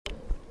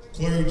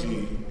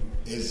clergy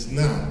is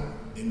not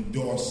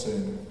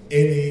endorsing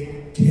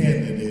any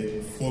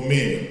candidate for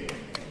mayor.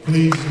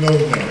 Please know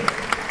that.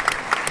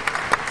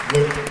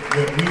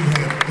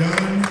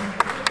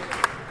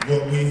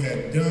 What we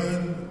had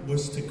done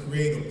was to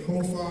create a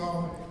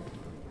profile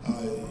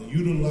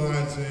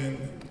utilizing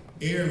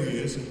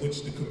areas in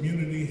which the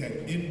community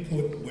had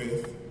input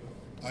with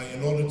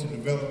in order to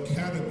develop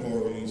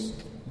categories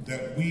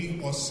that we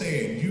are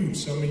saying,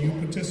 some of you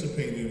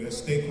participated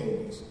as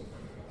stakeholders,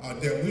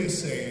 that we're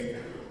saying,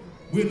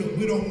 we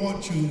don't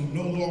want you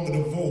no longer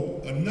to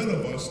vote, none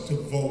of us to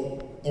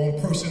vote on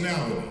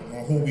personality,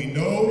 on who we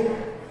know,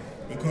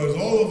 because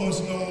all of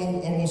us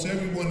know almost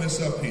everyone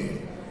that's up here.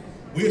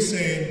 We're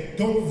saying,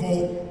 don't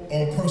vote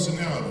on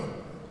personality,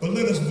 but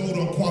let us vote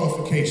on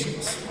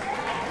qualifications.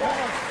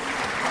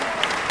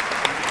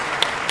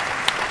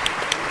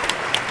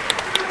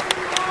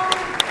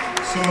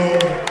 So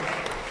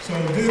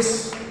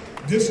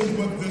this is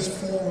what this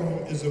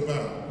forum is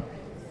about.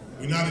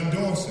 We're not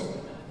endorsing.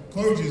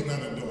 Clergy is not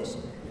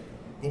endorsing.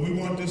 But we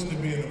want this to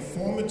be an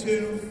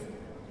informative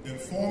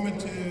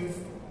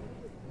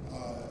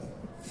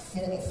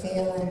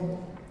forum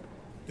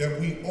that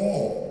we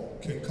all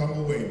can come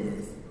away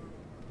with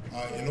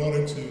in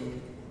order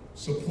to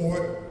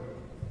support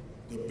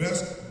the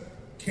best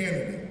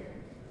candidate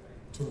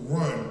to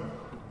run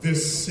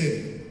this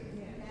city.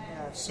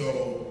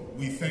 So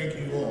we thank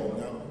you all.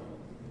 Now,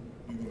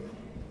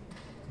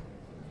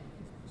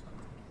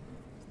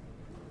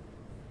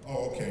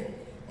 okay.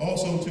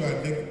 Also, too, I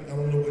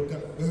don't know what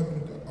happened to that.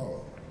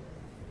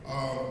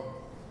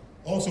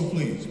 Also,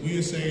 please, we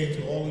are saying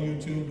to all of you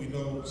too, we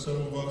know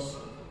some of us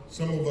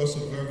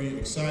are very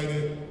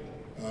excited.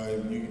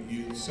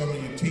 Some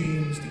of your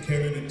teams, the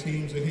candidate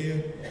teams are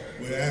here.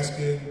 We're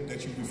asking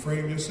that you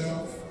refrain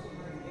yourself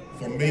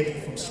from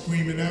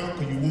screaming out,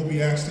 because you will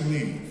be asked to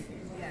leave.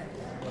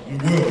 You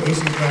will. This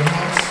is the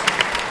house.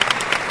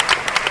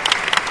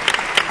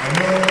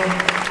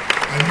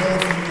 I know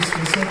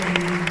for some of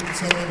you,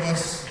 some of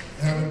us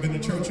haven't been to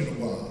church in a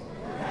while.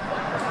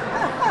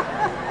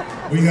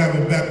 We have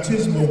a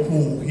baptismal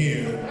pool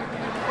here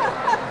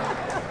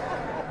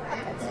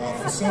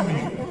for some of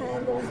you.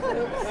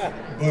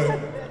 But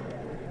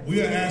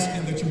we are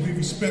asking that you be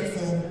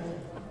respectful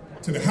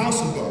to the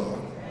house of God,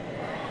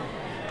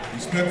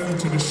 respectful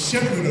to the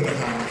shepherd of the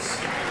house,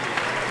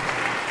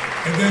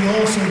 and then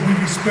also be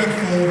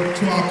respectful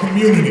to our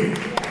community.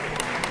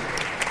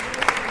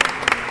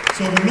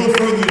 So with no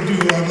further ado,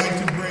 I'd like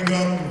to bring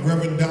up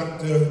Reverend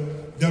Dr.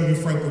 W.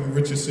 Franklin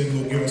Richardson,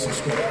 who will give us a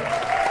story.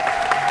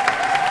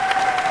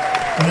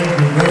 Thank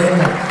you very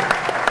much.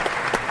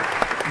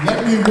 Let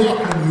me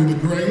welcome you to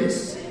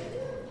Grace,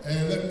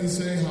 and let me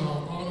say how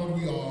honored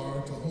we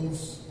are to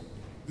host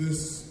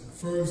this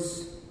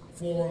first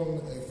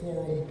forum, a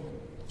forum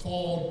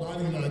called by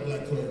the United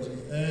Black Clergy,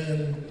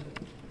 and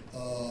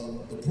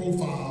the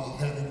profile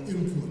having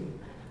input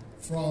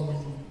from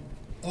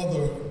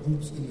other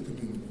groups in the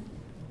community.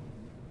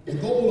 The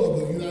goal of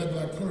the United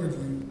Black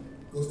Clergy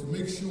was to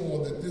make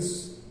sure that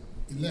this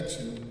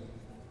election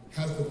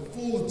has the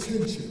full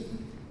attention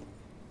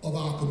of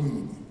our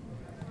community,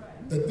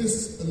 that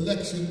this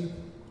election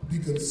be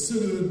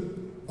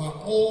considered by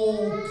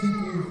all people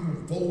who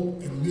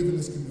vote and live in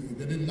this community,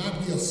 that it not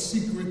be a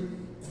secret,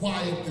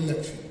 quiet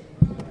election,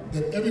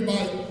 that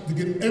to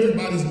get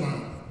everybody's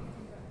mind.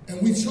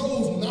 And we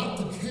chose not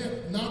to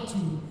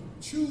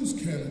choose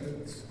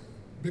candidates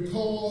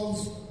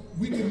because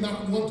we did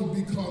not want to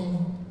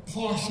become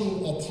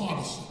partial or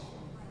partisan.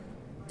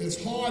 It's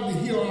hard to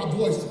hear our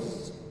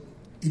voices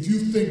if you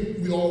think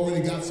we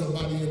already got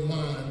somebody in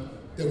mind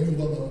that we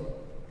want to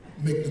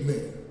make the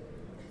mayor.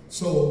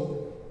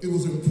 So it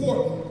was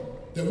important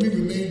that we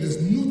remained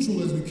as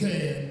neutral as we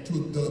can.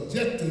 The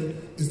objective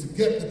is to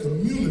get the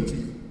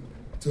community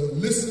to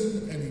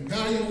listen and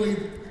evaluate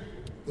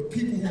the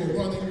people who are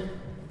running.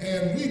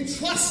 And we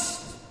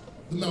trust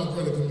the Mount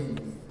Vernon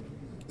community,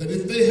 that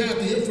if they have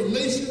the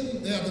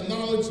information, they have the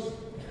knowledge,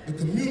 the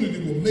community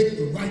will make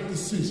the right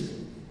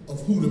decision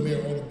of who the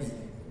mayor ought to be.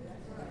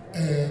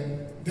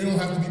 And they don't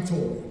have to be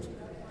told.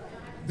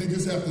 They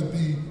just have to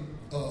be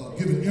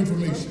given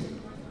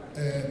information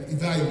and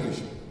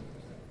evaluation.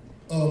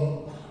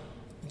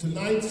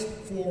 Tonight's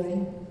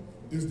forum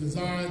is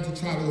designed to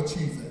try to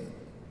achieve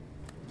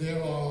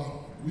that.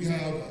 We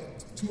have a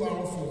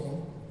 2-hour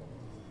forum.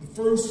 The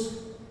first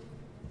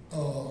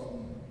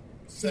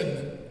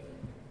segment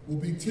will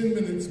be 10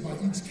 minutes by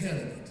each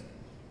candidate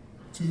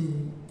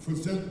to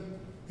present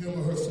him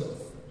or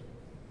herself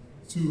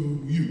to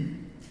you,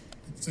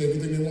 say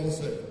anything they want to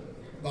say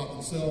about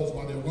themselves,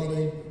 why they're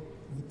running,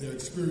 their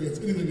experience,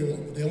 anything they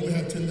want. They only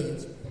have 10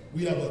 minutes.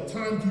 We have a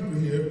timekeeper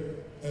here,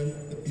 and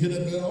hear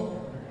that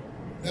bell?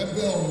 That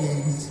bell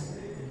means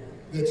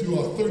that you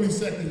are 30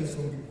 seconds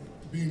from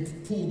being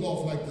pulled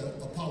off like the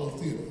Apollo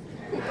Theater.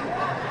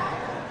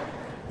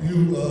 We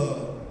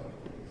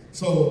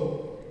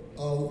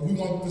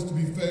want this to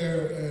be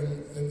fair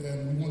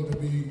and we want it to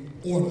be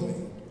orderly.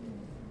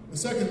 The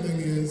second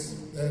thing is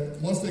that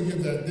once they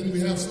give that, then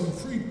we have some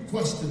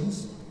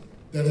pre-questions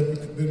that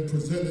have been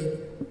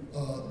presented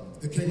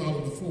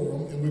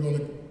forum, and we're going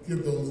to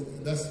give those,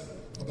 and that's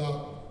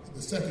about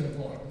the second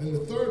part. Then the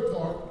third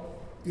part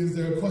is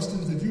there are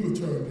questions that you have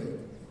turned in.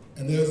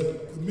 And there's a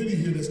committee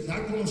here that's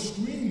not going to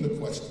screen the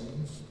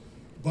questions,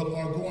 but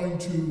are going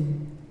to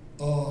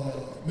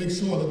make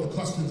sure that the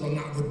questions are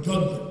not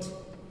redundant.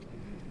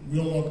 We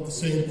don't want the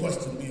same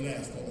question being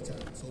asked all the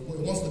time. So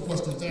once the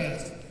question is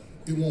asked,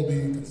 it won't be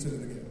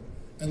considered again.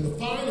 And the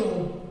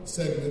final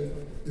segment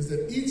is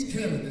that each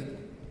candidate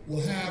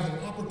will have an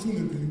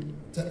opportunity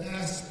to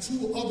ask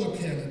two other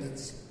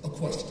candidates a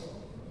question.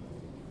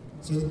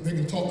 So that they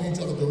can talk to each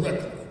other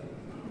directly.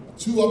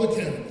 Two other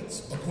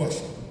candidates a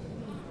question.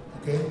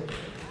 Okay?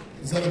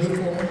 Is that a good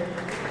forum?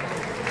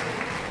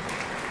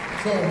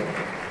 So,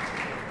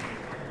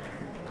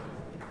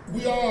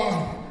 we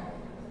are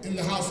in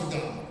the house of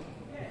God.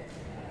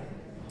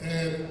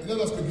 And let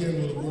us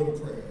begin with a word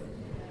of prayer.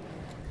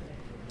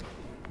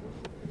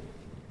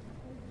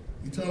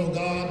 Eternal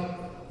God,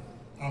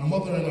 our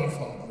mother and our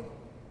father,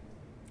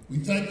 we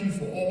thank you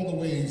for all the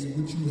ways in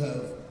which you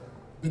have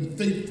been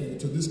faithful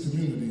to this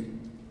community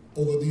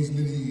over these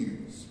many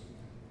years.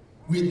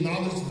 We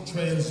acknowledge the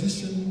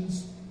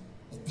transitions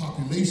of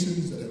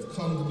populations that have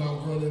come to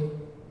Mount Vernon,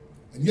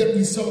 and yet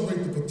we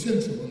celebrate the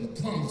potential and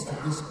the promise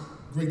of this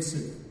great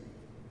city.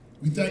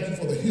 We thank you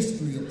for the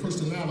history of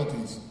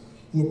personalities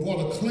who have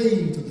brought a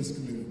claim to this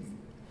community,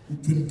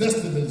 who've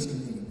invested in this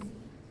community.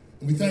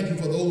 And we thank you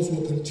for those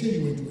who are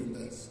continuing to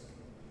invest.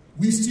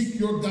 We seek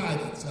your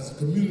guidance as a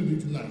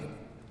community tonight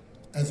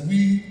as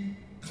we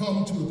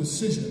come to a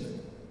decision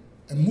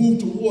and move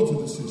towards a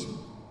decision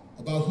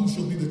about who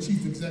shall be the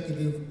chief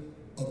executive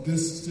of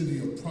this city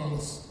of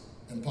promise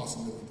and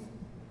possibility.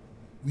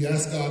 We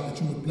ask, God, that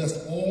you would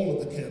bless all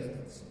of the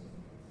candidates,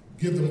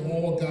 give them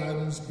all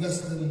guidance,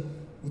 bless them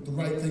with the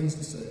right things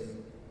to say,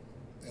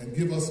 and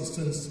give us a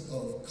sense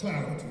of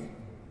clarity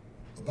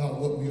about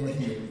what we are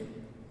hearing.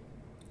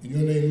 In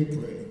your name we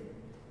pray.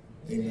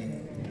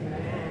 Amen.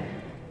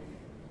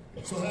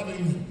 So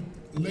having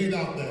laid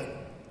out that,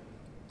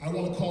 I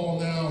want to call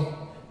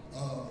now,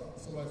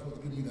 somebody's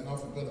supposed to give me the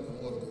alphabetical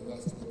order, because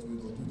that's what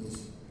we're going to do this.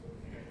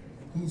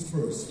 Who's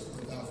first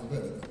in the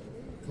alphabetical?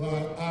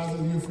 Clyde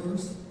Isaac, you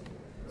first?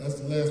 That's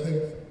the last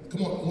name.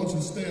 Come on, I want you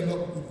to stand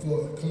up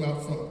before come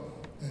out front.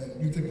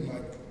 And you take the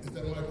mic. Is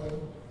that mic on?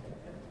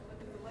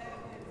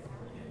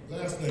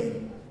 Last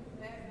name.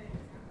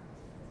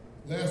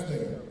 Last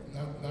name.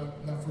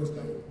 Not first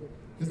name.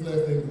 His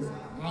last name is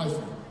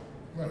Isaac.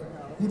 Right.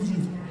 Who did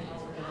you?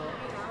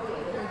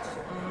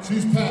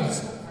 She's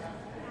Patterson.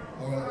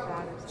 All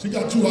right. She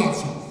got two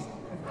options.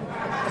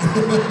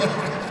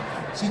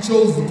 She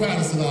chose the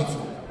Patterson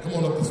option. Come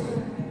on up this way.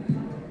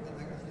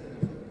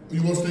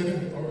 You want to stay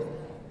there? All right.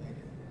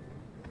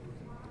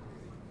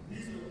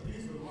 These are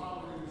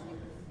moderators.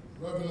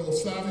 Reverend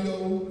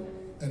Osavio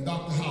and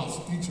Dr. House,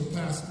 each are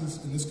pastors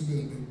in this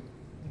community.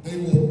 They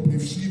will be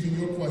receiving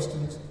your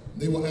questions.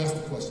 They will ask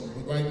the questions.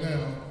 But right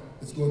now,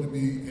 it's going to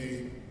be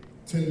a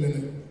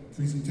 10-minute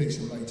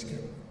presentation by each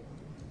candidate.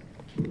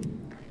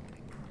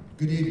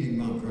 Good evening,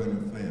 Mount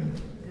Vernon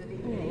family. Good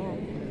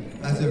evening.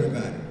 How's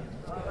everybody?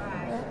 All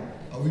right.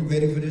 Are we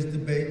ready for this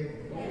debate?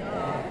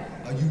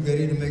 Yeah. Are you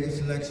ready to make a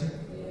selection?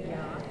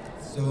 Yeah.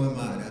 So am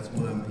I. That's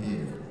why I'm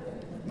here.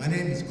 My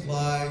name is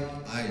Clyde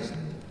Eisner,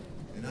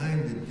 and I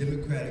am the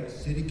Democratic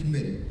City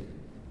Committee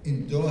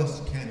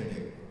endorsed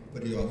candidate for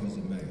the office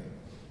of mayor.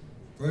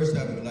 First,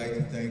 I would like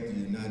to thank the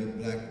United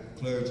Black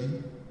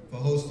Clergy for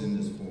hosting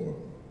this forum.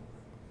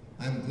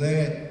 I'm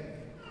glad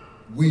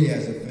we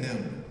as a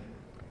family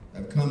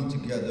have come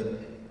together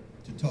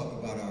to talk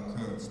about our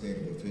current state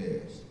of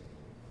affairs.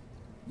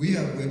 We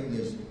have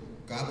witnessed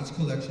garbage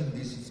collection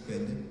be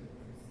suspended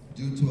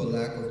due to a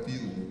lack of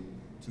fuel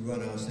to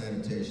run our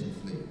sanitation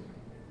fleet.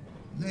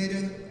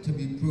 Later to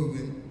be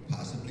proven,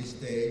 possibly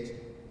staged,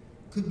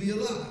 could be a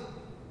lie.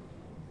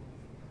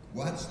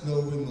 Watch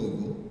snow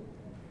removal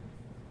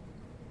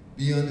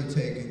be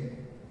undertaken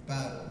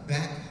by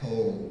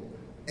backhoe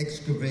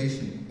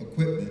excavation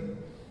equipment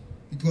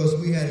because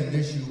we had an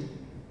issue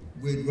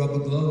with rubber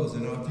gloves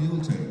in our fuel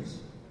tanks.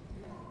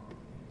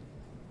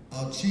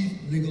 Our chief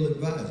legal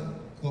advisor,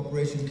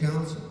 Corporation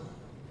Counsel,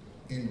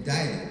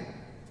 indicted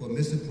for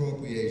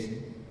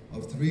misappropriation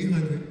of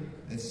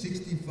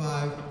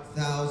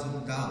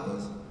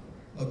 $365,000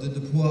 of the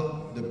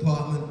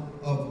Department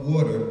of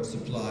Water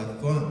Supply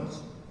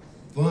funds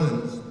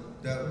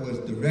that was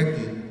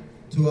directed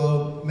to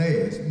our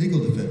mayor's legal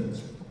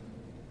defense.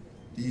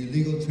 The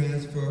illegal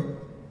transfer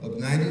of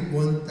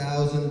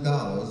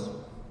 $91,000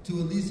 to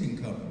a leasing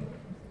company,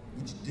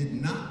 which did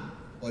not,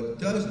 or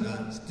does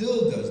not,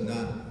 still does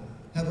not,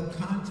 have a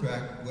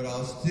contract with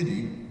our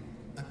city,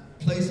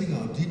 placing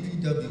our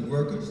DPW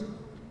workers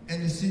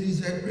and the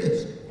cities at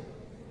risk.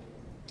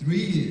 3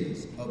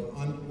 years of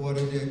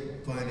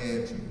unaudited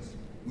financials,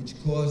 which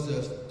caused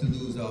us to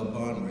lose our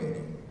bond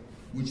rating,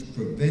 which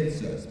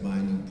prevents us,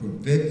 mind you,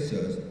 prevents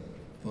us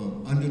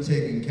from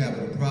undertaking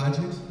capital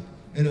projects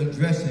and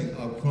addressing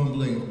our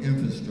crumbling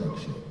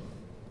infrastructure.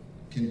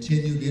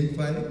 Continued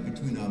infighting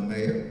between our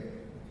mayor,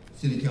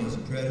 city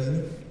council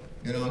president,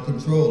 and our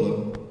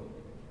controller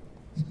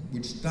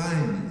which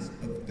stymies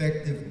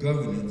effective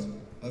governance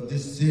of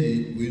this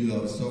city we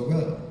love so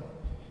well.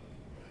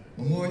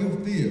 Memorial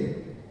Field,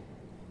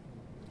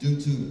 due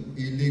to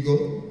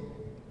illegal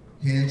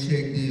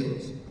handshake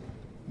deals,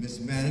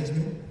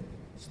 mismanagement,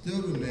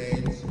 still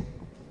remains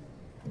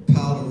a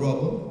pile of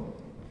rubble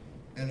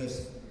and a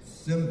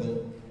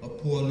symbol of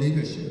poor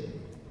leadership.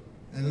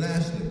 And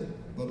lastly,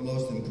 but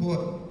most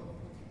important,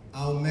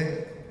 our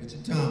mayor,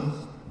 Richard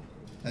Thomas,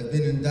 has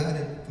been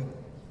indicted for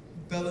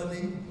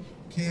felony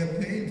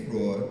campaign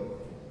fraud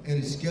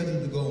and is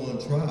scheduled to go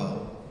on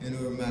trial in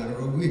a matter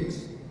of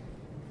weeks.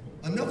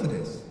 Enough of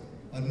this.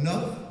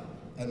 Enough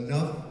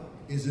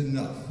is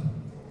enough.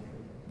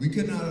 We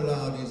cannot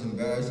allow these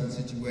embarrassing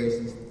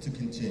situations to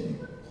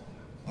continue.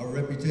 Our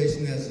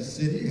reputation as a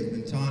city has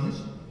been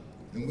tarnished,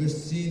 and we're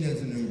seen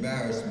as an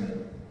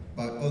embarrassment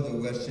by other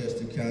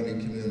Westchester County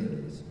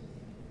communities.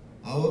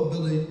 Our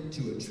ability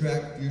to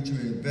attract future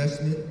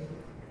investment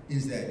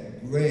is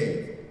at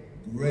grave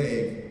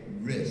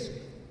risk.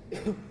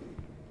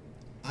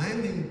 I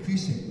am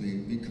increasingly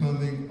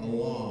becoming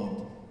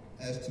alarmed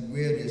as to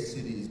where this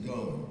city is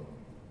going.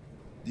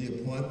 The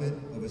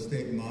appointment of a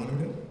state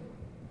monitor.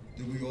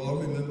 Do we all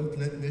remember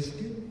Flint,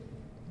 Michigan?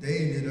 They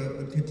ended up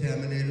with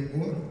contaminated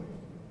water.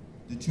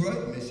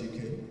 Detroit,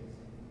 Michigan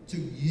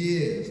took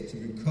years to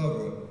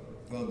recover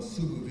from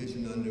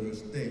supervision under a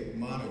state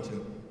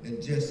monitor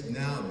and just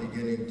now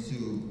beginning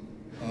to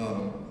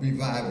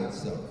revive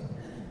itself.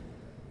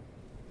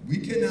 We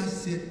cannot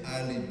sit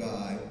idly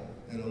by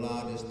and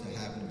allow this to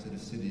happen to the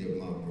city of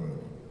Mount Vernon.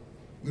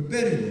 We're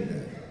better than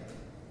that.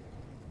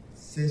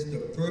 Since the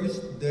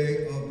first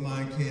day of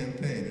my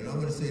campaign, and I'm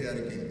going to say that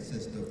again,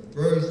 since the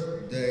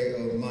first day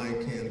of my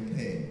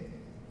campaign,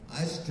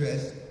 I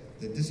stressed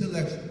that this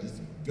election, this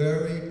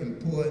very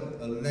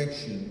important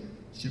election,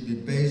 should be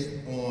based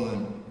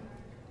on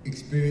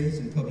experience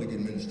in public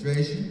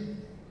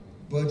administration,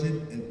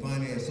 budget and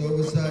finance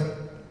oversight,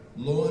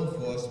 law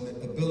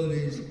enforcement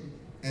abilities,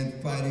 and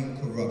fighting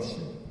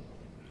corruption.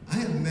 I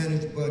have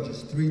managed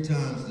budgets 3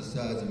 times the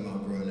size of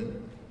Mount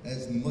Vernon,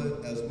 as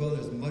well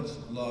as much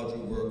larger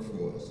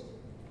workforce.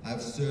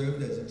 I've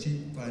served as a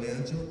chief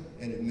financial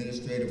and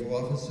administrative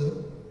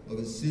officer of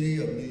the City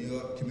of New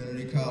York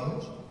Community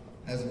College,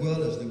 as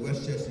well as the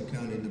Westchester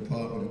County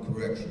Department of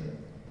Correction.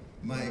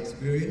 My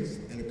experience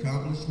and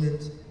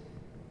accomplishments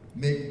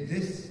make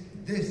this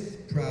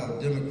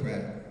proud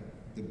Democrat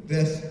the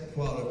best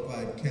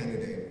qualified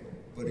candidate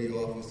for the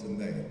office of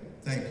mayor.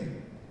 Thank you.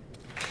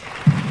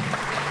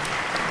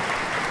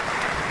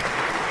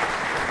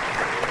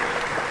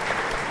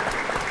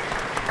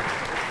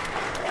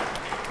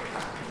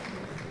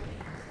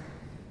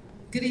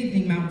 Good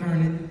evening, Mount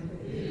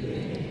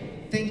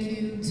Vernon. Thank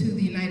you to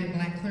the United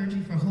Black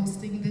Clergy for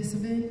hosting this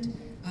event.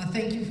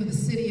 Thank you for the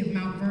city of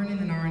Mount Vernon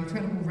and our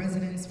incredible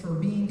residents for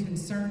being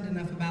concerned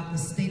enough about the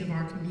state of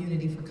our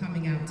community for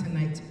coming out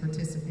tonight to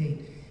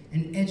participate.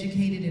 An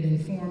educated and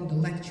informed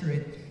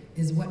electorate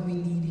is what we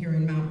need here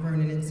in Mount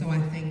Vernon, and so I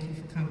thank you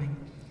for coming.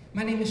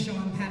 My name is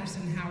Sean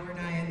Patterson Howard.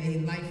 I am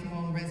a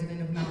lifelong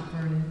resident of Mount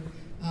Vernon,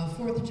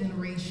 4th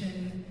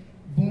generation,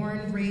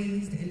 born,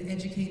 raised, and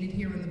educated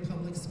here in the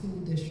public school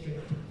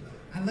district.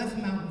 I left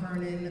Mount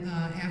Vernon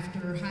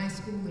after high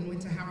school and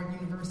went to Howard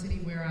University,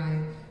 where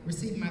I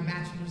received my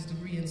bachelor's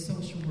degree in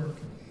social work.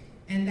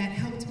 And that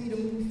helped me to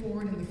move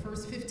forward in the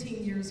first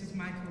 15 years of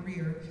my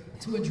career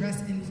to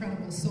address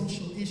incredible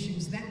social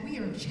issues that we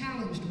are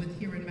challenged with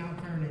here in Mount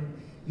Vernon: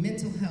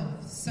 mental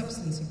health,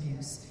 substance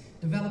abuse,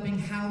 developing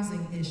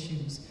housing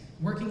issues,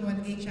 working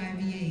on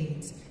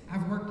HIV/AIDS.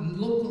 I've worked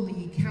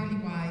locally,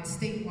 countywide,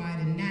 statewide,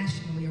 and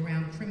nationally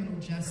around criminal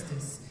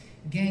justice,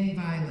 gang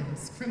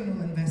violence,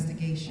 criminal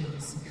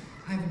investigations.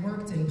 I've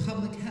worked in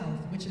public health,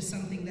 which is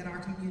something that our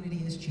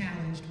community is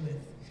challenged with.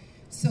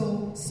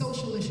 So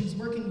social issues,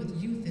 working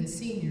with youth and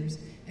seniors,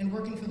 and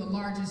working for the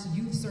largest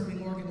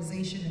youth-serving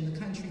organization in the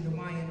country, the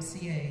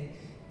YMCA,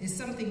 is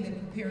something that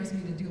prepares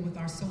me to deal with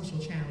our social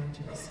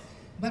challenges.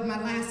 But my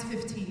last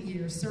 15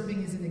 years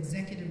serving as an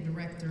executive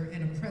director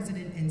and a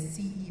president and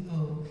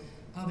CEO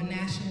of a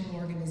national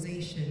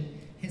organization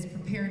has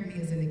prepared me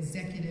as an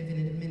executive and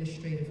an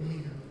administrative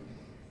leader.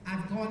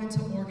 I've gone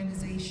into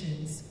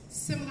organizations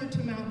similar to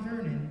Mount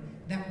Vernon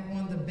that were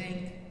on the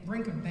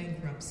brink of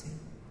bankruptcy,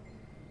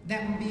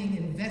 that were being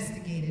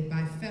investigated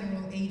by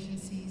federal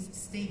agencies,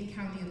 state,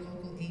 county, and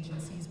local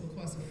agencies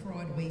because of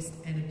fraud, waste,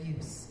 and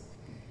abuse.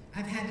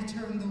 I've had to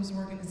turn those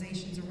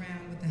organizations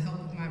around with the help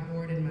of my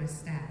board and my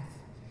staff.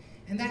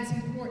 And that's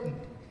important.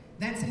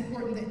 That's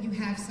important that you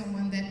have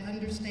someone that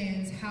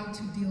understands how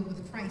to deal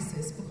with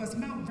crisis, because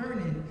Mount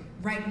Vernon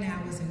right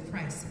now is in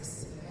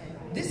crisis.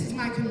 This is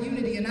my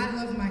community, and I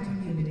love my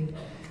community.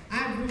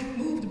 I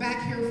moved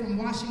back here from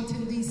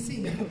Washington,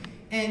 D.C.,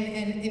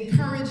 and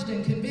encouraged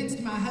and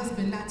convinced my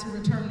husband not to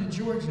return to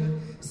Georgia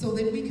so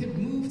that we could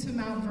move to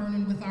Mount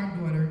Vernon with our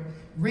daughter,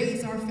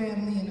 raise our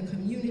family in a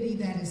community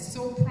that is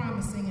so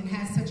promising and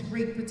has such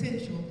great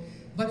potential,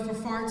 but for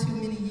far too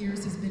many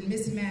years has been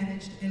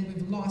mismanaged, and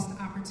we've lost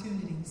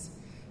opportunities.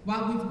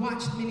 While we've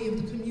watched many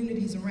of the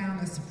communities around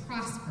us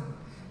prosper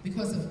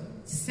because of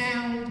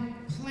sound,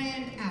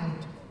 planned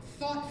out,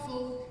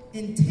 thoughtful,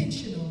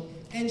 intentional,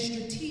 and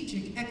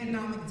strategic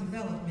economic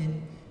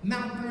development,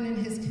 Mount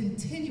Vernon has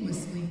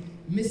continuously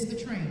missed the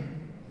train.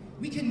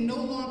 We can no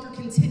longer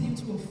continue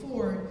to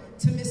afford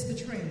to miss the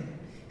train.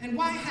 And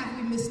why have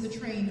we missed the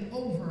train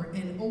over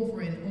and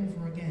over and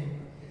over again?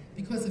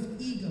 Because of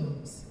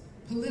egos,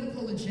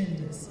 political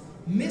agendas,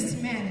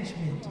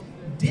 mismanagement,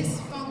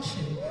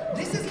 dysfunction.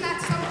 This is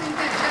not something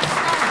that just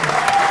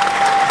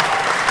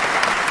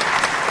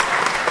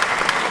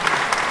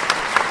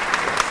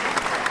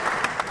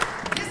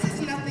started. This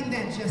is nothing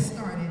that just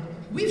started.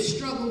 We've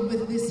struggled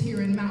with this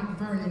here in Mount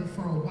Vernon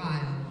for a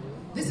while.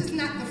 This is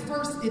not the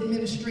first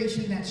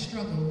administration that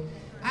struggled.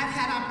 I've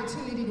had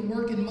opportunity to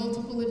work in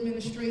multiple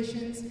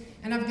administrations,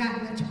 and I've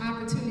gotten an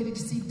opportunity to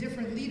see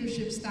different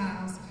leadership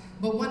styles.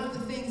 But one of the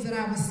things that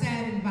I was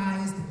saddened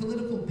by is the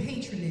political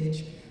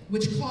patronage,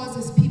 which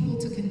causes people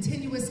to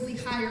continuously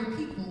hire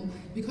people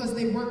because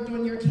they worked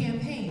on your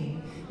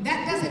campaign.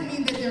 That doesn't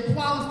mean that they're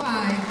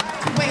qualified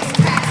to waste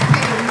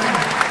taxpayer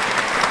money.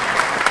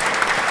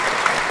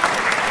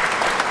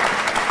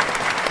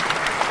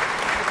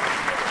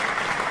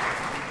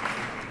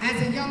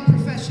 As a young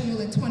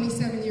professional at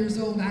 27 years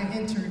old, I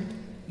entered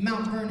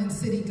Mount Vernon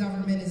City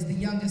Government as the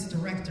youngest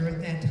director at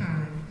that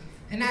time.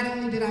 And not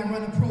only did I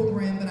run a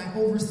program, but I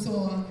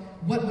oversaw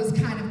what was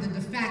kind of the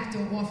de facto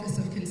Office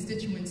of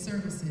Constituent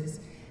Services.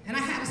 And I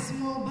had a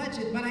small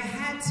budget, but I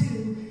had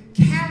to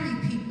carry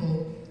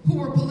people who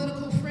were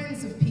political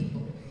friends of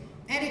people.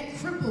 And it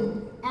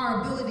crippled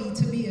our ability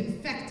to be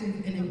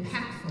effective and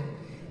impactful.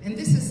 And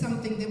this is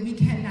something that we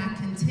cannot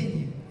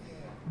continue.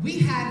 We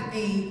have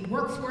a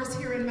workforce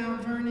here in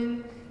Mount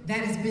Vernon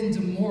that has been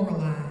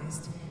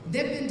demoralized.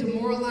 They've been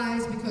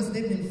demoralized because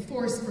they've been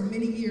forced for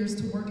many years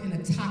to work in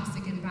a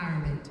toxic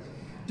environment.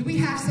 Do we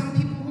have some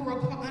people who are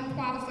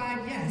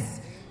unqualified? Yes.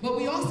 But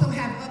we also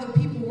have other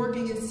people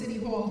working in City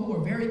Hall who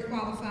are very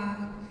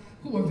qualified,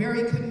 who are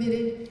very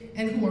committed,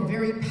 and who are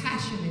very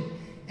passionate,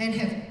 and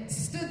have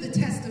stood the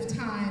test of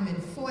time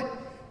and fought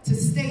to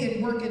stay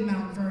and work in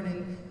Mount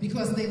Vernon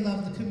because they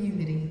love the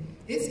community.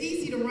 It's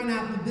easy to run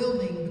out the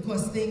building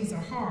because things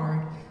are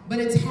hard, but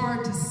it's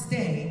hard to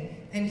stay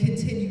and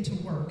continue to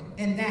work,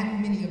 and that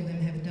many of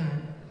them have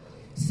done.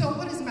 So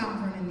what does Mount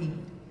Vernon need?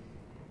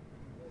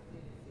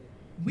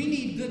 We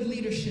need good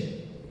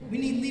leadership. We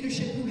need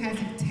leadership who has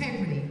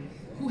integrity,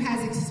 who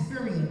has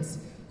experience,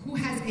 who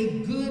has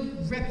a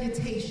good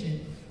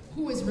reputation,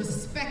 who is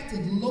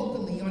respected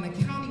locally on a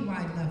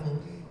countywide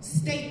level,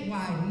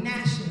 statewide,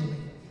 nationally.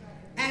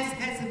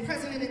 As the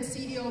president and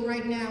CEO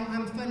right now,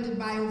 I'm funded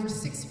by over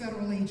 6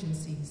 federal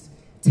agencies,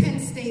 10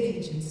 state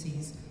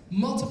agencies,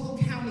 multiple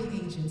county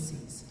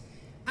agencies.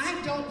 I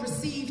don't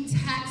receive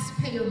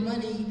taxpayer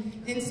money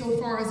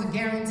insofar as a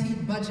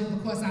guaranteed budget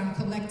because I'm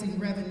collecting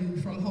revenue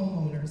from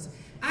homeowners.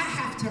 I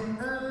have to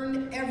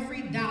earn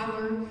every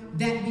dollar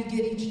that we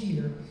get each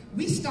year.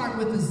 We start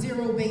with a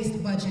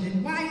zero-based budget,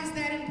 and why is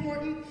that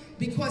important?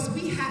 Because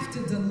we have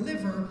to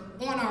deliver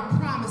on our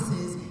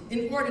promises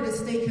in order to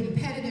stay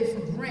competitive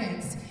for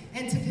grants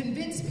and to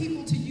convince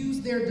people to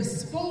use their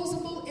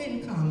disposable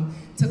income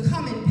to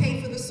come and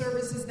pay for the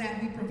services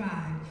that we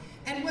provide.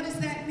 And what does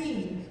that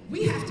mean?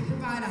 We have to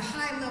provide a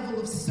high level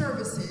of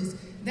services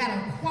that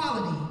are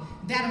quality,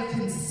 that are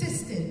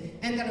consistent,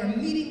 and that are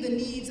meeting the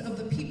needs of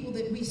the people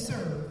that we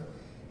serve.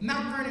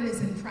 Mount Vernon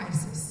is in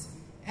crisis.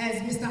 As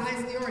Mr.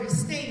 Isley already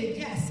stated,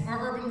 yes,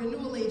 our Urban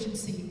Renewal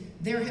Agency,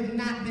 there have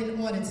not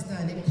been audits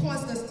done. It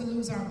caused us to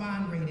lose our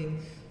bond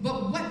rating.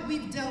 But what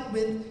we've dealt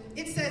with,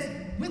 it says,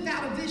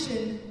 without a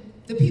vision,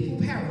 the people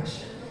perish.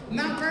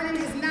 Mount Vernon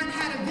has not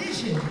had a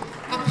vision,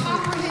 a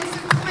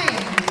comprehensive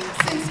plan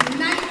since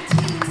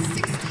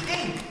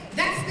 1968.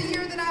 That's the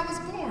year that I was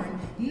born.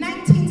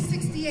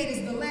 1968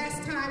 is the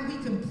last time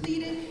we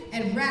completed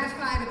and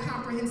ratified a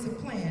comprehensive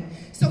plan.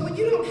 So when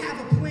you don't have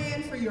a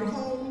plan for your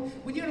home,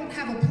 when you don't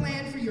have a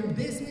plan for your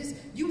business,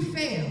 you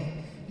fail.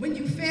 When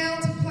you fail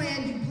to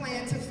plan, you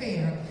plan to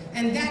fail.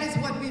 And that is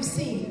what we've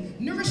seen.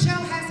 New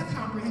Rochelle has a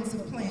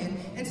comprehensive plan.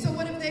 And so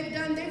what have they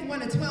done? They've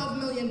won a $12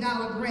 million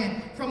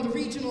grant from the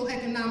Regional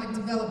Economic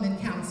Development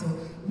Council.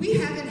 We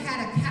haven't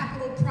had a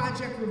capital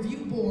project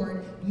review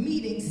board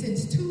meeting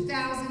since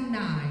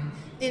 2009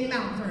 in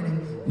Mount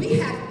Vernon. We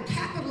have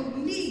capital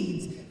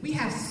needs. We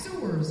have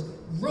sewers,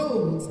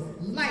 roads,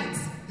 lights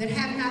that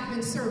have not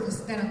been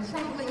serviced, that are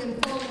crumbling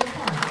and falling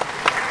apart.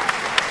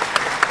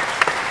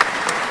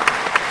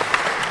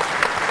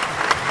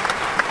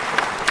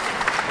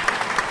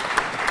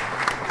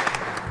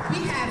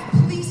 We have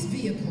police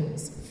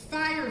vehicles,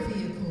 fire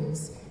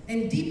vehicles,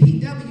 and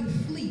DPW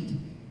fleet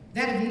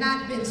that have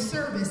not been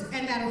serviced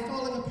and that are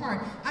falling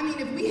apart. I mean,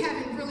 if we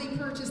haven't really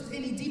purchased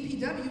any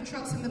DPW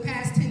trucks in the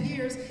past 10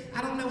 years,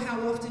 I don't know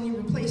how often you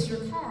replace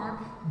your car,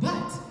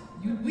 but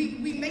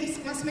we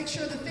must make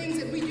sure the things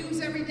that we use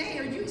every day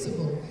are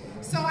usable.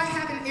 So I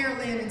have an air,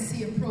 land, and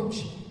sea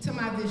approach to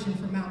my vision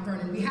for Mount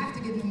Vernon. We have to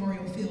get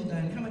Memorial Field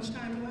done. How much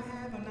time do I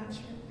have? I'm not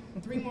sure.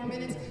 3 more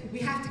minutes? We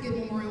have to get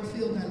Memorial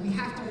Field done. We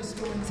have to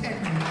restore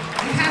integrity.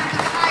 We have to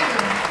hire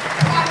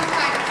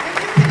qualified, and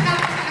you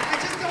cannot have,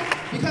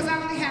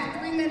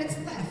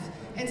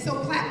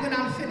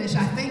 finish.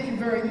 I thank you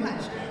very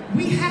much.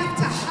 We have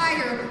to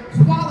hire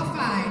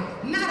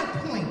qualified, not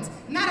appoint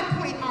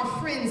our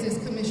friends as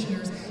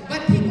commissioners,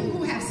 but people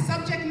who have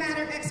subject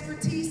matter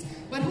expertise,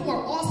 but who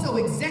are also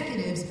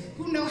executives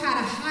who know how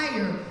to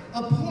hire,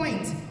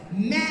 appoint,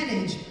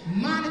 manage,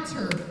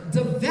 monitor,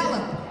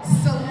 develop,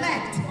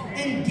 select,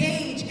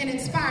 engage, and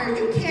inspire.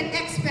 You can't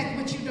expect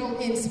what you don't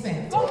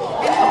inspect. And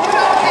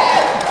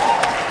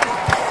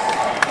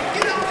if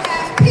you don't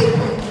have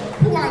people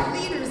who are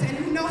leaders and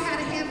who know how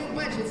to handle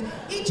budgets,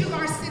 each of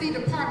our city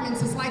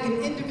departments is like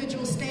an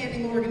individual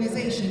standing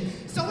organization.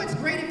 So it's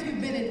great if you've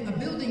been a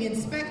building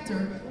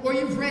inspector or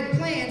you've read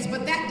plans,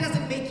 but that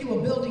doesn't make you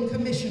a building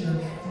commissioner.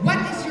 What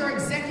is your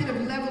executive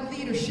level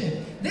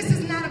leadership? This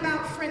is not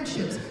about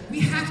friendships. We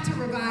have to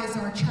revise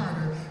our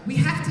charter. We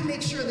have to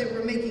make sure that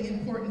we're making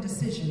important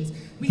decisions.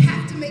 We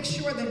have to make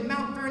sure that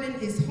Mount Vernon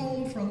is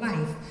home for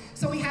life.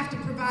 So we have to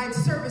provide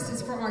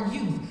services for our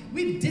youth.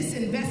 We've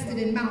disinvested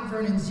in Mount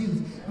Vernon's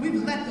youth.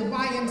 We've let the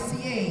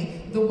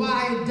YMCA, the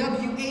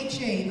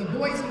YWHA, the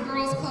Boys and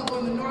Girls Club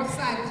on the North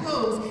Side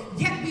close,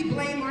 yet we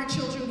blame our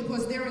children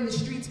because they're in the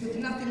streets with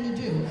nothing to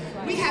do.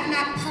 We have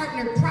not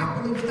partnered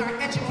properly with our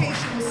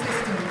educational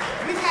system.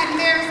 We've had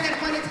mayors that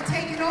wanted to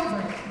take it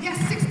over. Yes,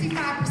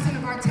 65%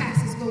 of our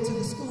taxes go to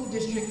the school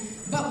district,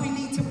 but we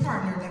need to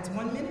partner. That's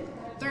 1 minute,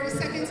 30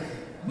 seconds.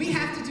 We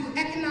have to do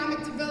economic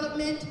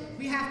development.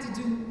 We have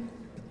to do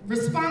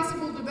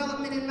responsible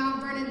development in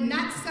Mount Vernon,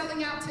 not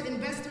selling out to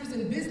investors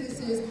and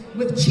businesses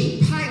with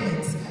cheap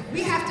pilots.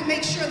 We have to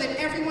make sure that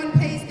everyone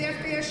pays their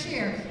fair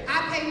share.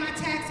 I pay my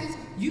taxes,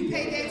 you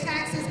pay their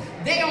taxes,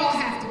 they all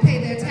have to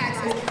pay their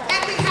taxes.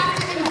 And we have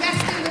to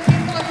invest in the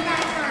people of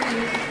Mount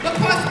Vernon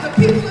because the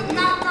people of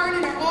Mount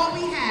Vernon are all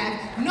we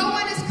have. No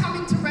one is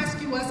coming to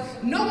rescue us.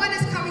 No one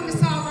is coming to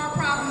solve our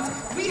problems.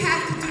 We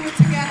have to do it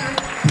together.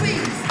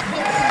 Please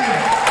vote for me.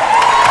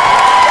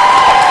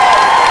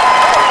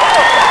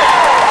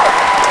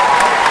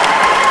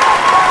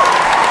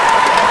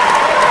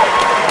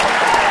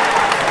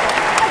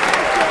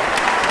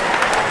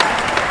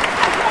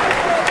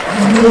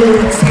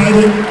 We're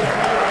excited,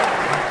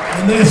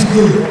 and that's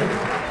good.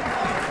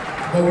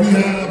 But we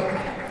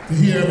have to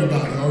hear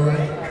everybody, all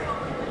right?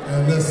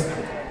 And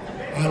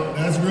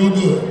that's real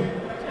good.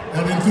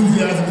 That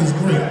enthusiasm is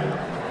great,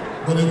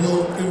 but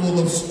it will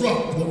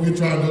obstruct what we're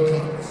trying to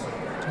accomplish.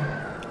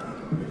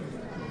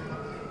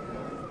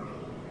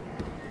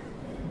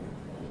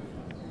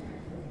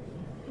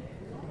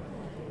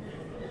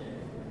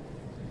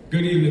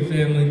 Good evening,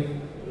 family.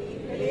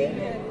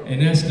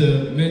 And that's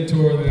the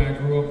mentor that I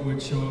grew up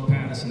with, Sean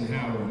Patterson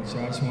Howard. So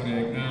I just want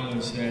to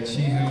acknowledge that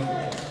she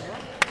helped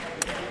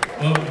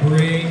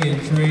upbring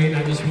and train.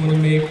 I just want to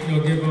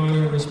give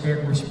honor and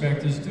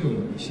respect is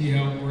due. She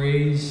helped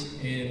raise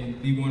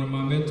and be one of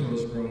my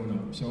mentors growing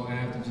up. So I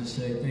have to just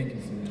say thank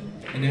you for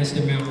that. And that's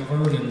the Mount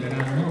Vernon that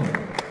I know.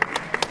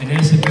 And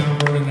that's the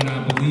Mount Vernon that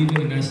I believe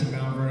in, and that's the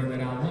Mount Vernon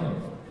that I love.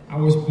 I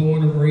was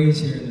born and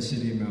raised here in the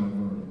city of Mount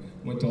Vernon.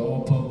 Went to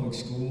all public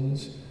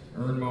schools.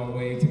 Earned my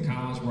way to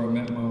college where I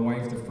met my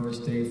wife the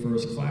first day,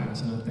 first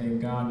class. And I thank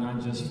God not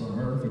just for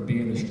her, for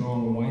being a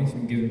strong wife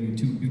and giving me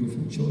 2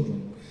 beautiful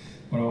children,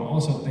 but I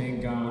also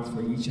thank God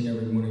for each and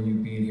every one of you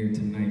being here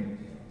tonight,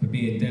 for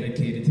being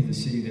dedicated to the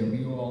city that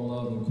we all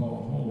love and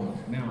call home,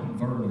 Mount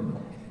Vernon,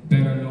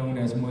 better known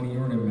as Money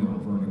Earning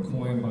Mount Vernon,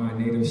 coined by a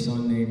native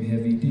son named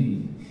Heavy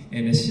D.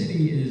 And the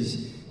city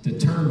is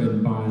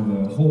determined by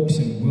the hopes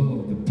and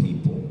will of the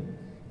people.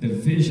 The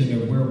vision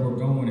of where we're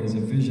going is a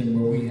vision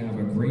where we have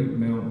a great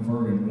Mount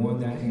Vernon, one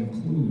that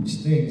includes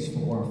things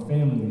for our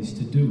families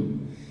to do.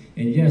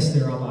 And yes,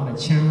 there are a lot of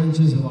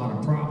challenges, a lot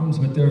of problems,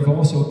 but there have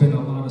also been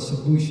a lot of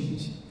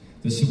solutions.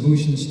 The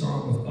solutions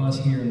start with us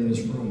here in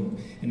this room.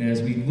 And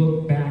as we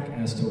look back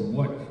as to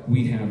what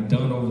we have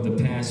done over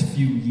the past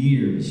few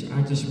years,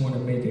 I just want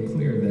to make it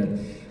clear that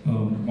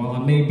while I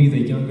may be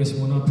the youngest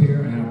one up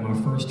here, I have my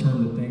first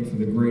term to thank for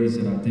the grades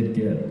that I did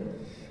get.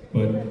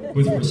 But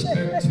with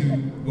respect to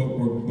what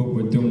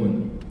we're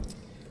doing,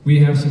 we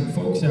have some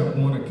folks that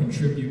want to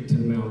contribute to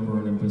Mount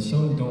Vernon, but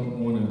some don't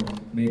want to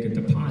make a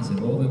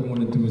deposit. All they want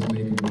to do is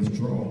make a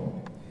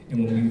withdrawal.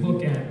 And when we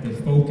look at the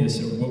focus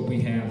of what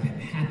we have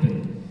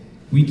happened,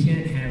 we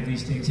can't have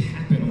these things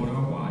happen on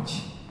our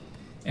watch.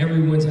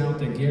 Everyone's out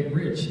to get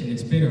rich, and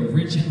it's been a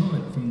rich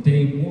hunt from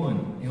day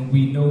one, and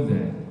we know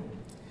that.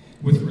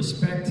 With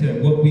respect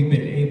to what we've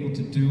been able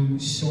to do,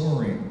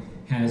 soaring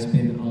has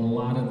been a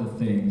lot of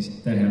the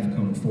things that have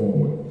come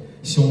forward.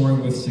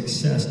 Soaring with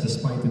success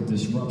despite the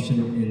disruption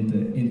and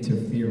the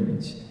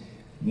interference.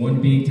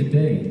 One being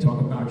today,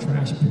 talk about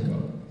trash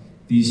pickup.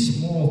 These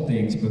small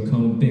things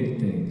become big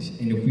things.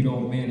 And if we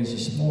don't manage the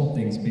small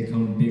things,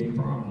 become big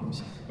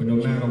problems. But no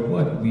matter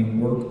what, we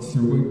work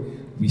through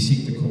it. We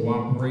seek to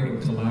cooperate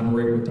and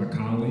collaborate with our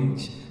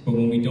colleagues. But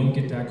when we don't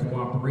get that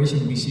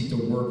cooperation, we seek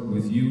to work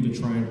with you to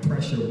try and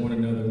pressure one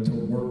another to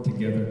work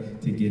together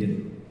to get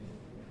it.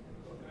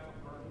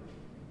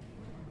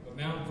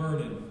 Mount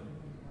Vernon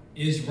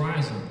is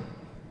rising.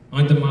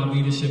 Under my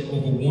leadership,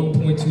 over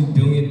 $1.2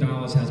 billion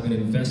has been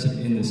invested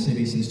in the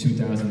city since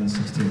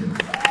 2016.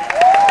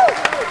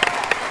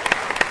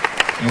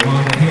 And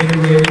while the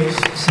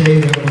haterades say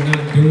that we're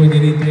not doing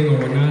anything or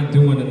we're not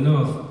doing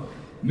enough,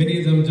 many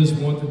of them just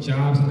want the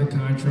jobs and the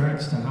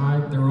contracts to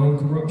hide their own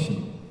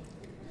corruption.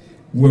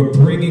 We're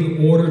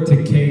bringing order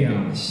to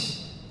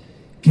chaos.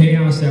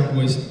 Chaos that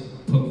was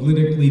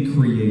politically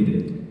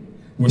created.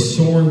 We're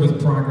soaring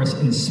with progress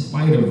in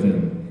spite of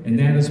them. And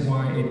that is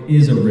why it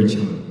is a witch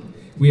hunt.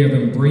 We have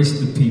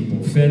embraced the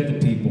people, fed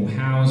the people,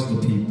 housed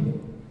the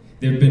people.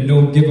 There have been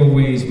no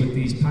giveaways with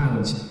these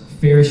pilots.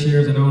 Fair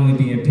shares are not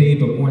only being paid,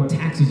 but more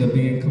taxes are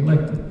being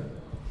collected.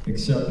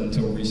 Except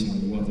until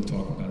recently. We wanted to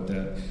talk about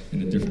that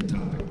in a different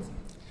topic.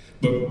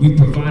 But we've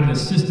provided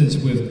assistance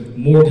with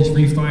mortgage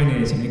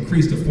refinancing,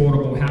 increased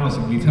affordable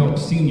housing. We've helped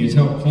seniors,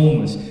 helped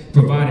homeless,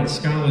 provided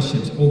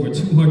scholarships, over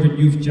 200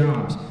 youth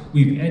jobs.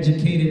 We've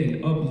educated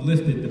and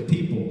uplifted the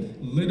people,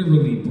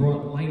 literally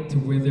brought light to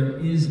where there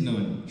is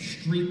none,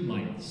 street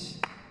lights,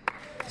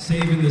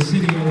 saving the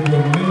city over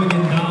 $1 million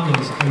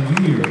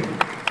a year.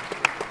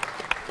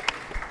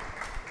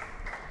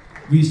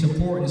 We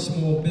support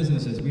small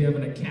businesses. We have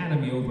an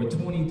academy, over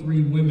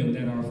 23 women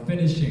that are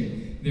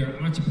finishing their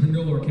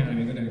entrepreneurial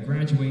academy, going to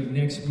graduate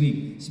next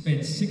week,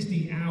 spent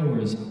 60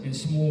 hours in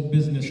small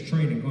business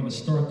training, going to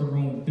start their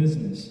own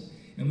business.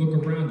 And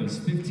look around us,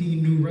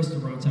 15 new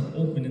restaurants have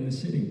opened in the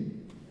city.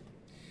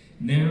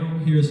 Now,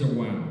 here's a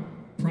wow.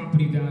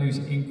 Property values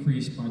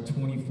increased by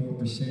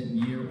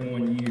 24% year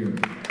on year.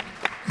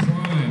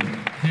 Crime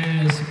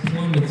has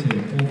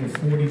plummeted over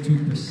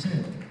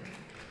 42%.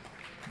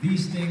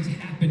 These things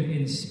happen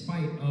in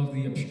spite of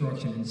the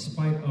obstruction, in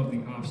spite of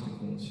the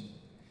obstacles.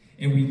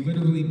 And we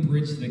literally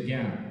bridged the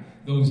gap.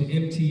 Those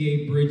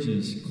MTA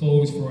bridges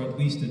closed for at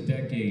least a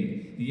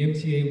decade. The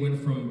MTA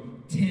went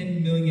from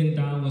 $10 million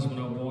when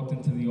I walked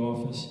into the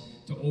office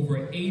to over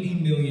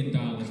 $80 million,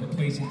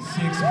 replacing 6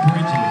 bridges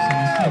in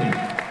the city.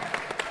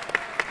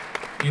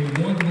 And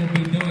one will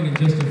be done in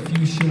just a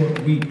few short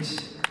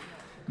weeks.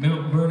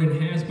 Mount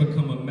Vernon has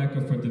become a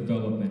mecca for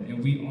development,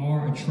 and we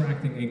are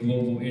attracting a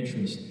global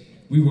interest.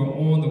 We were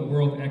on the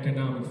World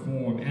Economic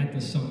Forum at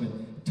the summit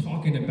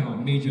talking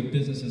about major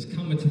businesses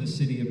coming to the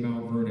city of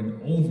Mount Vernon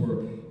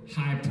over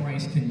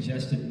high-priced,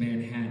 congested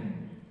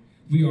Manhattan.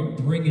 We are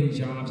bringing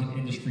jobs and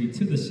industry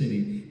to the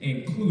city,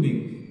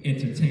 including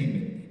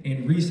entertainment.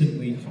 And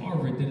recently,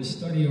 Harvard did a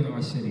study on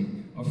our city,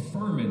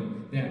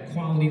 affirming that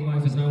quality of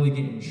life is not only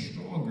getting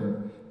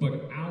stronger,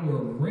 but our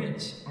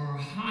rents are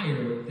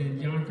higher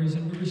than Yonkers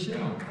and New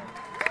Rochelle.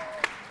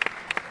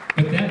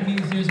 But that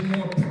means there's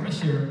more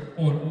pressure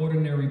on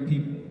ordinary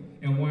people,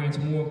 and why it's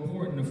more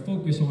important to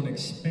focus on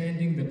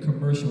expanding the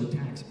commercial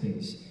tax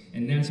base.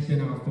 And that's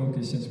been our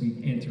focus since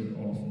we entered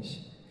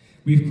office.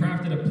 We've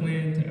crafted a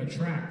plan to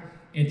attract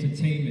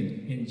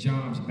entertainment and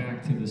jobs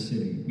back to the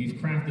city. We've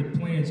crafted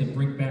plans to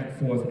bring back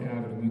 4th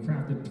Avenue. We've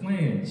crafted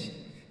plans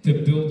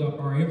to build up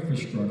our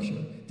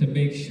infrastructure, to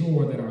make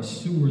sure that our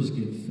sewers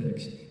get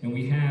fixed, and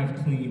we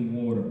have clean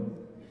water.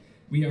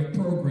 We have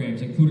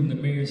programs, including the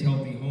Mayor's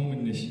Healthy Home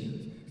Initiative,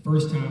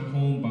 first-time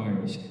home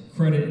buyers,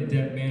 credit and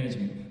debt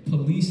management,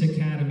 police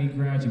academy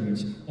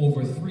graduates.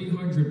 Over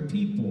 300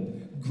 people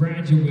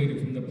graduated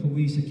from the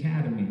police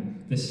academy,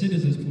 the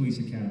Citizens Police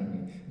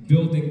Academy,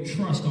 building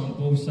trust on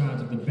both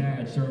sides of the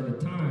badge during a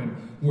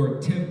time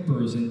where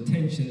tempers and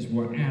tensions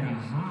were at a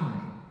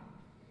high.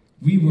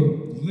 We were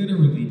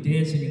literally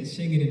dancing and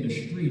singing in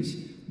the streets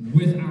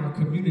with our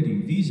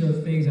community. These are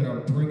things that are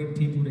bringing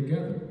people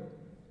together.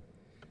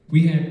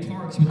 We had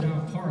parks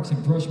without parks,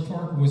 and Brush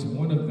Park was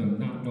one of them,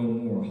 not no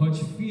more.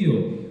 Hutch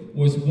Field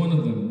was one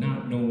of them,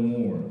 not no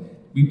more.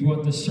 We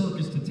brought the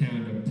circus to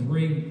town to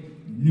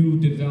bring new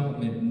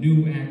development,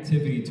 new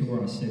activity to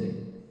our city.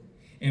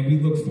 And we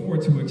look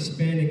forward to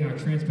expanding our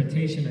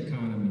transportation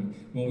economy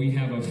when we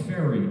have a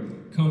ferry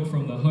come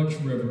from the Hutch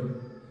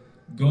River,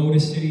 go to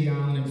City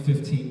Island in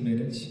 15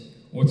 minutes,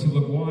 or to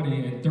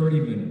LaGuardia in 30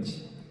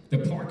 minutes. The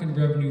parking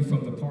revenue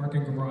from the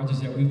parking garages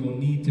that we will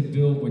need to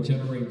build will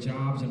generate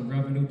jobs and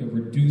revenue to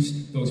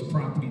reduce those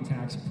property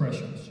tax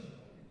pressures.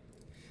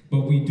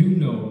 But we do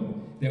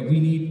know that we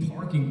need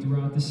parking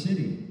throughout the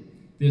city.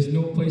 There's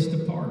no place to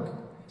park.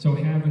 So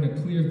having a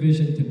clear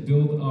vision to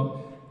build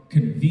up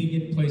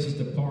convenient places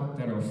to park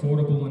that are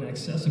affordable and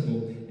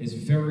accessible is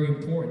very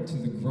important to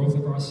the growth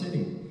of our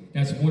city.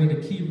 That's one of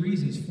the key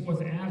reasons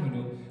 4th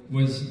Avenue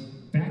was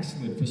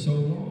backslid for so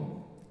long.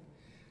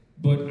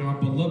 But our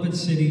beloved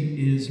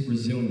city is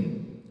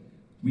resilient.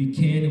 We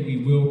can and we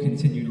will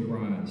continue to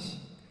rise.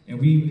 And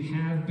we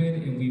have been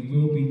and we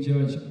will be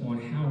judged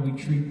on how we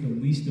treat the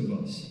least of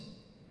us.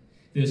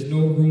 There's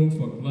no room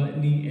for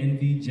gluttony,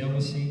 envy,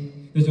 jealousy.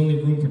 There's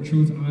only room for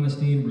truth,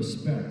 honesty, and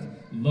respect,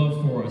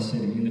 love for our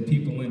city and the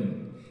people in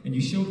it. And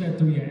you show that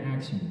through your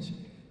actions.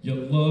 Your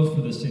love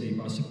for the city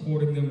by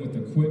supporting them with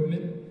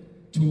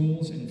equipment,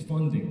 tools, and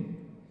funding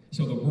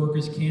so the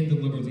workers can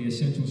deliver the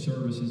essential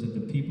services that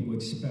the people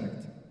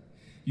expect.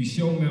 You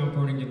show Mount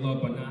Vernon your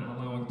love by not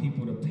allowing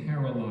people to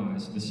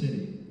paralyze the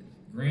city.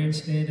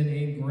 Grandstanding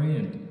ain't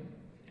grand.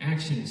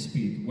 Actions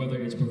speak, whether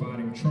it's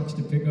providing trucks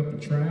to pick up the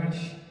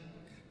trash,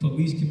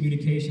 police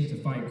communications to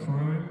fight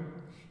crime,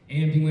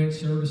 ambulance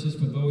services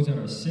for those that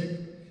are sick,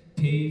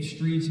 paved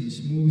streets and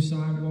smooth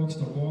sidewalks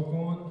to walk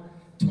on,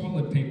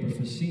 toilet paper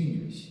for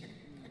seniors.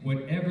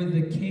 Whatever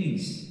the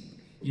case,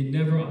 you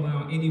never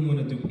allow anyone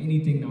to do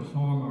anything to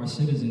harm our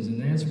citizens,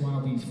 and that's why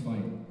we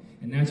fight.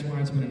 And that's why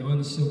it's been an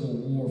uncivil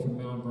war for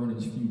Mount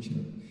Vernon's future.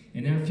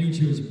 And that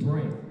future is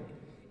bright.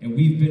 And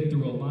we've been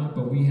through a lot,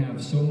 but we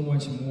have so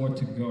much more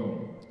to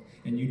go.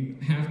 And you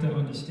have to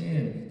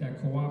understand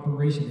that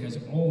cooperation has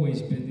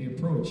always been the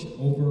approach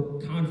over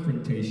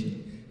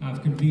confrontation.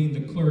 I've convened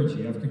the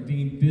clergy, I've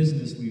convened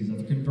business leaders,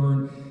 I've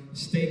convened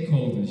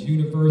stakeholders,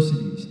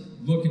 universities,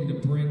 looking to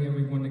bring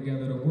everyone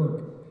together to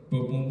work.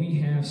 But when we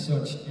have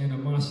such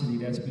animosity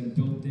that's been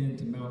built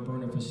into Mount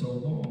Vernon for so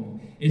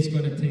long, it's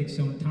going to take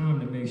some time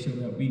to make sure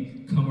that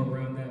we come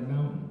around that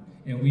mountain.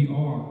 And we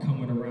are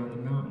coming around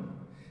the mountain.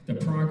 The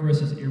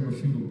progress is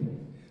irrefutable.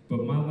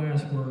 But my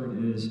last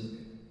word is,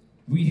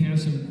 we have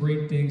some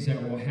great things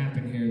that will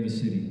happen here in the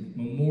city.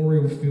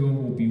 Memorial Field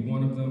will be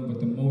one of them, but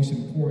the most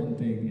important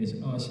thing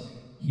is us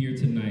here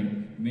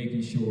tonight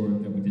making sure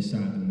that we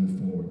decide to move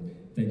forward.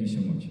 Thank you so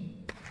much.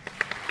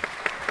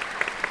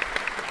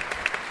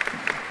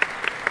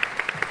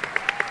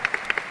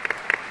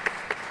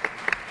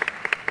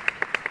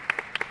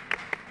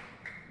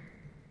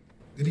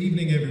 Good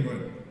evening,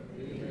 everyone.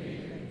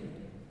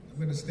 I'm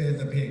going to stand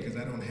up here because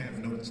I don't have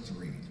notes to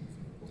read.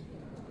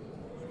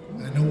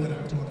 I know what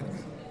I'm talking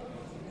about.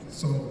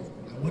 So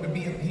I want to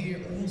be up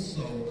here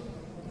also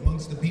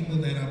amongst the people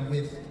that I'm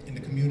with in the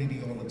community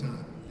all the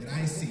time, that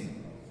I see.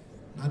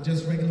 Not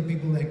just regular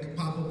people that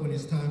pop up when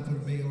it's time for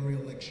the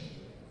mayoral election.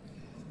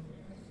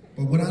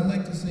 But what I'd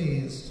like to say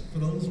is, for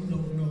those who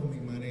don't know me,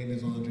 my name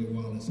is Andre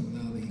Wallace. I'm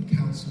now the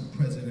council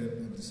president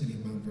of the city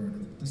of Mount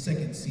Vernon, the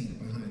second seat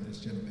behind this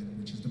gentleman,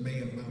 which is the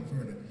mayor of Mount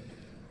Vernon.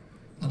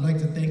 I'd like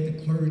to thank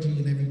the clergy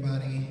and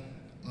everybody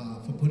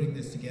for putting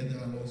this together.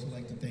 I'd also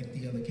like to thank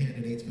the other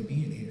candidates for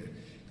being here,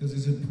 because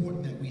it's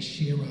important that we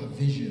share our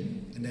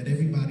vision and that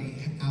everybody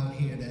out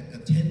here that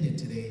attended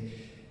today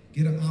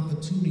get an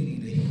opportunity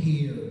to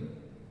hear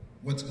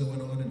what's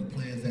going on and the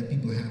plans that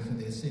people have for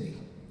their city.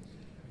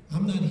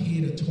 I'm not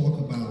here to talk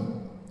about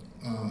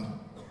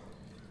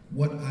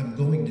what I'm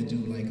going to do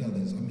like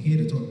others. I'm here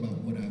to talk about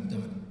what I've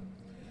done.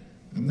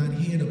 I'm not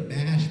here to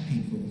bash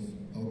people,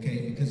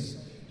 okay, because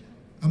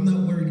I'm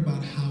not worried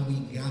about how we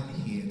got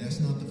here. That's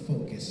not the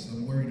focus.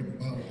 I'm worried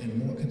about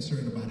and more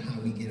concerned about how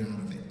we get out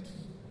of it.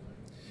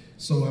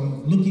 So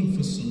I'm looking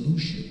for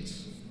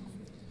solutions,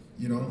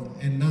 you know,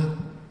 and not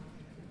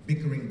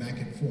bickering back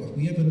and forth.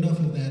 We have enough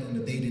of that on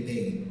the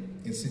day-to-day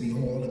in City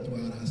Hall and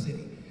throughout our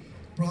city.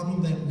 The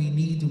problem that we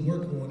need to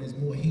work on is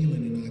more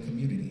healing in our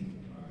community.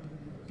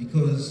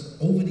 Because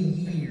over the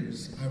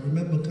years, I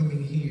remember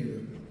coming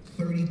here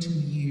 32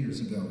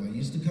 years ago. I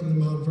used to come to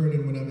Mount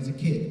Vernon when I was a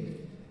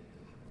kid.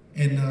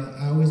 And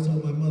I always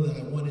told my mother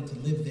I wanted to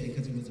live there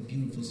because it was a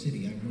beautiful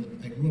city.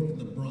 I grew up in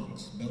the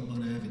Bronx,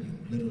 Belmont Avenue,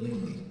 Little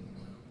Italy.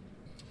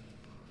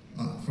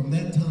 From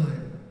that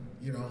time,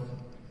 you know,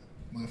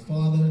 my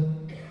father,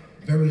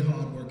 very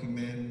hardworking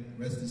man,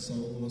 rest his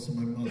soul, also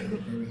my mother, a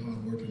very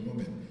hardworking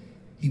woman.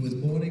 He was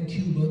born in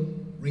Cuba,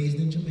 raised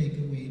in Jamaica,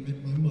 where he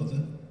met my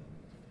mother,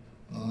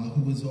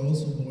 who was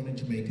also born in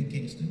Jamaica,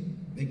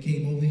 Kingston. They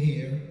came over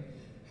here,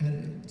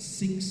 had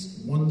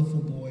 6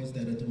 wonderful boys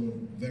that are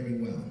doing very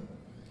well.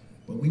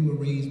 But we were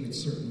raised with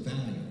certain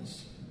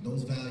values.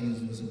 Those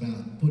values was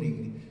about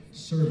putting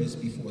service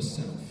before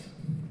self.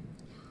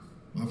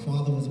 My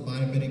father was a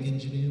biomedical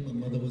engineer. My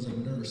mother was a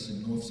nurse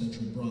in North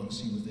Central Bronx.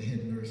 She was the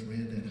head nurse,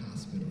 ran that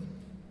hospital.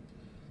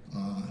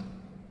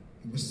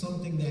 It was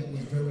something that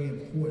was very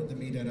important to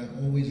me that I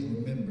always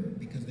remember,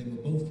 because they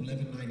were both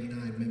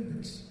 1199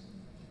 members,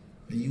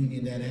 a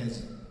union that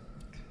has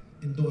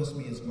endorsed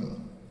me as well.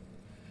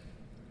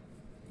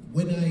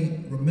 When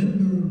I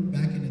remember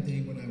back in the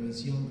day when I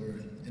was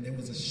younger and there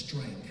was a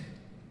strike,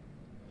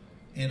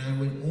 and I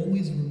would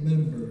always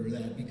remember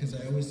that because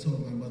I always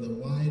told my mother,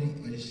 why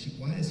is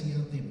he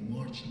out there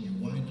marching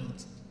and why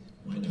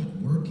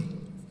not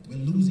working? We're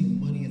losing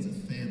money as a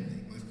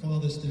family. My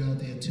father stood out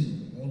there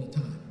too, all the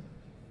time.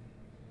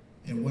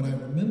 And what I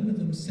remember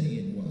them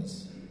saying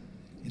was,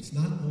 it's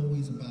not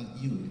always about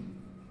you.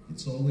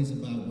 It's always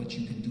about what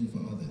you can do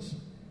for others.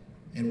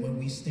 And when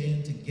we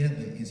stand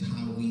together is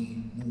how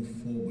we move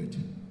forward.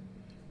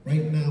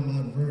 Right now,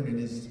 Mount Vernon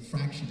is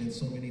fractured in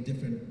so many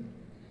different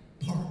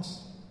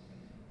parts,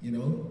 you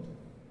know,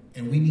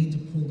 and we need to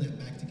pull that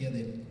back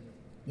together.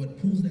 What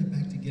pulls that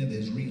back together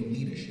is real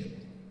leadership.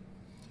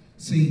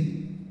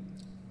 See,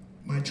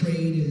 my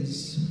trade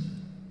is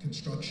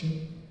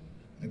construction.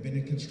 I've been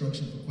in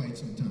construction for quite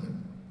some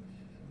time.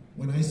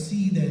 When I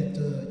see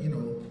that, you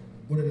know,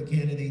 one of the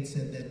candidates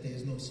said that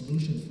there's no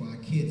solutions for our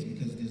kids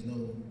because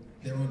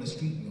they're on the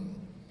street and all,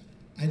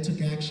 I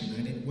took action.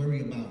 I didn't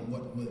worry about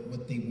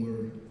what they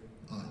were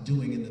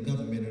doing in the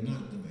government or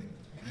not doing.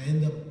 I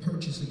ended up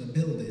purchasing a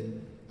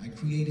building. I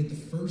created the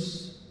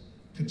first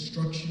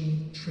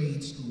construction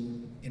trade school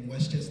in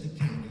Westchester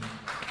County.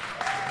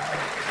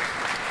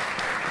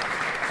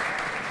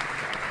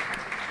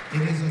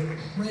 It is an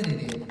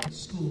accredited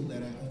school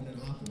that I own and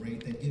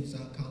operate that gives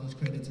out college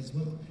credits as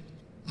well.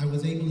 I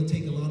was able to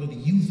take a lot of the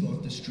youth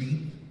off the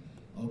street,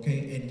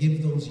 okay, and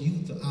give those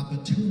youth the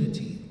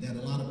opportunity that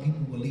a lot of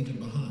people were leaving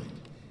behind.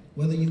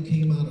 Whether you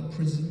came out of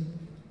prison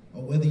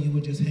or whether you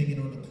were just hanging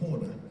on the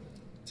corner,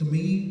 to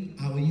me,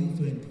 our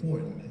youth are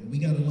important. And we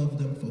got to love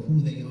them for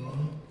who they are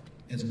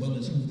as well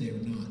as who they're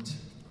not.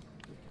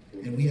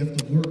 And we have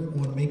to work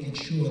on making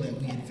sure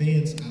that we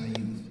advance our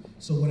youth.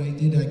 So what I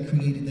did, I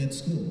created that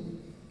school,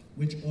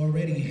 which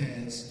already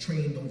has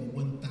trained over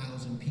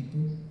 1,000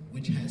 people,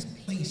 which has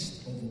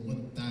placed over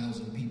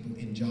 1,000 people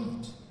in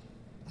jobs.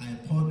 I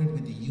have partnered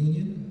with the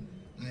union.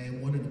 I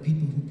am one of the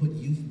people who put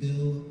Youth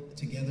Bill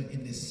together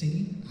in this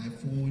city. I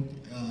forward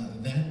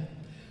that.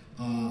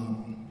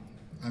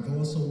 I've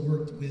also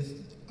worked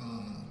with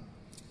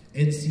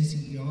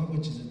NCCER,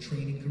 which is a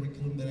training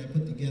curriculum that I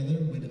put together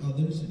with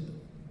others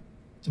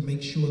to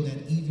make sure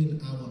that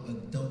even our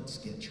adults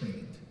get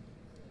trained.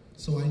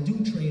 So I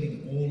do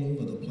training all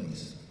over the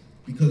place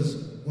because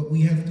what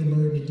we have to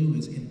learn to do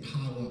is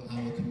empower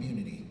our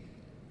community.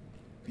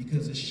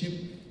 Because a ship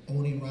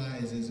only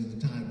rises at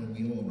the time when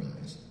we all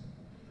rise.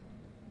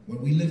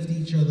 When we lift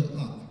each other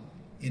up,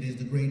 it is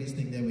the greatest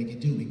thing that we can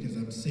do, because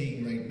I'm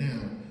saying right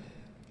now,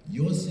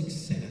 your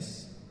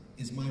success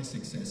is my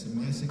success, and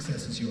my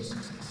success is your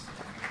success.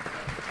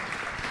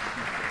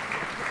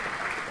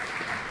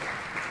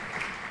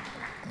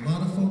 A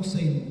lot of folks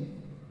say,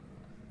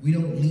 we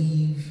don't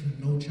leave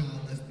no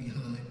child left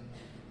behind.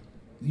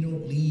 We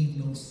don't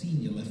leave no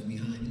senior left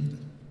behind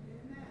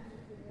either.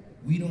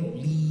 We don't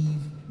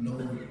leave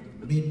no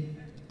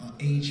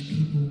mid-aged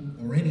people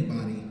or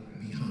anybody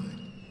behind.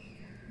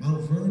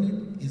 Mount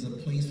Vernon is a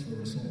place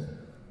for us all.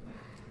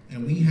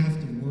 And we have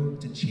to work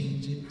to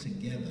change it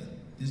together.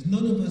 There's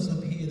none of us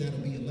up here that'll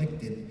be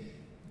elected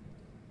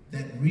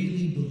that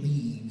really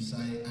believes,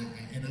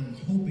 and I'm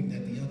hoping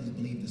that the others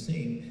believe the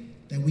same,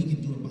 that we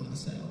can do it by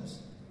ourselves.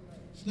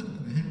 It's not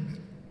going to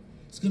happen.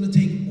 It's going to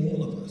take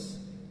all of us.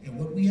 And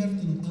what we have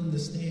to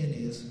understand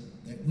is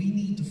that we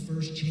need to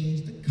first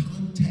change the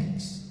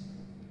context,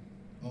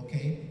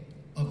 okay,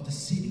 of the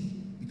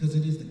city, because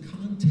it is the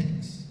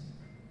context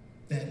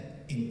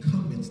that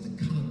incumbents the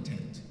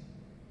content.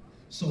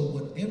 So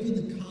whatever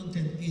the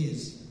content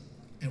is,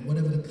 and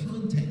whatever the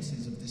context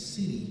is of the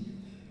city,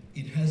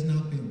 it has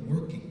not been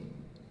working.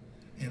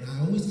 And I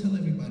always tell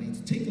everybody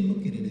to take a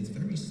look at it. It's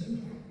very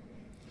simple.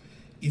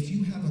 If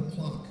you have a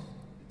clock,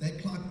 that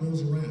clock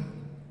rolls around.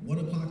 1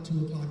 o'clock,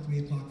 2 o'clock, 3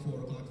 o'clock, 4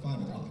 o'clock,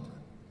 5 o'clock.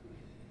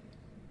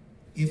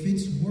 If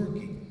it's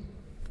working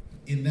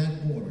in that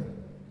order,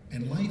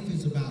 and life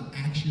is about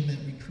action that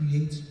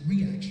recreates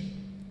reaction,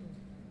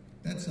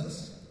 that's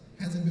us.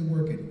 Hasn't been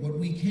working. What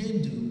we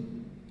can do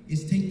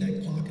is take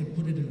that clock and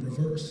put it in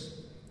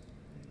reverse.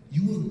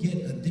 You will get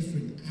a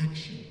different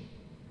action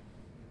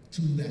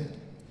to that.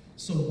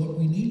 So what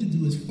we need to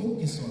do is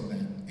focus on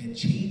that and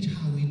change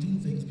how we do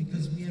things,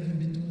 because we haven't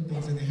been doing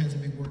things and it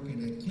hasn't been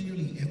working. And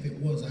clearly, if it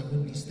was, I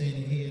wouldn't be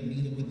standing here, and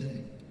neither would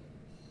they.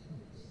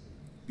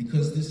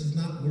 Because this is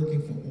not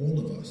working for all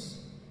of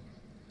us.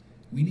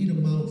 We need a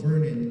Mount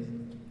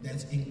Vernon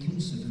that's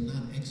inclusive and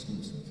not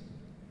exclusive.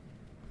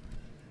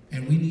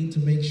 And we need to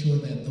make sure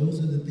that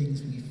those are the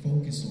things we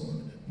focus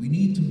on. We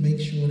need to make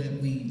sure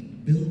that we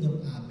build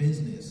up our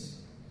business.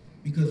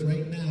 Because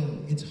right now,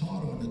 it's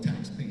hard on the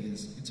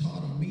taxpayers. It's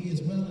hard on me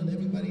as well and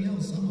everybody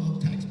else. I'm a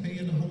taxpayer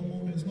and a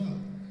homeowner as well.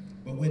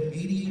 But when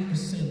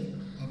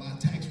 88% of our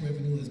tax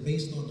revenue is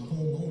based on the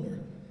homeowner,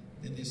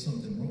 then there's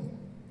something wrong.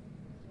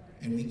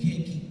 And we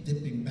can't keep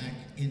dipping back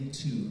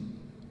into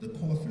the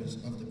coffers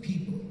of the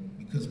people,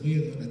 because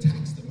we're going to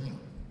tax them out.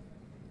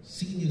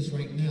 Seniors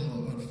right now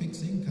are on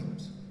fixed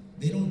incomes.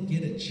 They don't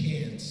get a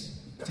chance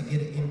to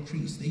get an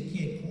increase. They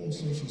can't call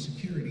Social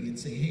Security and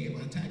say, hey,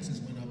 my taxes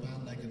went up,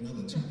 I'd like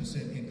another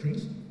 2%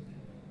 increase.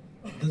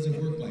 It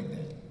doesn't work like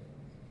that.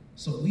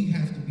 So we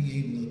have to be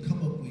able to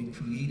come up with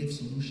creative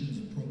solutions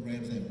and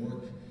programs that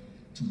work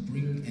to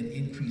bring and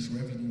increase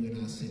revenue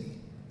in our city.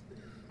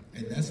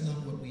 And that's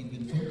not what we've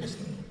been focused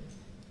on.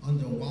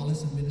 Under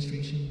Wallace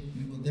administration,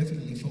 we will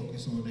definitely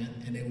focus on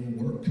that, and it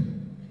will work,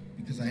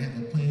 because I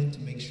have a plan to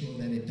make sure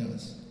that it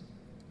does.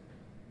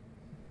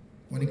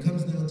 When it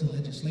comes down to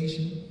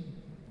legislation,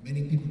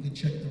 many people can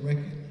check the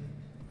record.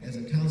 As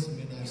a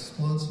councilman, I've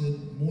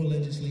sponsored more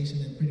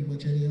legislation than pretty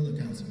much any other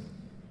councilman.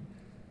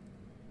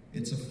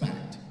 It's a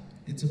fact.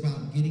 It's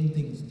about getting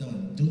things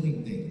done,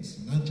 doing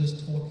things, not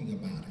just talking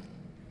about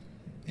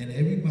it. And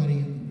everybody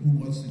who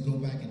wants to go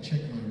back and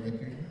check my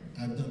record,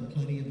 I've done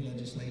plenty of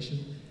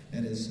legislation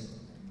that has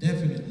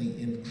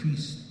definitely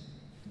increased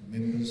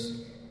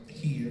members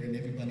here and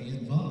everybody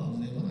involved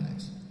in their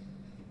lives.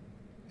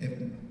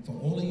 And for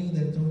all of you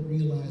that don't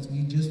realize,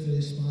 we just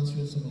finished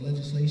sponsoring some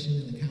legislation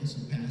and the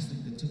council passed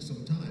it that took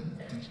some time.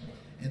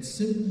 And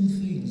simple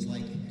things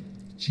like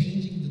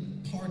changing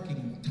the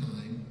parking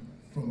time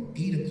from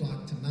 8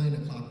 o'clock to 9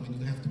 o'clock when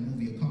you have to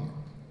move your car.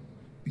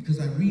 Because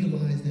I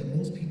realized that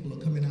most people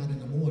are coming out in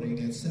the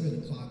morning at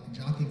 7 o'clock,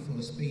 jockeying for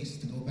a space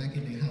to go back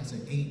in their house at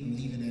 8 and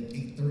leaving at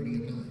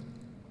 8:30 or 9.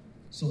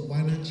 So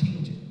why not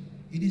change it?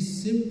 It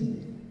is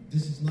simple.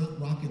 This is not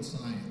rocket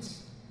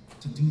science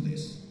to do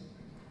this.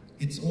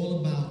 It's all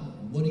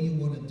about what do you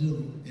want to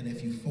do, and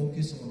if you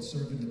focus on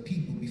serving the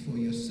people before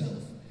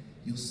yourself,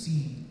 you'll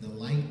see the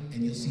light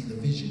and you'll see the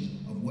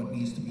vision of what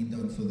needs to be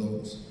done for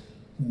those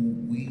who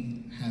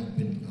we have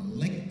been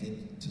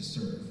elected to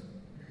serve.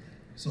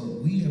 So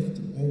we have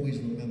to always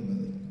remember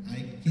that I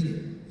get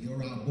it.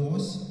 You're our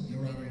boss,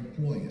 you're our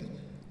employer.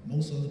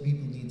 Most other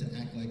people need to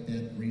act like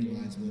that,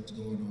 realize what's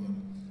going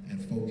on,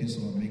 and focus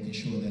on making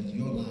sure that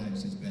your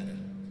lives is better.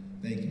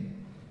 Thank you.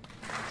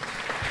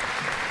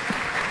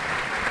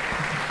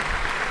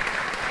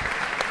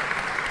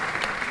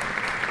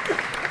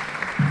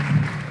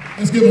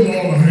 Let's give them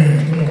all a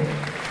hand. Come on.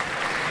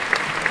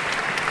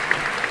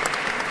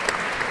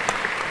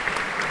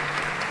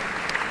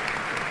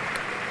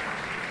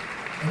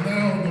 And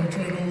now we're going to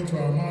turn it over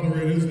to our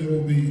moderators. They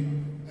will be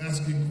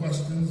asking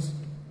questions.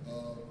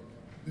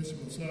 Bishop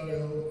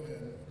Osario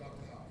and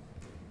Dr. Howard.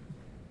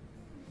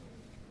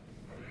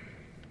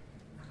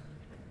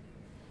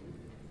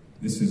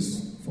 This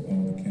is for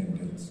all the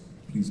candidates.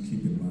 Please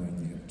keep in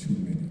mind you have 2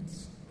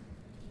 minutes.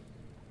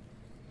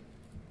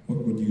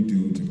 What would you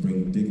do to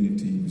bring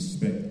dignity,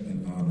 respect,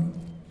 and honor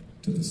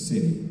to the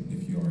city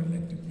if you are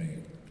elected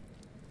mayor?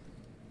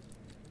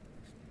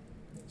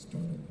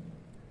 Start it.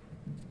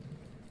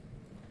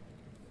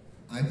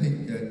 I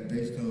think that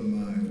based on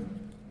my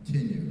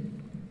tenure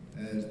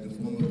as the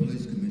former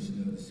police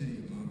commissioner of the city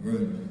of Mount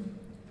Vernon,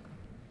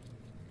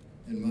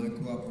 and my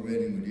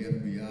cooperating with the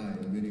FBI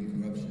and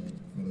ridding corruption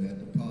from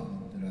that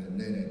department that I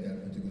led at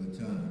that particular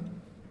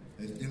time,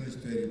 has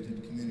demonstrated to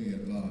the community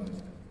at large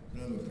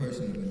that I'm a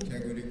person of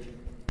integrity,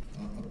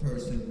 a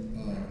person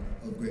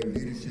of great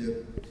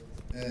leadership,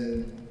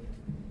 and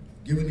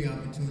given the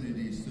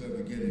opportunity to serve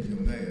again as your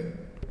mayor,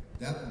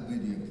 that would be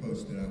the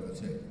approach that I would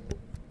take.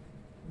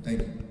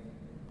 Thank you.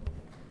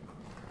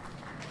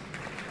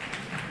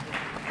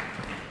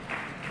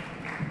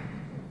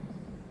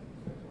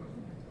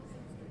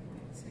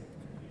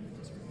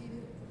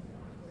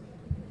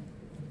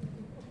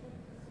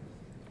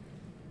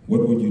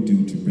 What would you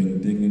do to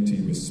bring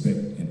dignity, respect,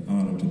 and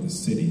honor to the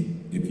city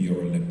if you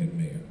are elected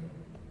mayor?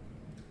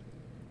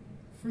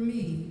 For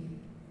me,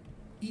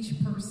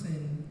 each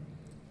person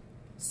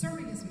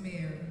serving as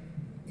mayor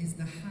is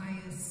the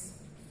highest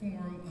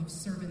form of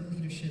servant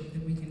leadership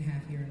that we can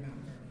have here in Mount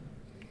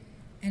Vernon.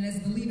 And as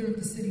the leader of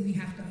the city, we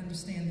have to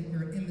understand that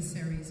we're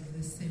emissaries of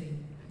this city.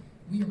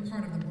 We are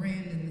part of the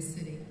brand in the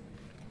city.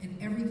 And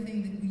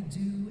everything that we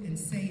do and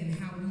say and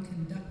how we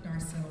conduct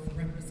ourselves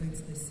represents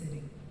this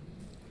city.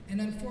 And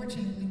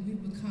unfortunately,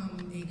 we've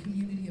become a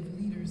community of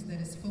leaders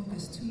that is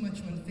focused too much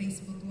on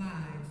Facebook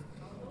Live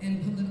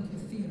and political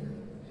theater.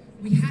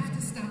 We have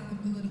to stop the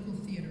political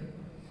theater.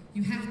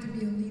 You have to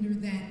be a leader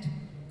that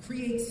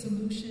creates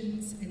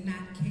solutions and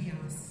not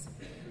chaos.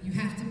 You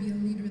have to be a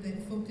leader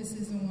that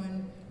focuses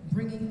on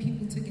bringing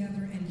people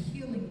together and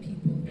healing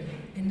people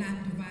and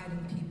not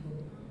dividing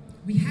people.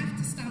 We have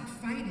to stop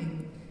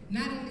fighting,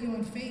 not only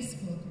on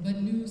Facebook,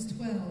 but News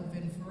 12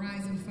 and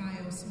Verizon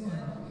Fios 1.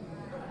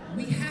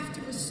 We have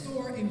to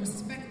restore a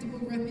respectable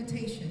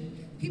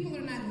reputation. People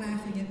are not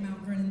laughing at Mount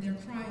Vernon, they're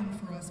crying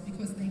for us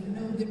because they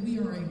know that we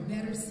are a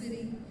better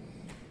city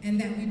and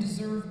that we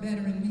deserve better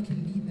and we can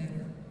be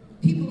better.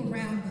 People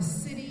around the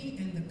city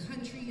and the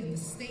country and the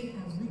state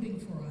are rooting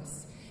for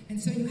us.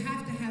 And so you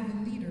have to have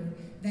a leader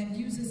that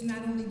uses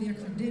not only their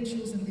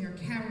credentials and their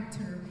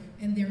character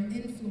and their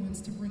influence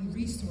to bring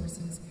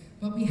resources,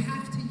 but we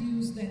have to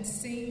use that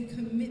same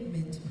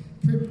commitment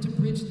to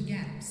bridge the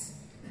gaps.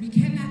 We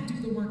cannot do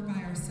the work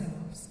by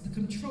ourselves. The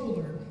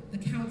comptroller, the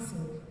council,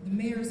 the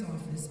mayor's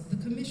office, the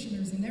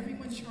commissioners, and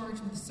everyone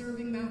charged with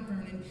serving Mount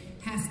Vernon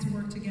has to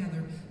work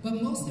together.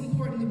 But most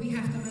importantly, we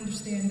have to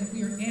understand that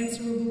we are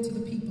answerable to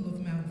the people of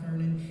Mount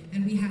Vernon,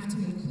 and we have to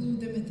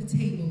include them at the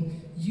table,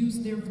 use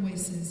their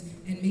voices,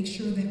 and make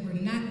sure that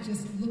we're not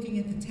just looking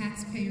at the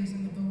taxpayers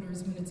and the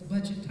voters when it's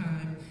budget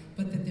time,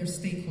 but that they're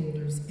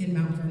stakeholders in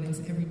Mount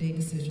Vernon's everyday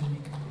decision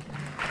making.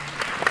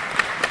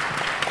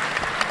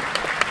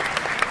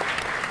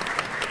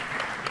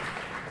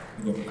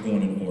 We're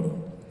going in order.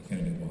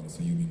 Candidate Wallace,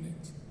 so you be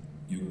next.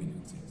 You'll be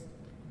next, yes.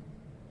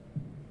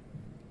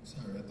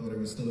 Sorry, I thought it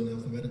was still in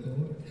alphabetical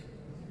order.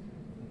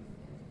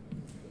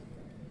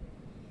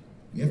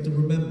 We have to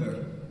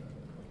remember,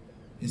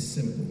 it's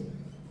simple.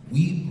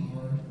 We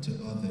are to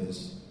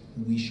others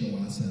who we show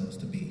ourselves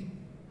to be.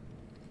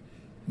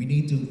 We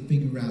need to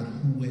figure out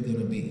who we're going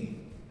to be.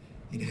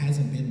 It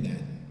hasn't been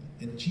that.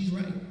 And she's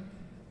right.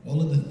 All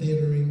of the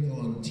theatering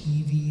on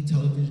TV,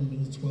 television,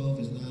 News 12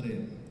 is not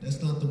it. That's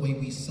not the way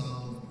we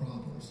solve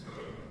problems.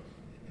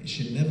 It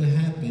should never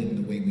have been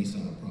the way we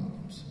solve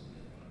problems.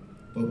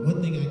 But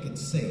one thing I can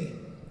say,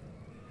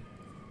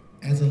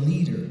 as a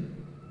leader,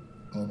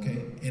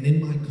 okay, and in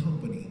my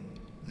company,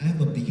 I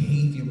have a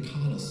behavior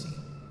policy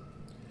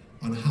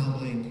on how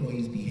my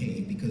employees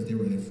behave because they're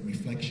a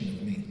reflection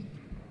of me.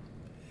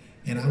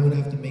 And I would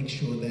have to make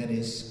sure that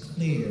is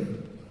clear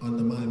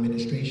under my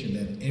administration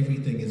that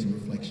everything is a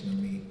reflection of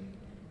me.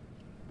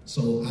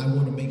 So I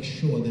want to make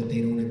sure that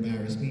they don't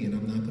embarrass me, and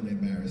I'm not going to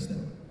embarrass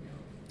them.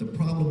 The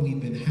problem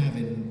we've been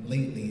having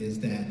lately is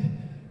that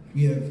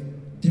we have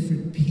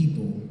different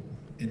people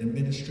and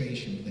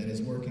administration that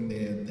is working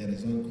there that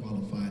is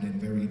unqualified and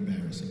very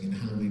embarrassing, and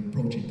how we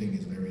approaching things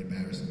is very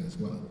embarrassing as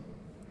well.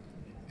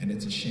 And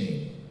it's a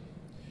shame.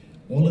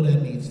 All of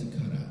that needs to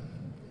cut out.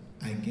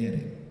 I get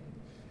it.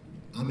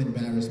 I'm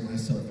embarrassed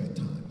myself at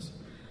times.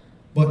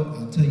 But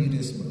I'll tell you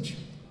this much.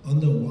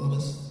 Under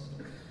Wallace's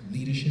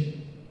leadership,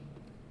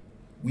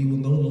 we will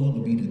no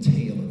longer be the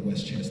tail of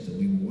Westchester.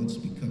 We will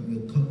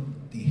become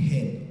the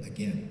head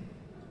again.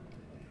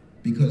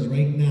 Because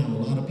right now, a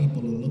lot of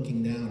people are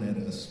looking down at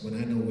us when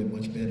I know we're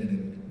much better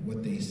than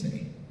what they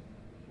say.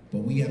 But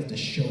we have to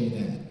show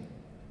that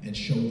and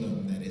show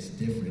them that it's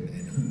different,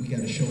 and we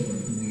got to show them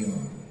who we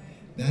are.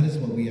 That is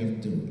what we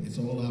have to do. It's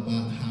all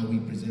about how we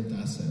present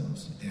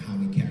ourselves and how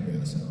we carry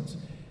ourselves.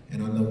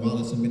 And under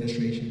Wallace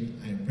administration,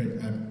 I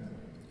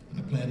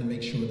plan to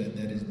make sure that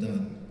that is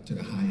done to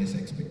the highest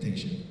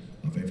expectation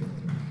of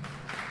everything.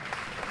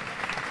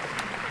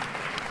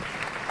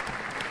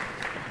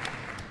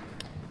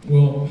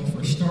 Well,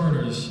 for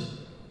starters,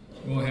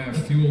 we'll have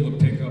fuel to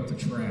pick up the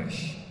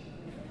trash.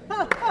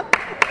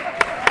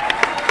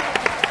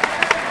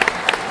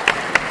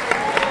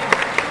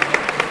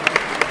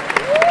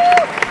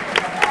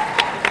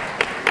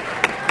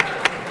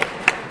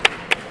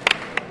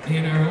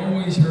 And I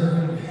always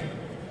heard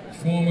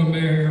former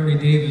Mayor Ernie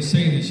Davis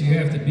say this: you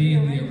have to be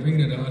in the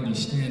arena to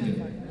understand it.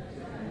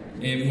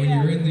 And when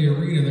you're in the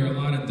arena, there are a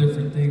lot of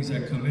different things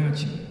that come at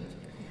you.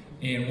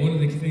 And one of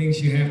the things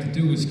you have to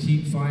do is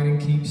keep fighting,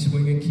 keep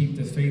swinging, keep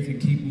the faith,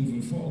 and keep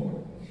moving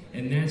forward.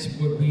 And that's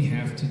what we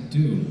have to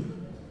do.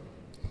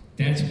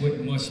 That's what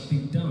must be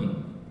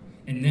done.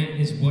 And that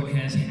is what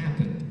has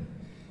happened.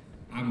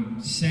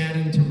 I'm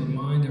saddened to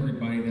remind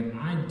everybody that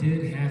I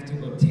did have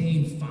to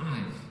obtain 5.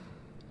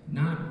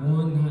 Not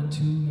 1, not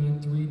 2,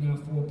 not 3, not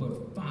 4,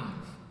 but 5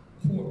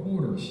 court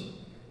orders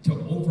to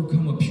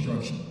overcome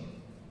obstruction.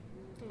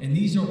 And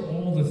these are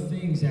all the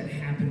things that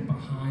happen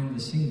behind the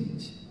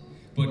scenes.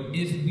 But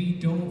if we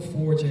don't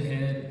forge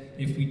ahead,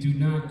 if we do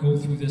not go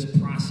through this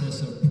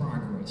process of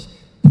progress,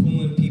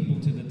 pulling people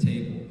to the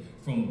table,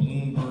 from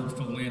Bloomberg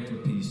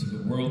Philanthropies to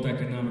the World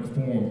Economic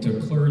Forum to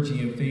clergy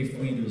and faith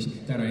leaders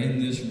that are in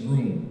this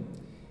room,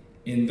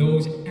 and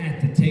those at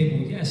the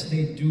table, yes,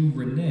 they do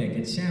renege.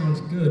 It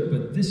sounds good,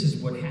 but this is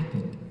what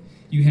happened.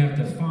 You have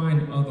to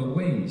find other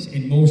ways.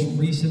 And most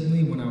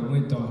recently, when I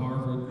went to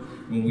Harvard,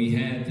 when we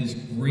had this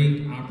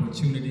great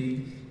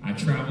opportunity, I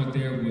traveled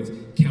there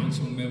with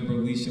Council Member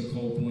Lisa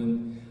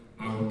Copeland,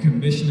 our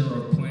Commissioner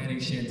of Planning,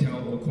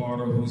 Chantel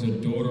O'Carter, who's a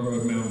daughter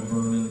of Mount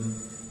Vernon,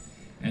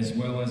 as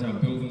well as our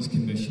Buildings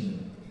Commissioner.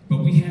 But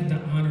we had the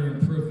honor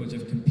and privilege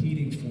of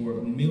competing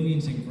for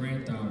millions in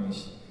grant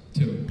dollars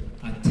to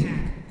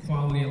attack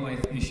quality of life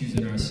issues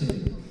in our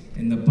city.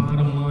 And the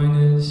bottom line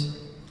is,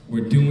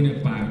 we're doing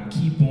it by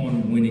keep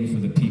on winning for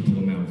the people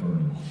of Mount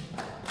Vernon.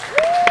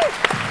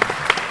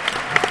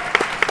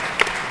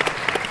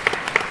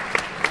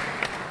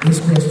 This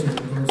question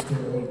goes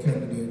to all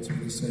candidates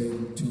with the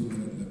same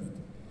 2-minute limit.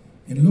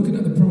 In looking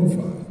at the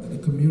profile that the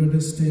community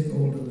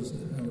stakeholders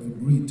have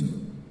agreed to,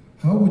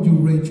 how would you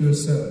rate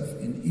yourself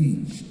in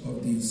each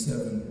of these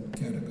 7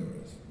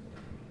 categories?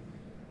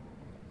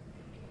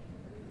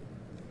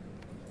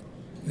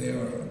 They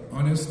are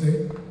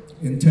honesty,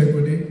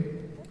 integrity,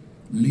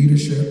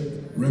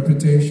 leadership,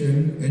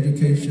 reputation,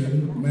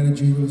 education,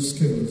 managerial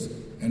skills,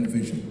 and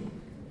vision.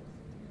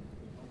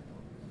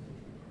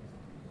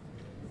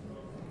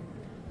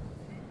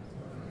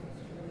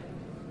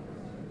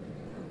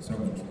 So,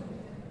 go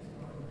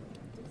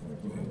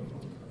ahead.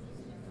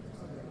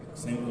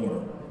 Same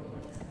order.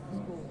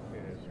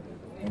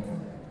 Okay.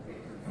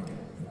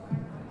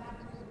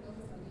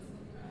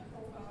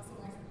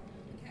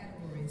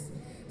 Categories.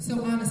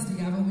 So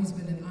honesty, I've always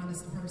been an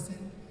honest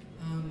person.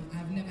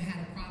 I've never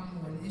had a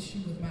problem or an issue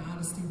with my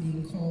honesty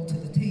being called to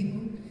the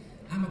table.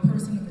 I'm a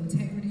person of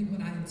integrity.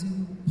 What I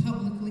do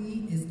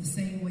publicly is the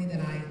same way that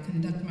I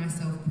conduct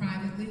myself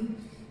privately,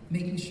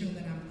 making sure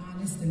that I'm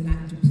honest and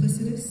not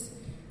duplicitous.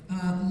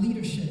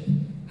 Leadership.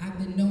 I've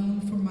been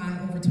known for my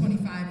over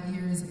 25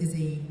 years as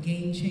a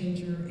game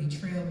changer, a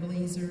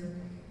trailblazer,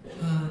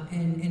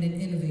 and an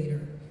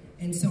innovator.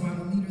 And so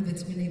I'm a leader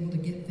that's been able to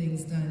get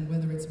things done,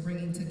 whether it's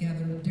bringing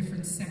together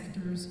different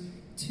sectors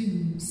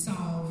to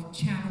solve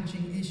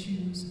challenging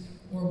issues,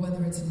 or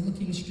whether it's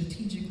looking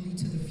strategically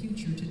to the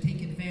future to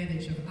take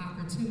advantage of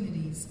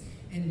opportunities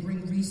and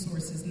bring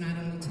resources not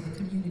only to the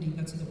community,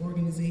 but to the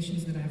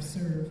organizations that I've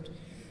served.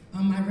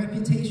 My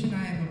reputation,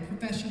 I am a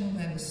professional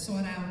that is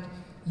sought out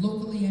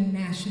locally and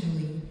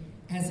nationally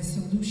as a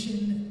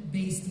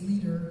solution-based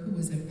leader who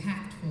is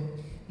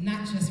impactful,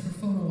 not just for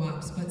photo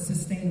ops, but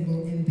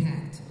sustainable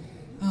impact.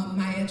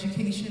 My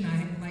education,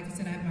 like I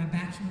said, I have my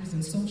bachelor's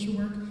in social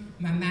work,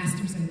 my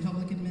master's in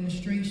public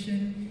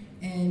administration,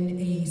 and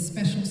a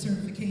special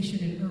certification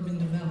in urban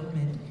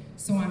development.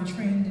 So I'm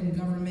trained in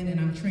government and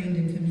I'm trained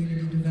in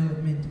community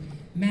development.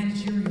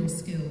 Managerial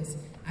skills.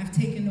 I've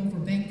taken over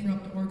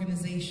bankrupt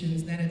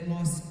organizations that had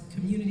lost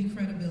community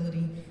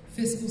credibility,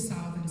 fiscal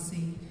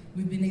solvency.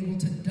 We've been able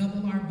to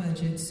double our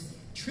budgets,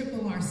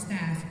 triple our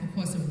staff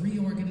because of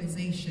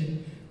reorganization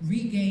organization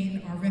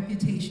regain our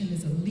reputation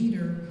as a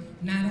leader,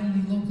 not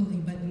only locally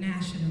but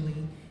nationally,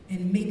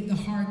 and make the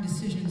hard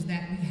decisions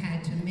that we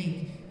had to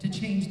make to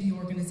change the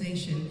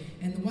organization.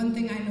 And the one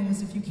thing I know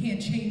is if you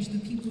can't change the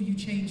people, you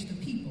change the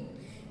people.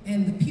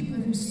 And the people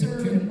who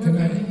serve and work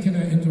under you. Can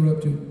I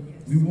interrupt you?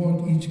 We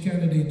want each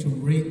candidate to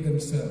rate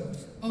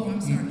themselves. Oh, I'm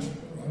sorry.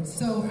 Right?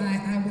 So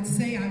I would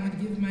say I would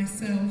give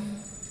myself.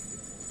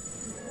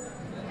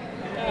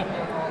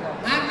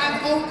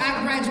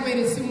 I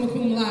graduated summa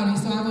cum laude,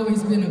 so I've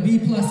always been a B+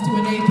 to an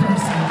A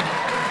person.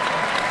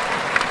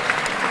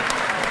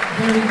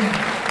 There we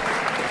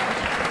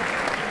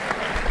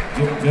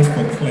go. Just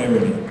for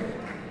clarity,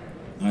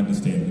 I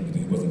understand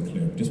because it wasn't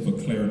clear. Just for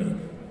clarity,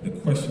 the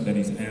question that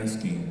he's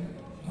asking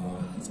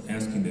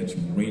that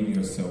you rate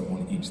yourself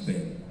on each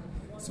thing.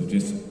 So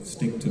just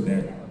stick to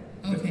that.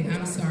 Okay,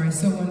 I'm sorry.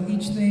 So on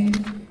each thing,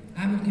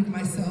 I would give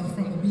myself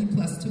from a B+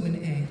 to an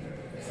A.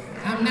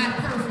 I'm not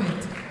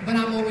perfect, but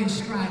I'm always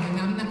striving.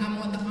 I'm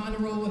on the honor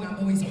roll, and I'm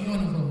always on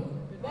a roll.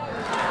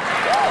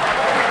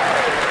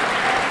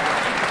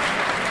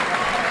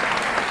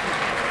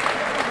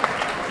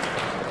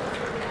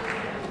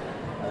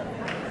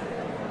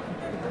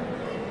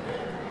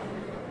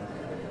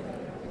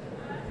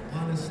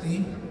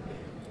 Honesty,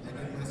 I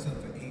give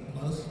myself an A+.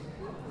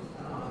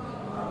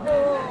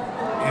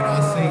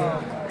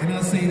 And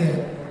I'll say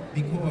that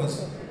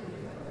because,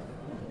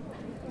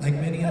 like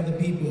many other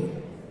people,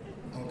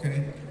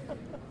 okay,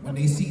 when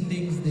they see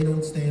things, they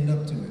don't stand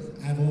up to it.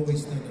 I've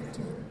always stood up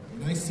to it.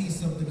 When I see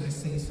something, I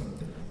say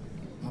something.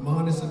 I'm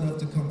honest enough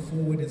to come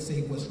forward and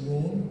say what's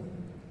wrong,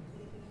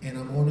 and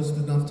I'm honest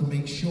enough to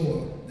make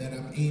sure that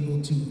I'm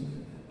able to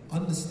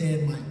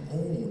understand my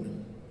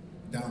own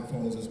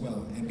downfalls as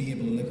well and be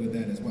able to live with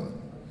that as well.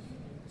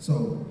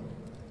 So,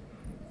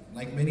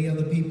 like many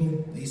other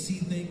people, they see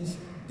things,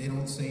 they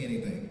don't say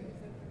anything.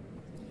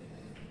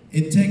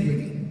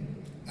 Integrity,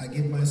 I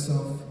give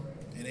myself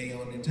an A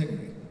on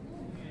integrity.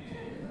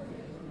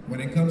 When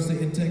it comes to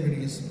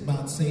integrity, it's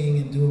about saying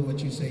and doing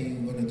what you say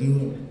you're going to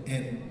do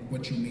and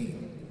what you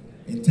mean.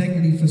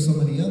 Integrity for some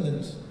of the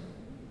others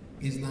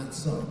is not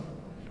so.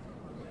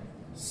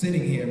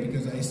 Sitting here,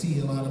 because I see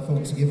a lot of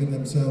folks giving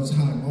themselves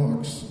high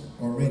marks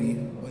already,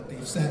 but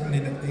they've sat in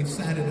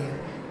an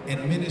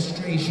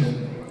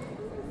administration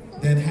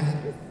that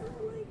had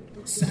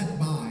sat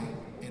by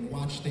and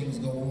watched things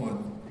go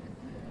on.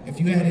 If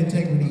you had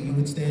integrity, you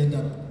would stand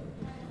up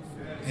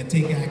and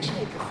take action.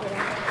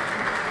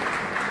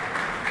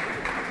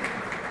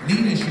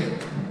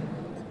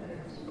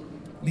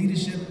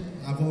 Leadership,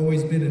 I've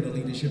always been in a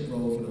leadership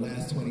role for the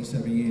last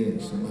 27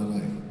 years of my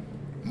life.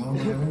 I own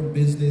my own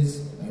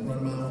business, I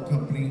run my own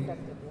company,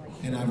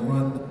 and I've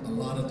run a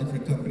lot of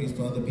different companies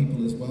for other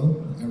people as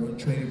well. I run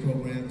training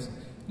programs.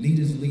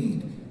 Leaders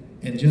lead.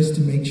 And just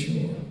to make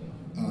sure,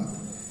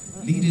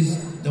 leaders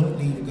don't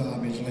leave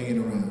garbage laying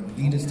around.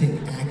 Leaders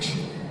take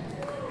action.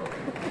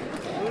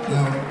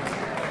 Now,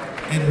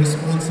 and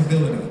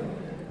responsibility.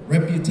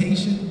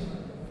 Reputation,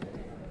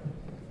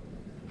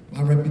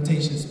 my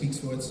reputation speaks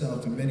for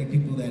itself, and many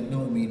people that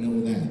know me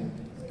know that.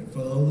 And for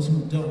those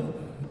who don't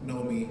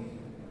know me,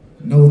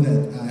 know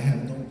that I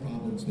have no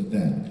problems with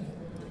that.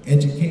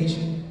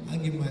 Education, I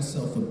give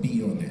myself a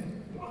B on that.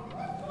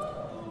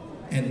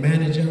 And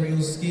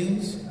managerial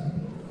skills,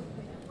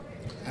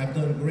 I've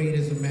done great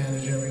with my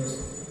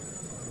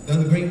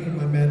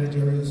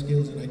managerial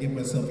skills, and I give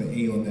myself an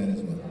A on that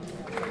as well.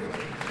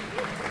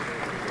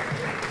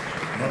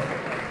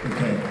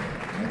 Okay,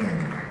 I got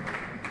it.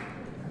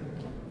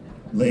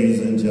 Ladies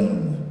and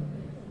gentlemen,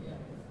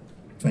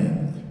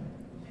 family,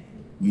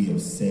 we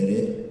have said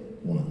it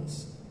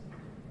once.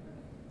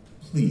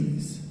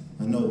 Please,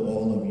 I know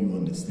all of you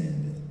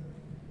understand it.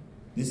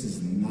 This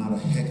is not a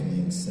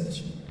heckling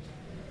session.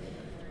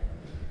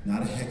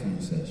 Not a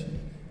heckling session.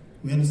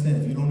 We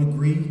understand if you don't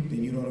agree,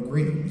 then you don't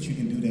agree, but you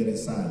can do that in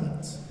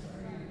silence.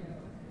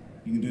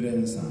 You can do that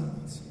in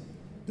silence.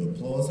 The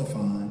applause are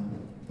fine,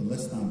 but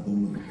let's not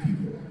boo the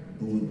people,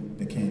 boo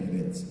the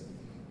candidates.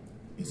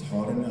 It's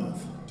hard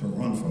enough to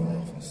run for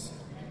office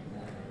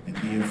and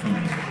be in front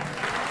of it.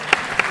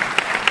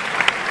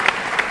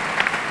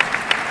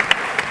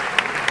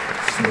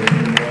 So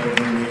can you all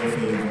do me a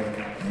favor,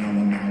 and I'm a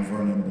Mount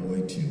Vernon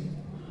boy too.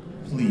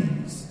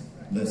 Please,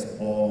 let's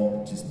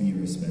all just be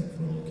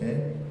respectful,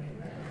 okay?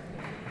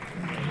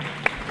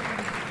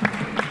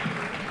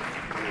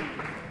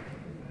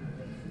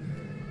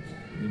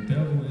 The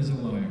devil is a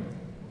liar.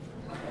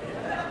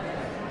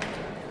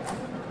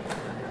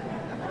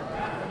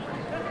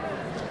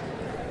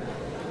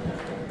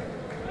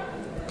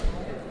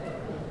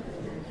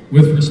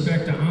 With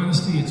respect to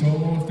honesty, it's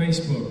all on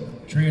Facebook.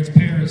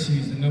 Transparency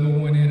is the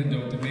 #1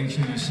 antidote to make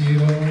sure you see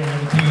it all the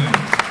time.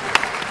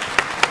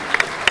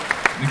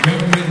 The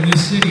government in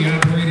this city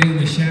operated in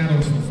the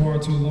shadows for far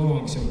too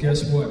long, so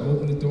guess what?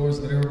 Open the doors,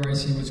 let everybody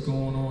see what's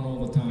going on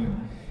all the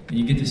time. And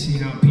you get to see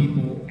how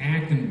people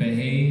act and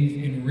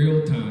behave in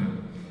real time.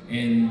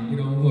 And, you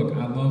know, look,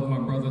 I love my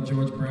brother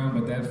George Brown,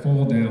 but that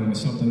fall down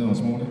was something else,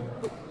 won't it?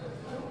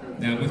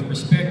 Now, with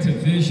respect to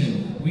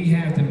vision, we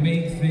have to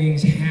make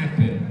things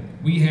happen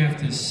We have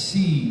to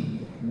see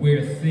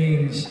where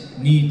things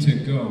need to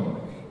go.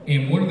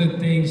 And one of the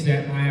things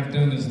that I have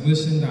done is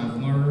listened, I've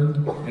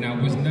learned, and I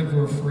was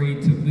never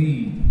afraid to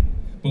lead.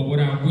 But what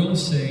I will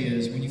say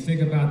is, when you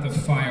think about the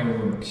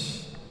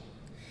fireworks,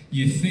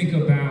 you think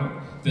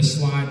about the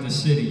Slide the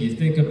City, you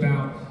think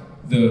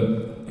about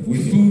the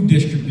food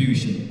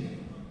distribution.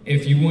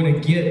 If you want to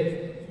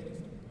get,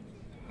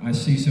 I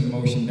see some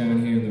motion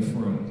down here in the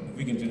front.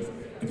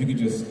 If you could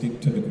just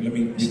stick to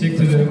the, stick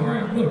to the, all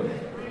right, look.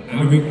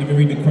 Let me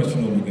read the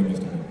question over again,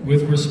 Mr. Hunt.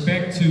 With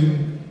respect to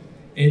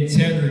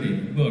integrity,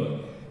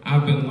 look,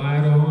 I've been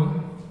lied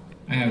on.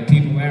 I have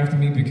people after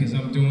me because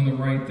I'm doing the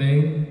right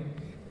thing.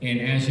 And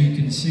as you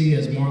can see,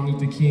 as Martin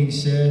Luther King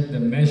said,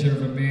 the measure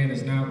of a man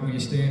is not where you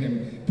stand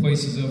in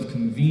places of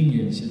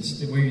convenience.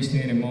 It's where you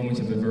stand in moments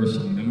of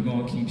adversity. And I'm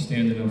going to keep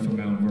standing up for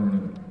Mount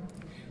Vernon.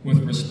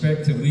 With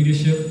respect to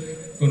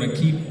leadership, going to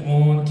keep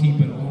on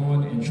keeping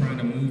on and trying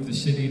to move the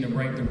city in the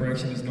right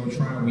direction. There's no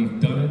trial. We've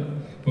done it.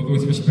 But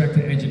with respect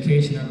to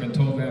education, I've been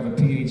told I have a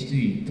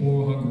PhD,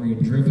 poor, hungry,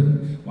 and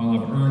driven, while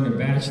I've earned a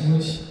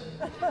bachelor's,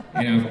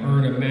 and I've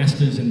earned a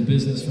master's in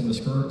business from the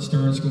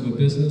Stern School of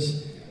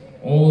Business.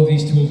 All of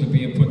these tools are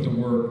being put to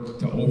work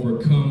to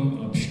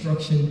overcome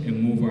obstruction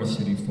and move our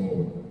city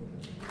forward.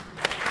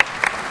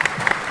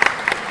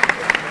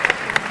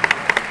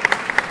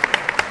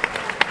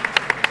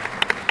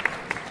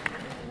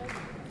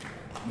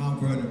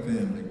 Mount Vernon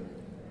family,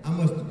 I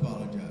must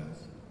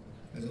apologize.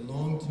 As a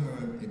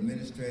long-term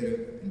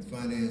administrator and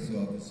finance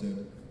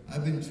officer,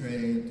 I've been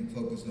trained to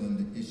focus on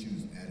the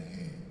issues at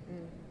hand.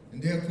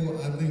 And therefore,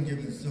 I've been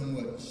given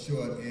somewhat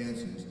short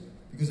answers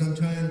because I'm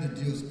trying to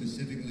deal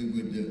specifically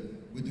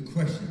with the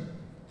question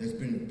that's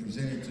been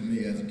presented to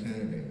me as a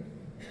candidate.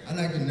 I'd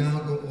like to now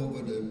go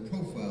over the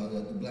profile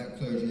that the black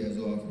clergy has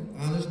offered.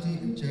 Honesty,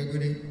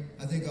 integrity,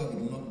 I think I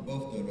would lump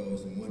both of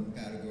those in one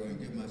category and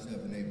give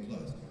myself an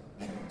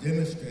A+. I've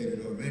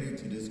demonstrated already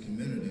to this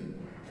community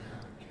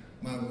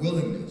my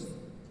willingness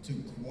to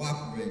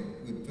cooperate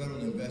with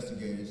federal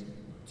investigators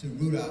to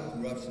root out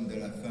corruption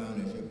that I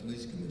found as your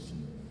police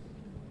commissioner.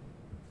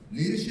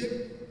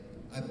 Leadership,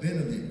 I've been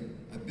a leader.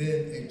 I've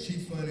been a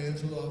chief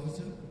financial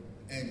officer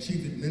and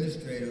chief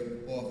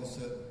administrative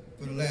officer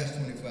for the last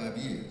 25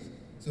 years.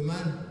 So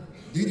my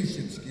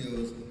leadership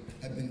skills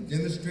have been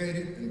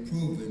demonstrated and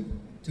proven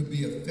to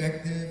be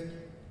effective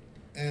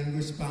and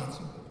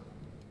responsible.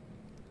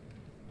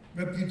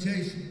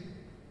 Reputation.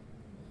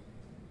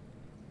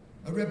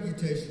 A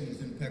reputation is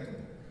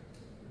impeccable.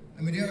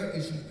 I mean, there are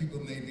issues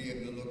people may be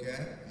able to look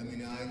at. I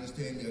mean, I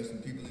understand there are some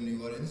people in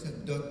the audience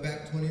that dug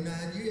back 29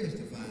 years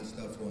to find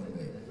stuff on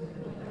me.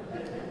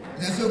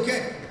 That's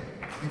okay,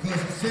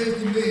 because it says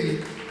to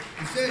me,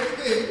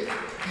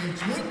 in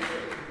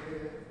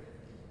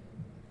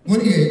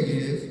 28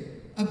 years,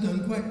 I've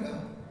done quite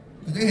well.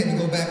 Because they had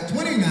to go back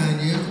 29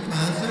 years to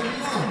find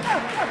something wrong.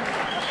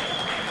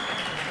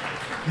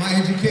 My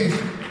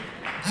education,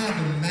 I have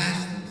a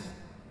master's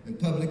in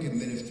public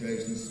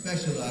administration,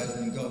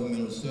 specializing in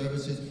governmental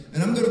services,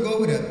 and I'm going to go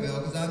with that, Bill,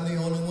 because I'm the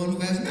only one who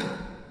has not.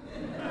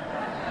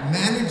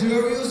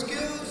 Managerial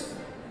skills,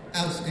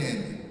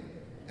 outstanding.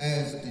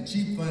 As the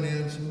chief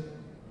financial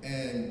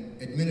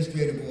and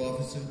administrative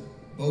officer,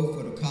 both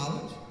for the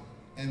college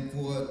and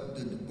for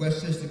the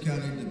Westchester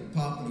County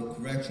Department of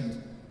Corrections,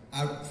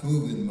 I've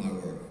proven my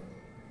worth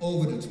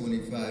over the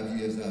 25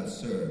 years I've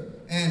served,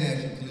 and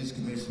as your police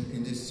commissioner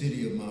in this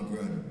city of Mount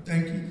Vernon.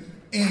 Thank you.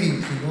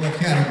 A's in all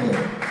categories.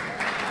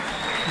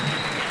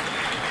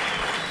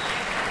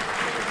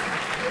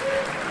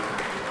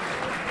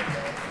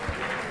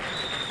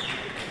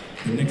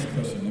 The next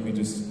question, let me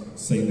just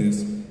say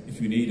this. If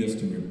you need us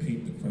to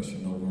repeat the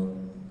question over,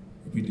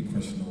 repeat the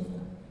question over.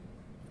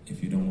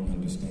 If you don't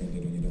understand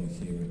it or you don't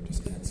hear it,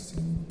 just ask us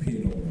to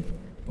repeat it over.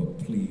 But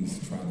please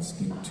try to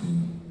stick to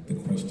the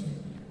question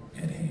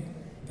at hand.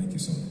 Thank you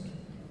so much.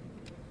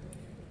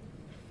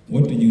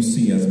 What do you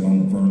see as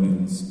Mount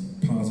Vernon's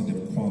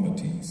positive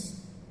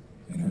qualities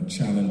and her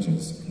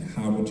challenges, and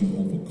how would you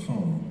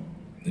overcome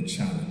the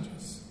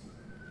challenges?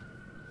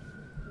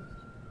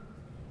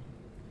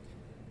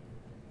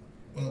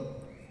 Well,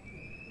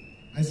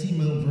 I see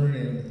Mount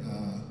Vernon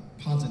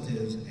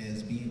positives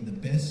as being the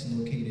best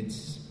located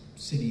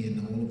city in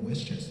the whole of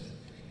Westchester.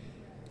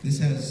 This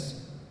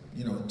has,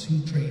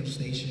 2 train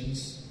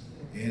stations.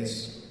 It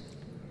has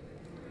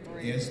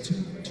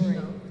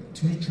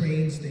two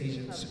train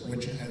stations,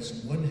 which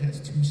one has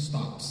 2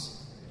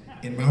 stops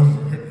in Mount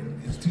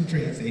Vernon. It's 2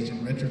 train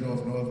stations: Metro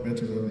North,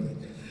 Metro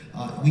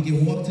North. We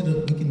can walk to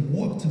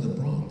the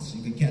Bronx.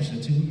 You can catch the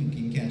 2. You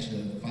can catch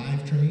the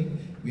 5 train.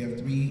 We have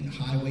 3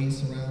 highways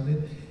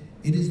surrounded.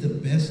 It is the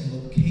best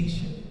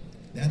location.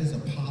 That is a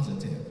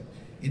positive.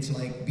 It's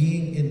like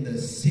being in the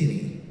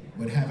city,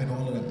 but having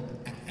all of the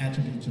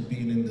attributes of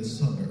being in the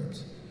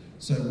suburbs.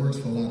 So it works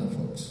for a lot of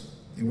folks.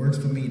 It works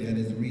for me. That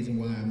is the reason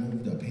why I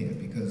moved up here,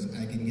 because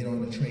I can get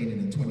on the train and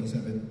in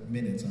 27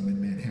 minutes I'm in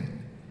Manhattan.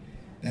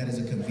 That is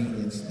a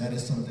convenience. That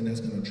is something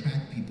that's going to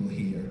attract people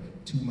here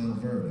to Mount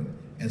Vernon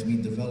as we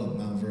develop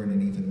Mount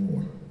Vernon even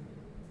more.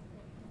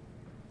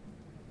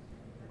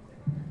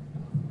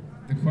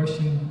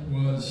 question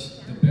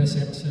was the best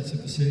assets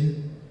of the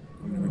city?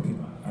 I'll repeat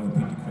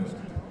the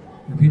question.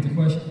 Repeat the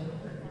question.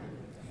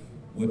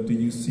 What do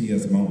you see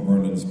as Mount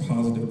Vernon's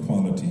positive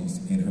qualities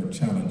and her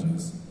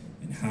challenges,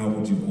 and how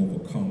would you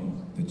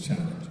overcome the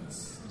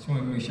challenges? I just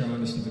want to make sure I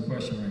understood the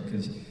question right,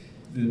 because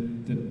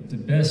the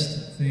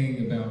best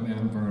thing about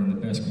Mount Vernon, the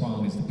best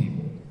quality is the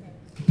people.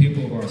 The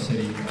people of our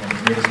city are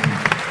the greatest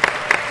people.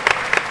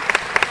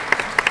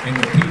 And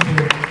the people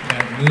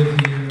that live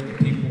here, the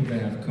people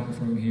that have come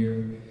from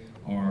here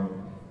are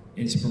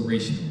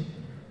inspirational.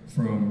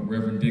 From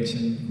Reverend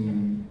Dixon,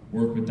 who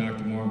worked with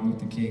Dr. Martin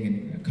Luther King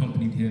and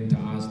accompanied him to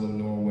Oslo,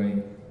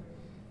 Norway.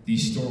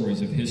 These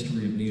stories of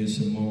history of Nina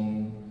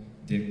Simone,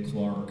 Dick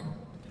Clark,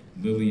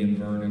 Lillian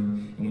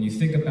Vernon. And when you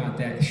think about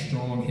that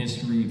strong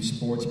history of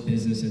sports,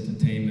 business,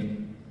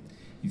 entertainment,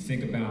 you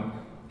think about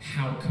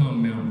how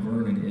come Mount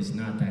Vernon is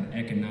not that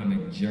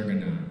economic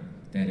juggernaut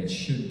that it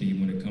should be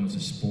when it comes to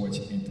sports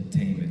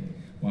entertainment.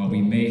 While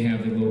we may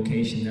have the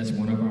location, that's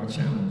one of our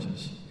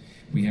challenges.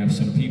 We have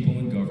some people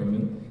in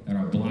government that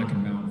are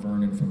blocking Mount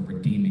Vernon from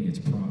redeeming its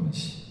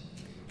promise.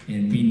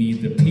 And we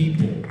need the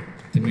people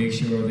to make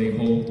sure they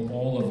hold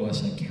all of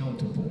us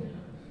accountable,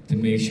 to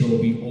make sure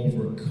we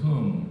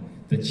overcome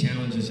the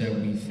challenges that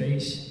we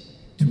face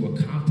to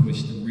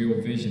accomplish the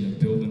real vision of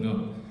building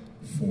up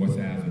 4th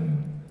Avenue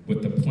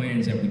with the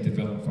plans that we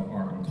develop for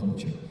art and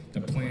culture,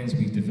 the plans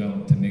we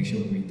develop to make sure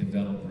we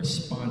develop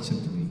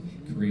responsibly,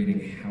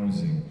 creating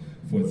housing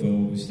for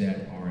those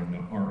that are in the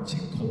arts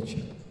and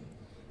culture.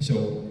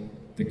 So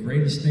the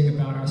greatest thing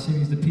about our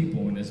city is the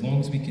people, and as long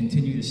as we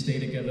continue to stay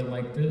together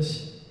like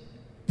this,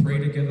 pray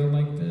together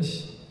like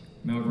this,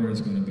 Mount Vernon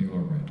is going to be all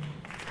right.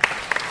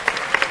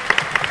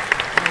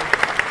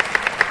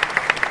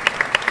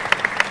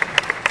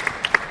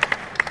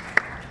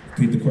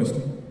 Repeat the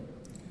question.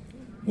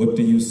 What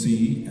do you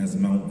see as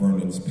Mount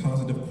Vernon's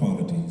positive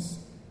qualities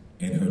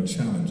and her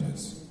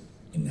challenges,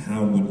 and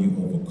how would you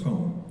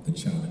overcome the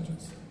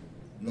challenges?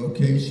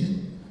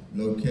 Location,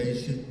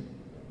 location,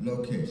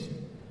 location.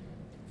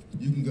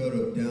 You can go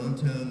to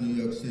downtown New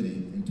York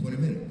City in 20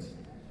 minutes.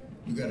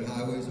 You got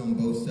highways on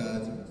both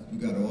sides. You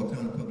got all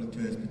kind of public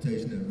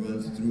transportation that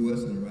runs through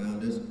us and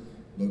around us.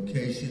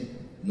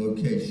 Location,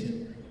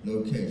 location,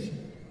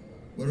 location.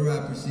 What do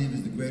I perceive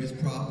as the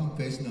greatest problem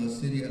facing our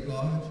city at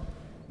large?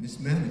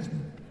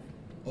 Mismanagement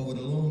over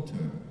the long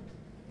term.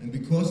 And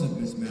because of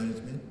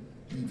mismanagement,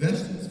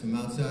 investors from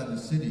outside the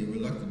city are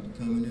reluctant to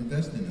come and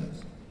invest in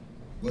us.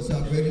 What's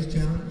our greatest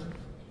challenge?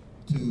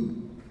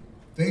 To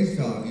face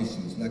our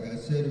issues, like I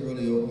said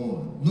earlier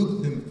on.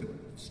 Look them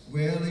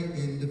squarely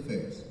in the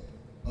face.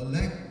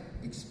 Elect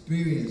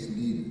experienced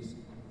leaders.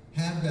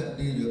 Have that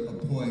leader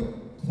appoint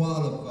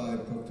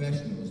qualified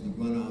professionals to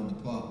run our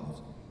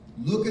departments.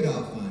 Look at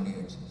our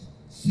finances.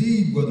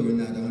 See whether or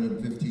not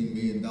 $115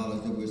 million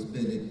that we're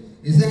spending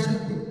is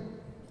adequate.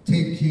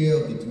 Take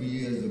care of the 3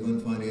 years of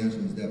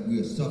unfinancials that we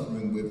are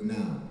suffering with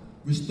now.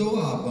 Restore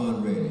our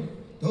bond rating.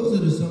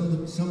 Those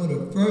are some of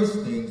the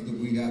first things that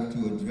we have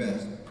to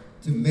address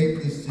to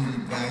make this city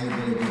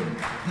valuable again.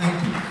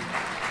 Thank you.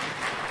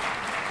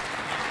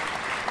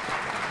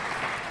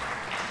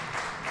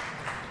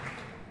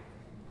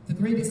 The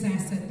greatest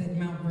asset that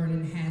Mount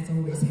Vernon has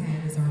always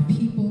had is our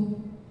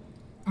people,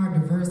 our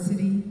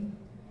diversity,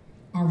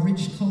 our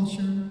rich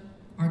culture,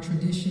 our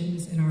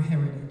traditions, and our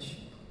heritage.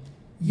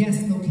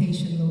 Yes,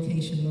 location,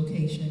 location,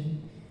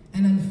 location.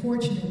 And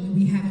unfortunately,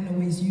 we haven't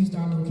always used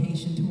our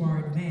location to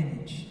our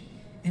advantage.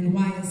 And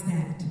why is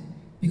that?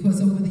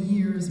 Because over the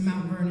years,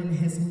 Mount Vernon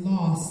has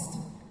lost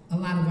a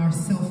lot of our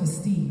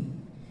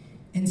self-esteem.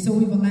 And so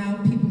we've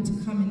allowed people to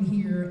come in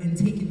here and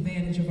take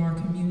advantage of our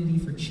community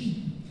for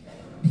cheap.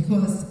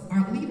 Because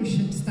our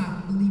leadership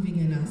stopped believing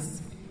in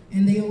us.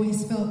 And they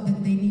always felt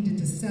that they needed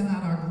to sell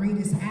out our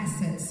greatest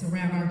assets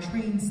around our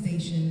train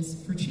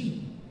stations for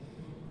cheap.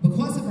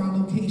 Because of our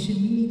location,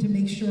 we need to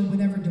make sure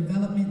whatever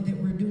development that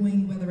we're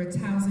doing, whether it's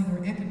housing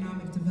or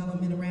economic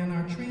development around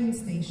our train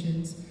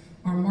stations,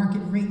 are market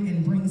rate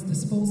and brings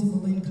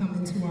disposable income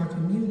into our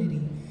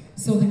community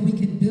so that we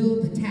can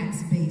build the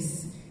tax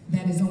base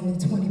that is only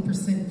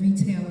 20%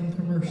 retail and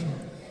commercial.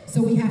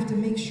 So we have to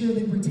make sure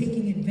that we're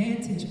taking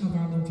advantage of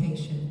our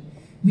location.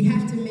 We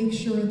have to make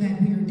sure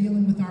that we are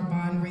dealing with our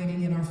bond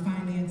rating and our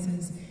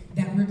finances,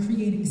 that we're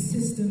creating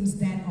systems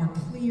that are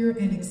clear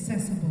and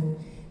accessible,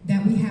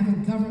 that we have a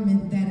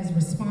government that is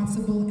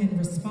responsible and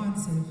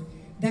responsive,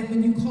 that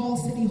when you call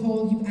City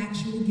Hall, you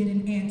actually get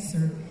an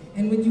answer.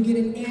 And when you get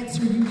an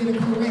answer, you get a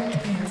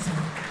correct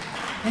answer.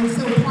 And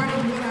so part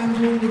of what I'm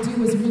going to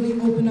do is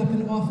really open up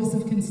an Office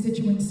of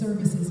Constituent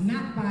Services,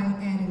 not by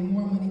adding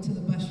more money to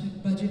the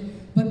budget,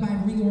 but by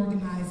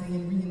reorganizing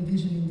and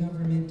re-envisioning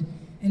government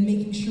and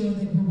making sure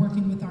that we're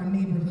working with our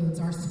neighborhoods,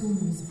 our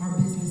schools, our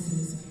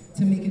businesses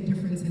to make a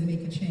difference and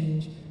make a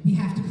change. We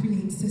have to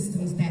create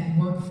systems that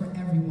work for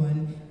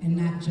everyone and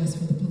not just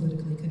for the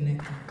politically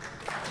connected.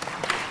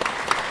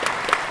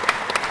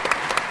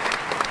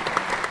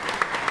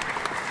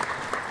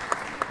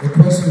 The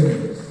question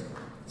is,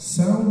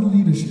 sound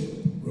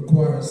leadership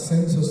requires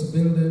census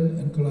building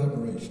and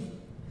collaboration.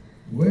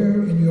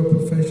 Where in your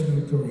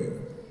professional career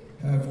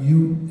have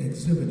you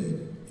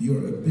exhibited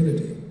your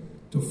ability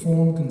to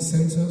form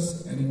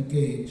consensus and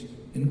engage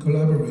in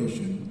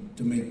collaboration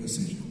to make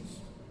decisions?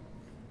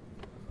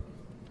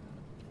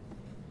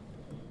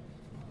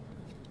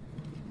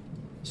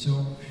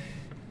 So,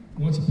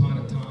 once upon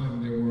a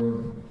time, there were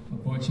a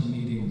bunch of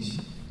meetings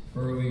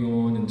early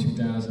on in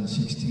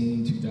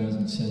 2016,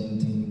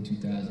 2017,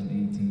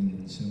 2018,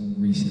 and so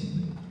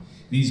recently.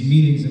 These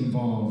meetings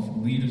involve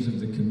leaders of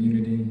the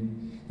community,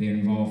 they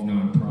involve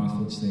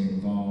nonprofits, they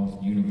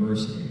involve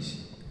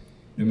universities.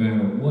 No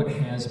matter what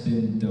has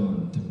been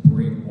done to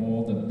bring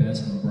all the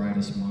best and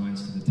brightest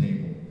minds to the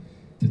table,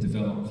 to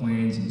develop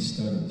plans and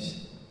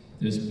studies,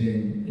 it's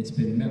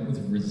been met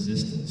with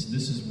resistance.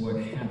 This is what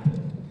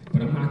happened.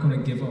 But I'm not going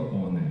to give up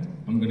on that.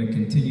 I'm going to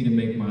continue to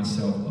make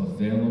myself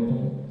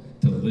available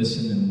to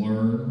listen and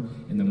learn.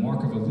 And the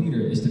mark of a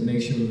leader is to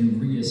make sure you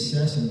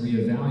reassess and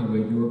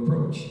reevaluate your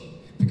approach.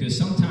 Because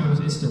sometimes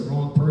it's the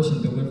wrong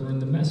person delivering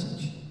the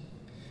message.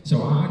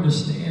 So I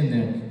understand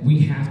that we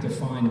have to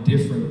find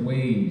different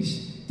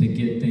ways to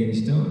get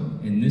things done.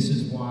 And this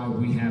is why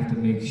we have to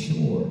make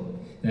sure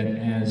that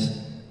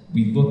as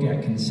we look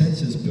at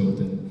consensus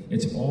building,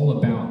 it's all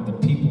about the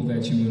people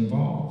that you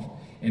involve.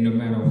 And no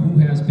matter who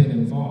has been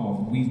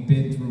involved, we've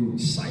been through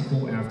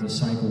cycle after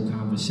cycle,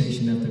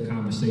 conversation after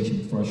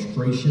conversation,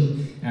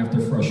 frustration after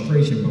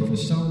frustration. But for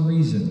some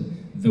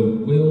reason, the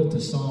will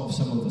to solve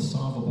some of the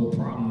solvable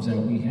problems that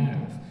we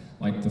have,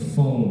 like the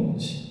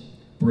phones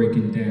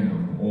breaking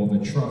down or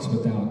the trucks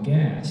without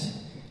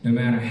gas, no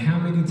matter how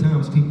many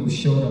times people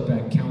showed up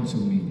at council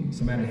meetings,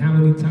 no matter how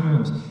many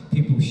times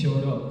people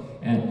showed up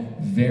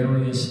at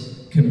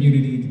various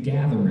community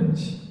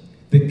gatherings,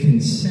 the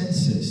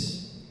consensus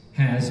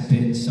has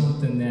been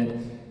something that's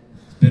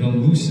been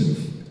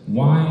elusive.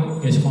 Why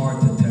is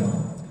hard to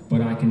tell,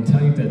 but I can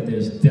tell you that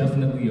there's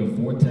definitely a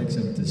vortex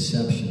of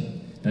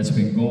deception that's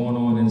been going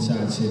on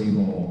inside City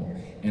Hall,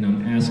 and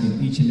I'm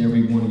asking each and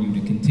every one of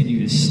you to continue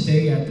to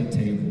stay at the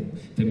table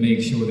to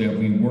make sure that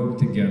we work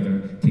together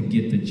to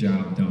get the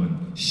job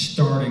done,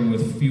 starting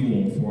with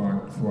fuel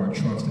for our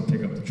trucks to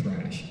pick up the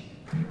trash.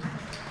 Thank you.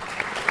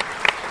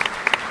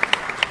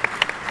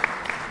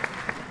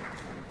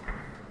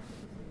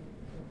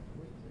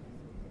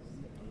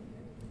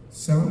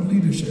 Sound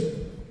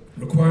leadership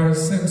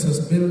requires census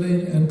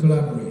building and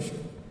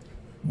collaboration.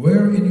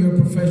 Where in your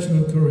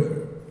professional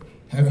career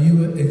have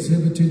you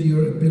exhibited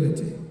your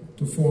ability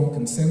to form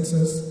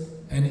consensus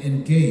and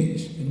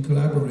engage in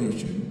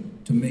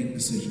collaboration to make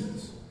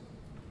decisions?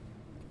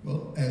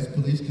 Well, as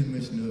Police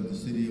Commissioner of the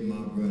City of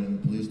Mount Vernon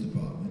Police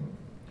Department,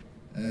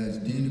 as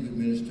Dean of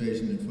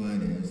Administration and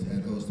Finance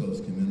at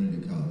Hostos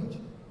Community College,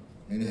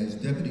 and as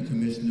Deputy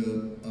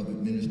Commissioner of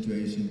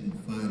Administration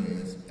and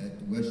Finance at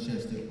the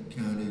Westchester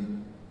County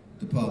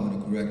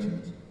Department of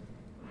Corrections.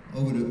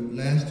 Over the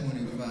last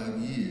 25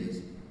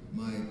 years,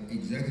 my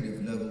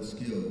executive level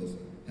skills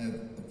have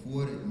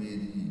afforded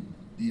me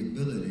the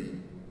ability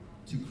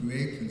to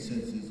create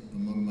consensus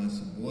among my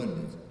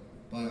subordinates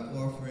by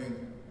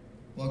offering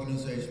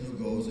organizational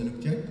goals and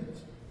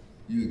objectives.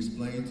 You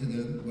explain to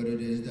them what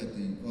it is that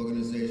the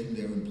organization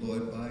they're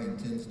employed by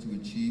intends to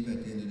achieve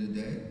at the end of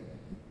the day.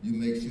 You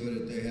make sure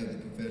that they have the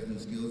professional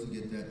skills to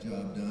get that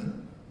job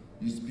done.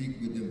 You speak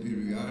with them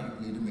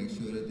periodically to make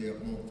sure that they're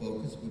on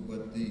focus with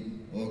what the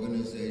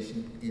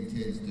organization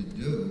intends to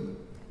do.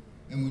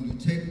 And when you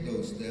take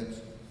those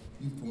steps,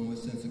 you form a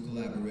sense of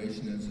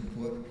collaboration and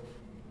support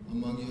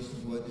among your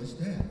subordinate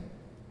staff.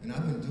 And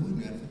I've been doing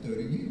that for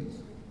 30 years.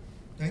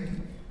 Thank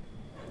you.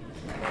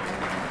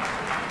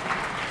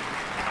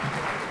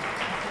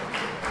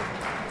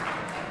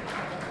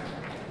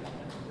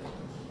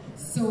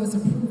 So as a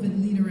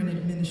proven leader and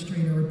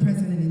administrator, or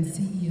president and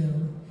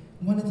CEO,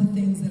 one of the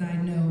things that I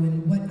know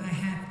and what I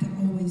have to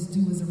always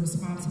do as a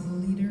responsible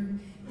leader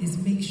is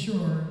make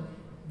sure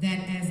that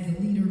as the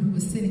leader who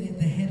is sitting at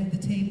the head of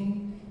the table,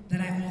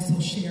 that I also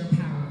share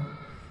power.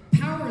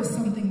 Power is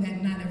something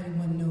that not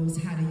everyone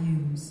knows how to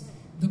use.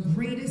 The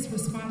greatest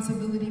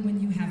responsibility when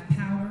you have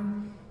power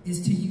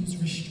is to use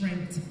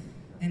restraint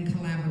and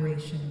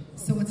collaboration.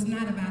 So it's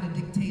not about a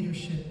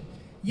dictatorship.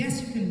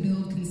 Yes, you can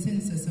build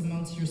consensus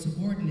amongst your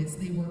subordinates.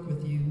 They work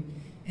with you,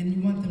 and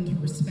you want them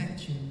to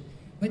respect you.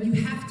 But you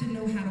have to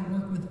know how to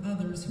work with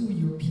others who are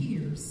your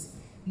peers,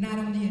 not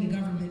only in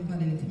government, but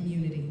in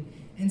community.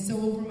 And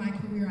so over my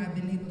career, I've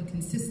been able to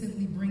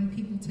consistently bring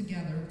people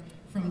together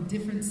from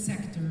different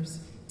sectors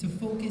to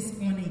focus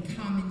on a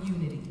common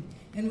unity.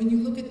 And when you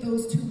look at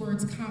those two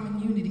words, common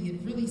unity,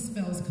 it really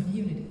spells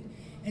community.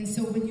 And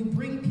so when you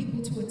bring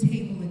people to a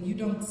table and you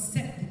don't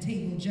set the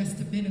table just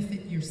to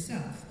benefit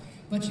yourself,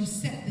 but you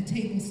set the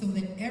table so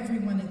that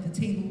everyone at the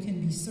table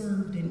can be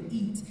served and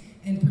eat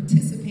and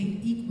participate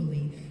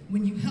equally,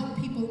 when you help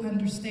people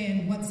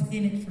understand what's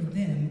in it for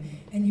them,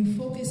 and you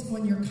focus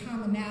on your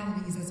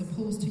commonalities as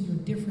opposed to your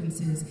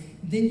differences,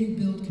 then you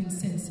build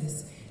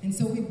consensus. And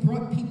so we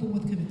brought people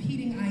with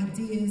competing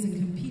ideas and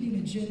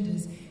competing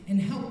agendas and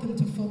helped them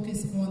to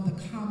focus on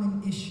the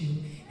common issue.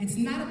 It's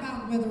not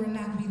about whether or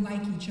not we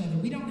like each other.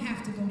 We don't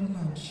have to go to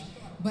lunch.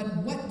 but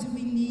what do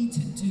we need to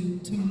do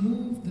to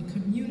move the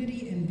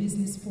community and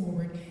business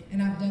forward?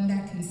 And I've done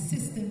that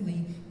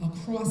consistently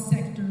across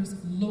sectors,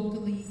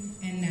 locally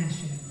and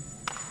nationally.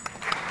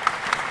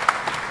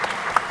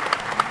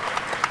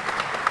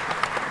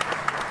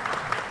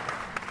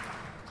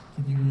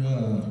 Can you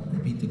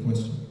repeat the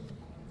question?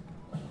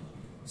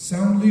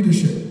 Sound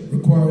leadership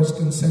requires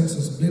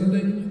consensus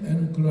building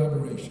and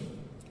collaboration.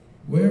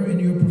 Where in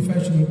your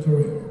professional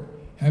career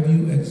have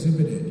you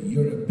exhibited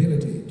your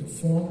ability to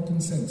form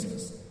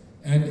consensus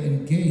and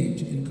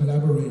engage in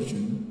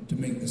collaboration to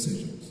make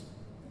decisions?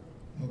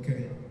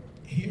 Okay.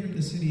 Here in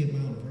the city of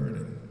Mount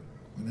Vernon,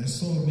 when I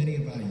saw many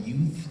of our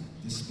youth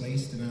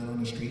displaced and out on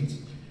the streets,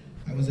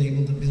 I was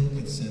able to build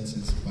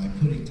consensus by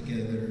putting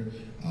together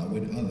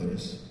with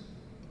others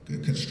a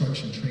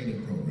construction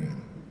training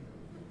program.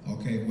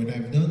 Okay, when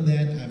I've done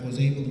that, I was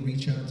able to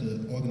reach out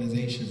to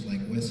organizations like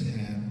West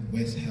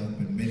Help,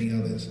 and many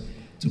others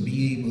to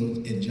be able,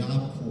 and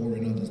Job Corps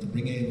and others, to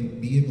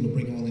be able to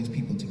bring all these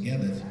people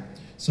together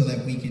so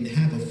that we can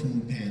have a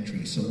food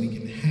pantry, so we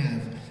can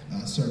have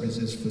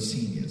services for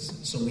seniors,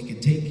 so we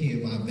can take care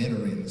of our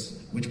veterans,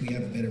 which we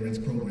have veterans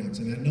programs.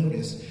 And I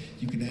noticed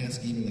you can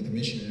ask even the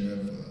commissioner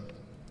of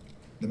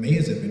the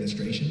mayor's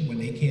administration, when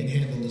they can't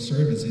handle the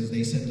services,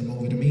 they send them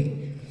over to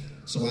me.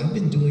 So I've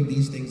been doing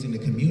these things in the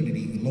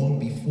community long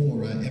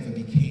before I ever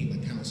became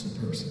a council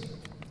person.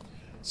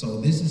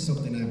 So this is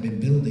something I've been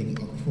building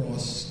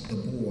across the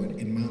board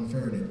in Mount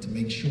Vernon to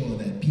make sure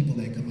that people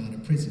that come out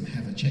of prison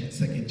have a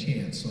second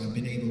chance. So I've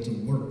been able to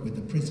work with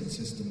the prison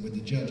system, with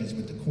the judges,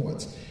 with the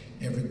courts,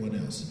 everyone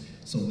else.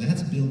 So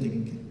that's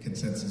building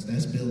consensus.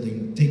 That's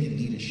building, taking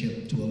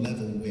leadership to a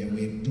level where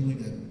we're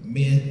doing a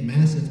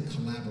massive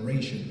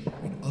collaboration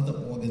with other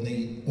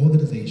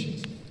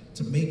organizations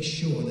to make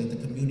sure that the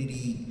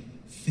community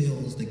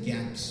fills the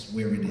gaps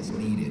where it is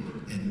needed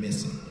and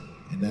missing.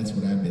 And that's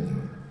what I've been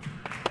doing.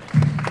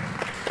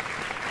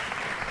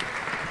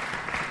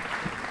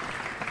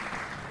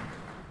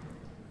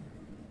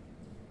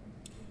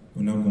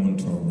 We're now going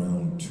to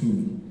round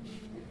 2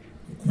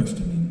 of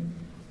questioning.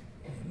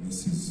 And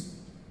this is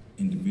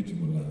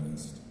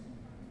individualized.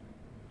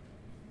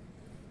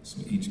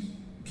 So each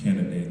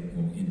candidate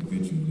will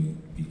individually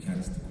be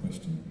asked the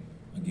question.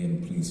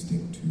 Again, please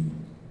stick to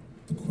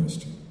the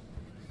question.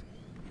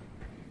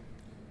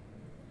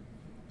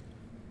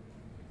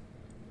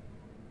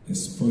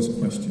 This first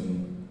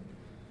question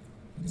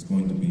that is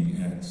going to be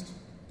asked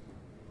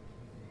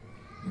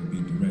will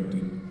be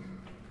directed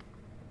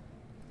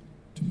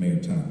to Mayor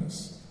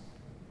Thomas.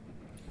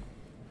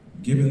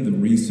 Given the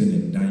recent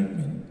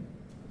indictment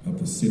of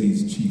the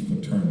city's chief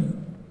attorney,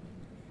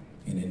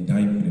 an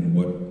indictment in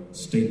what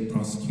state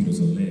prosecutors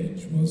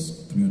allege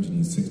was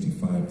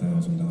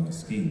 $365,000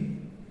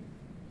 scheme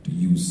to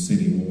use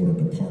city water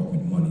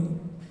department money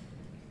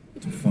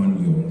to fund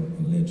your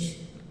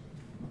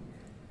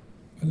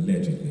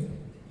allegedly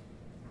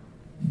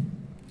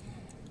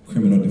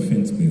criminal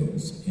defense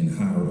bills and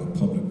hire a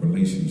public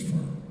relations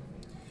firm.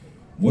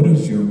 What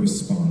is your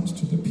response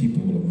to the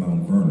people of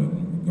Mount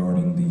Vernon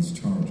regarding these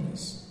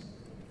charges?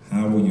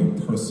 How will your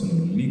personal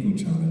legal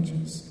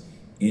challenges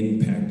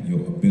impact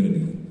your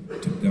ability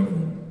to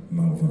govern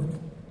Mount Vernon?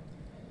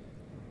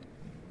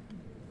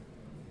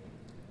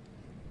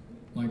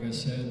 Like I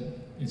said,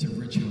 it's a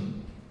witch hunt.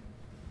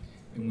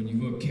 And when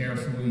you look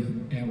carefully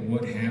at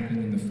what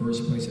happened in the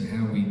first place and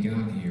how we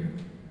got here,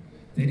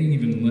 they didn't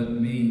even let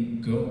me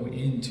go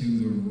into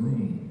the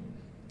room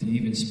to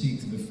even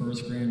speak to the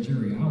first grand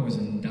jury. I was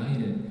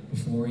indicted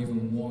before I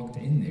even walked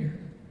in there.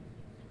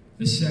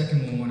 The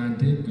second one, when I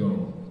did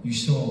go, you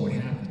saw what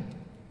happened.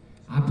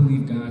 I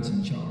believe God's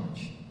in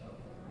charge.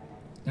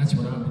 That's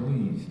what I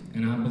believe.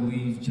 And I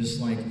believe just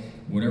like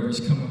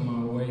whatever's coming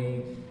my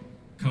way,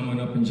 coming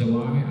up in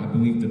July, I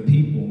believe the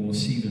people will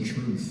see the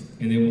truth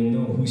and they will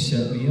know who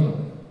set me up.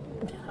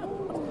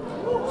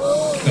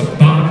 The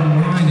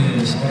bottom line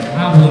is,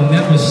 I will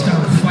never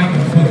stop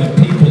fighting for the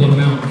people of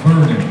Mount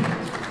Vernon,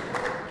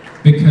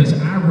 because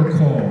I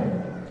recall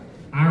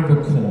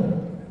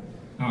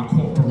our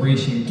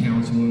corporation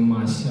counsel and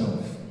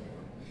myself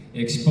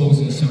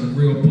exposing some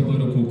real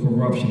political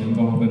corruption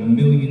involving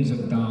millions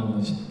of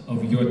dollars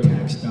of your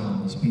tax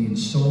dollars being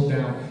sold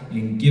out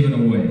and given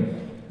away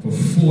for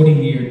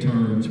 40-year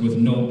terms with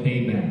no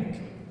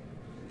payback.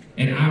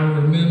 And I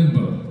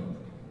remember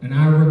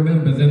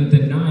them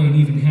denying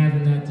even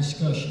having that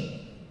discussion.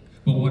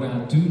 But what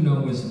I do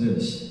know is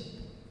this,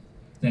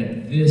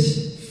 that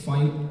this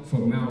fight for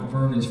Mount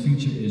Vernon's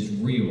future is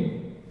real.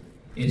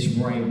 It's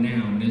right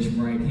now, and it's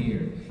right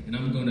here. And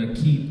I'm gonna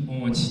keep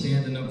on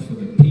standing up for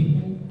the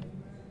people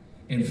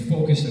and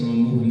focusing on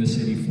moving the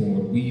city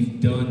forward.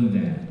 We've done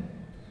that.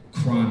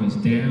 Crime is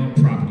down,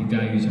 property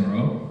values are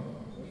up,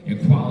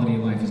 and quality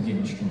of life is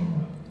getting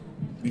stronger.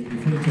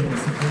 Before you take a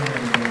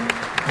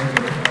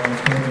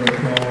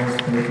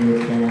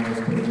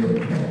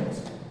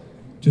applause.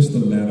 Just the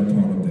latter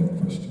part of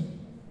that question.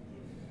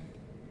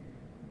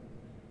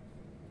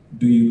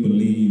 Do you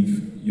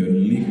believe your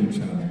legal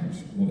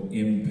challenge will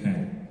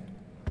impact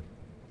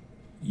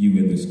you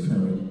in this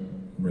current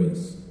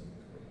race?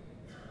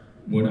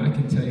 What I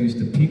can tell you is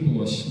the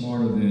people are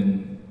smarter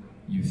than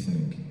you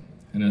think.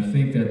 And I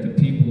think that the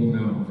people of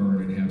Mount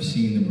Vernon have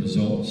seen the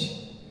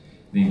results.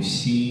 They've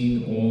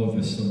seen all of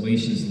the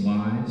salacious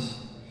lies.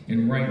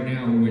 And right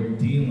now we're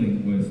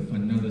dealing with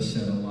another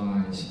set of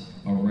lies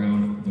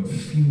around the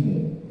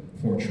fuel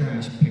for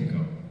trash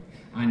pickup.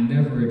 I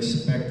never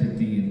expected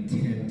the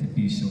intent to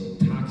be so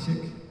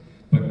toxic,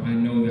 but I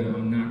know that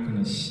I'm not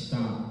going to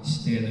stop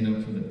standing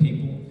up for the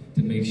people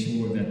to make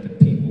sure that the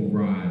people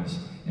rise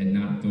and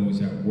not those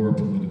that were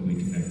politically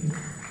connected.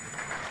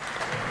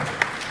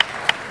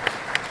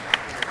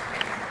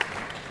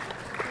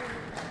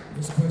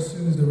 This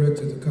question is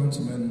directed to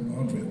Councilman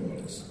Andre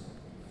Wallace.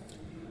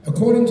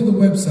 According to the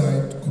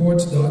website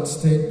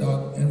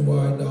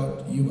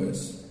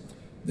courts.state.ny.us,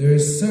 there are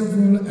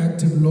several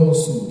active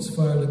lawsuits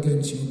filed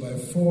against you by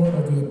 4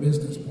 of your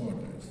business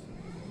partners: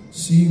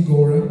 C.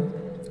 Gorham,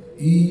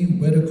 E.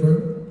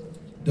 Whitaker,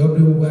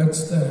 W.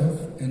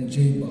 Wagstaff, and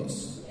J.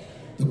 Buss.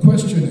 The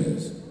question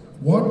is,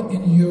 what,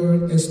 in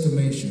your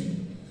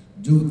estimation,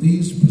 do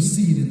these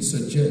proceedings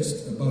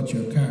suggest about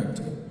your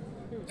character?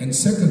 And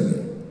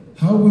secondly,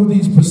 how will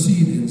these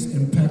proceedings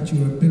impact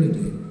your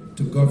ability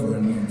to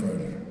govern Mount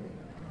Vernon?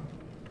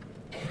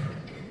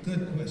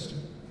 Good question.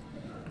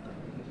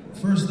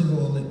 First of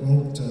all, it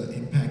won't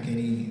impact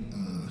any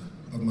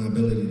of my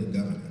ability to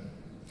govern.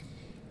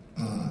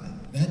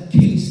 That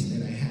case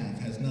that I have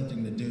has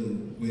nothing to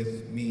do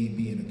with me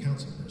being a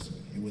council person.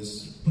 It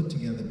was put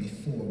together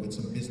before with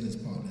some business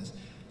partners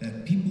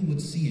that people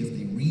would see if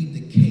they read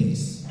the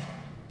case,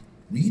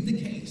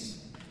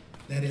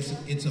 that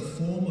it's a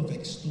form of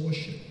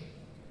extortion.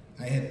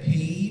 I had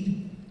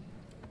paid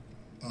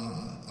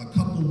a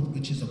couple,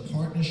 which is a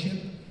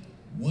partnership.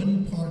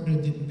 One partner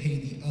didn't pay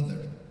the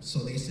other. So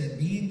they said,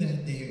 being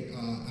that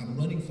I'm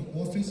running for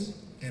office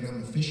and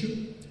I'm official,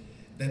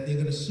 that they're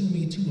going to sue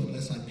me too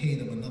unless I pay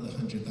them another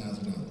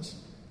 $100,000.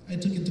 I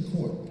took it to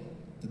court.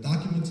 The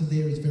documents are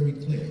there, it's very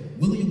clear.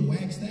 William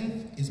Wagstaff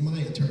is my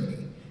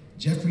attorney.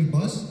 Jeffrey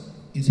Buss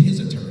is his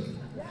attorney.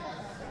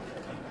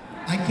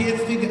 I can't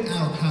figure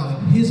out how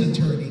his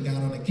attorney got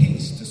on a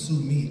case to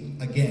sue me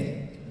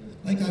again.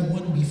 Like I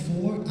won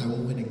before, I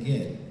will win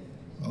again.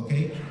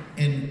 Okay?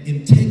 And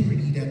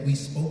integrity that we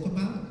spoke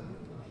about,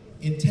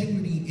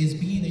 integrity is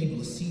being able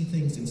to see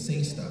things and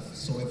say stuff.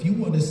 So if you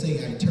want to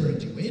say I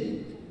turned you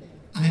in,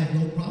 I have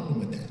no problem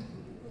with that.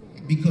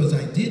 Because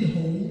I did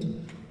hold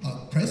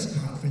a press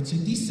conference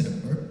in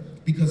December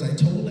because I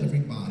told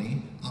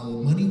everybody our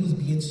money was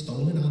being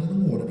stolen out of the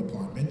water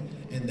department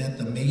and that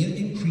the mayor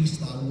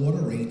increased our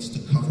water rates to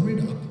cover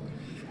it up.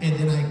 And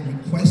then I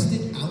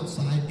requested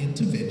outside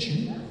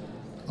intervention,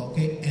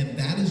 okay? And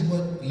that is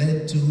what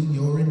led to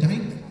your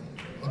indictment.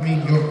 I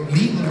mean, your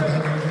legal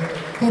indictment,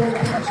 corporate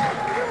counsel.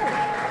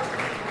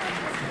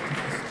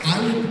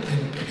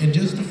 And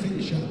just to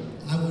finish up,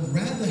 I would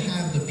rather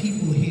have the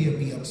people here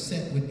be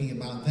upset with me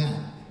about that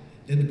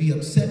than to be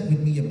upset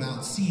with me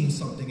about seeing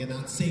something and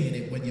not saying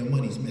it when your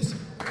money's missing.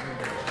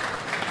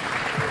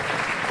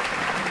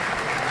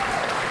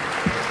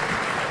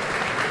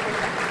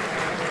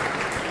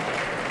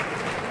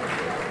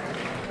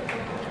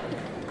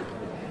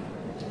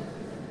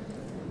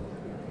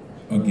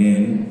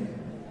 Again,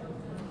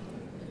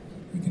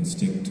 we can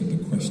stick to the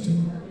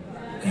question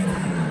at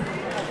hand.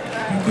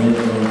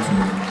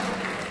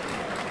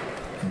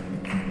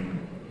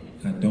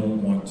 I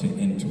don't want to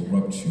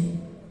interrupt you,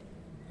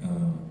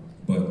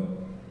 but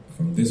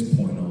from this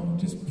point on,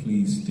 just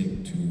please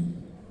stick to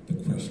the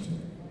question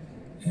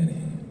at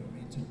hand.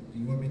 Do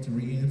you want me to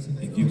re-answer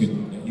that? If you could,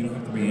 you don't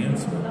have to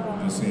re-answer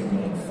it. Just say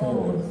going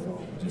forward,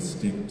 just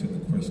stick to the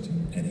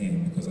question at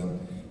hand, because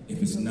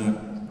if it's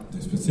not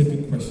the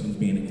specific questions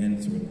being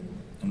answered,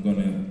 I'm going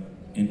to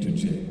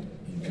interject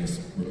and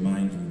just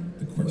remind you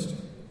the question.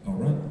 All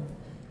right?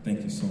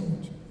 Thank you so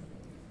much.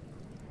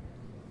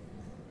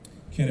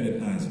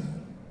 Candidate Eisner,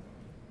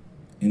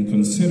 in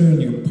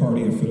considering your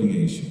party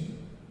affiliation,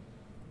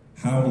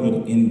 how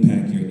will it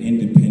impact your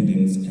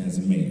independence as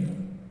mayor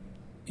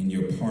and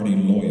your party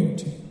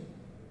loyalty?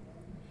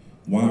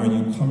 Why are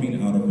you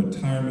coming out of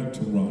retirement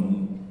to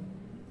run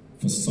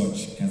for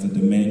such as a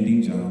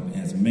demanding job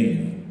as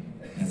mayor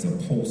as a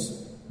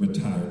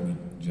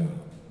post-retirement job?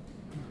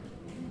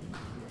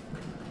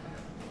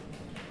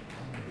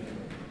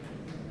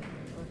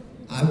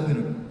 I've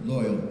been a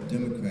loyal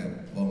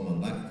Democrat all my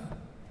life,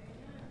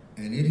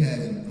 and it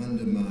hasn't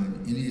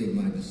undermined any of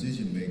my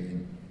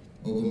decision-making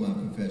over my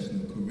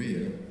professional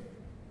career,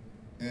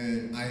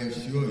 and I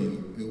assure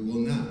you it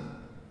will not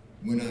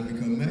when I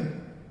become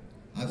mayor.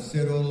 I've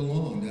said all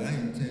along that I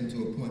intend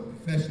to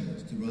appoint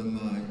professionals to run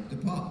my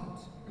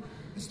departments.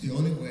 It's the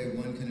only way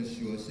one can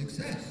assure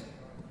success.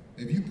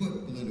 If you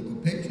put political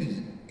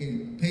patronage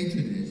in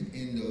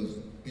those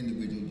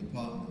individual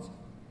departments,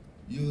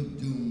 you're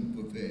doomed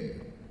for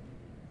failure.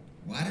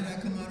 Why did I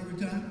come out of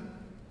retirement?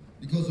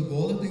 Because of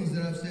all the things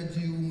that I've said to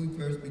you when we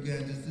first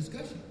began this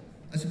discussion.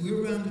 I said,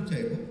 we're around the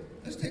table.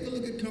 Let's take a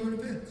look at current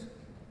events.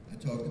 I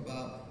talked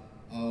about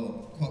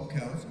corp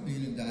counsel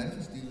being indicted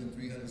for stealing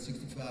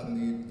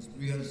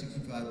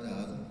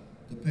 $365,000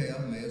 to pay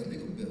our mayor's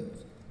legal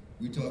bills.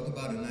 We talked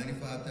about a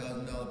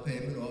 $95,000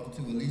 payment off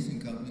to a leasing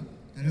company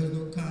that has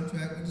no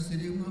contract with the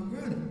city of Mount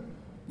Vernon.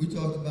 We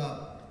talked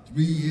about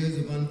 3 years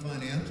of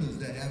unfinancials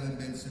that haven't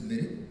been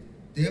submitted.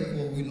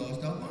 Therefore, we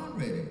lost our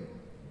bond rating.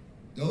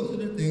 Those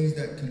are the things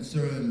that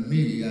concern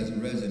me as a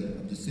resident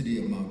of the city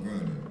of Mount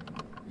Vernon.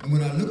 And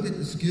when I looked at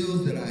the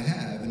skills that I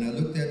have, and I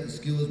looked at the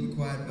skills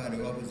required by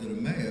the office of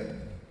the mayor,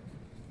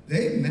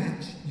 they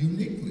match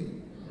uniquely.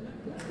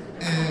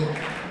 And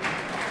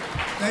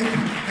thank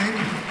you.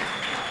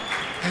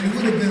 And it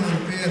would have been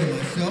unfair to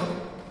myself,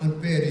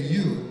 unfair to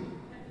you,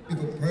 if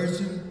a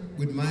person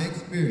with my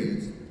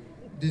experience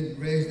didn't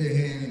raise their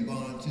hand and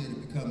volunteer to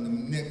become the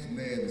next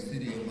mayor of the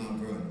city of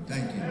Mount Vernon.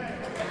 Thank you.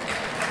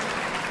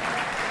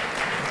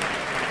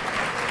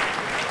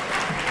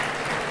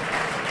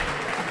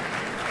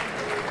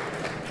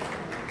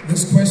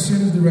 This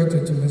question is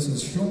directed to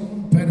Mrs.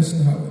 Sean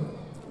Patterson Howard.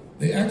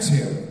 The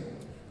axiom,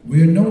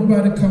 "We are known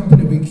by the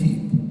company we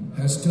keep,"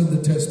 has stood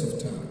the test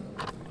of time.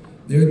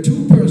 There are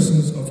two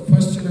persons of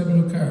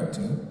questionable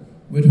character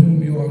with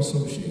whom you are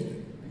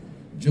associated,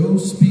 Joe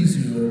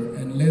Spezio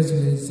and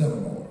Leslie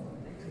Zamore.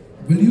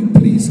 Will you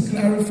please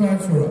clarify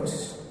for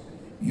us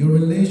your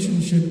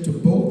relationship to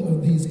both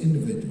of these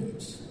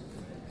individuals?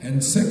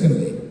 And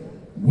secondly,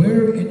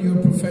 where in your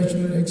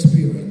professional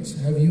experience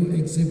have you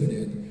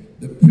exhibited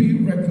the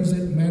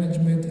prerequisite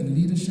management and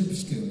leadership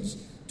skills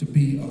to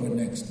be our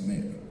next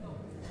mayor?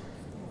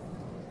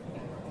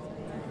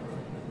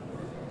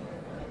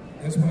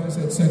 That's why I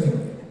said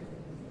secondly.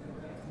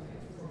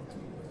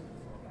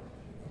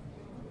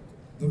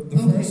 The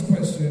first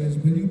question is,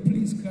 will you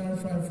please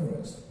clarify for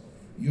us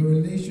your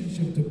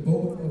relationship to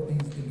both of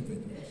these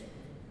individuals?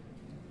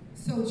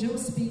 So Joe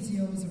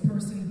Spezio is a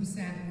person who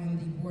sat on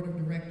the board of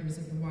directors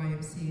of the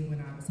YMCA when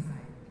I was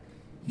hired.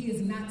 He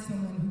is not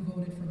someone who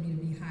voted for me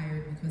to be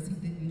hired because he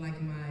didn't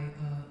like my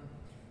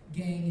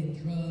gang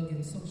and drug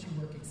and social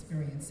work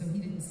experience, so he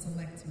didn't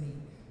select me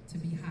to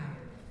be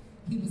hired.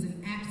 He was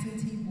an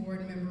absentee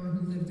board member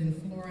who lived in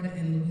Florida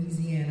and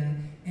Louisiana,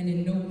 and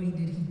in no way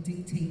did he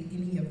dictate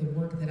any of the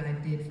work that I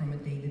did from a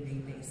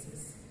day-to-day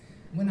basis.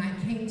 When I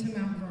came to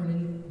Mount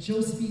Vernon,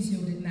 Joe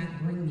Spezio did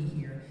not bring me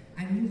here.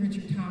 I knew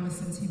Richard Thomas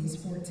since he was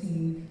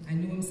 14. I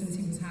knew him since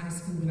he was high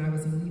school when I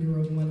was a leader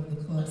of one of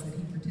the clubs that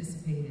he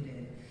participated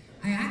in.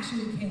 I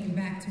actually came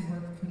back to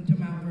work to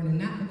Mount Vernon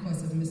not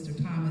because of Mr.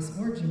 Thomas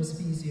or Joe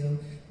Spezio,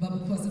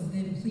 but because of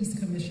then Police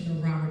Commissioner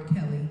Robert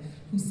Kelly,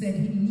 who said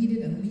he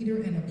needed a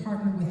leader and a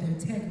partner with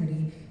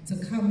integrity to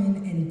come in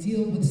and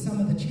deal with some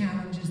of the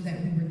challenges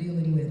that we were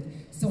dealing with.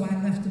 So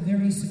I left a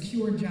very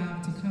secure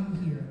job to come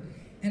here.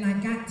 And I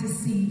got to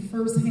see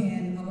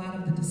firsthand a lot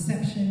of the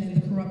deception and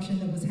the corruption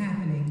that was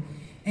happening.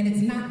 And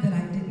it's not that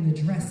I didn't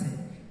address it.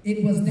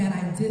 It was that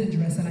I did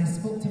address it. I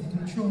spoke to the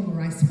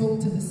controller. I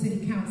spoke to the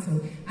city council.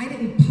 I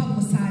didn't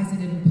publicize it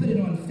and put it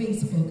on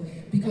Facebook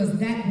because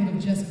that would have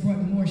just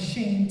brought more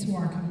shame to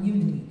our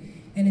community.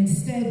 And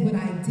instead, what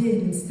I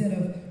did, instead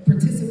of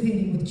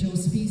participating with Joe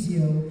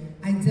Spezio,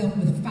 I dealt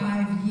with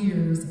 5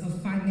 years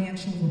of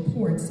financial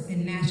reports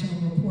and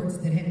national reports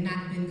that had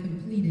not been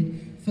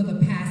completed for the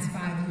past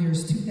 5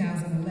 years,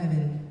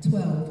 2011,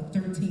 12,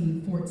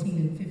 13, 14,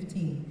 and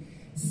 15.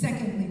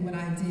 Secondly, what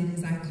I did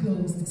is I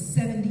closed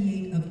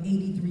 78 of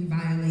 83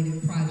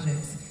 violated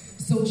projects.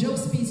 So Joe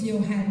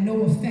Spezio had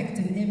no effect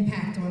and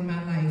impact on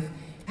my life.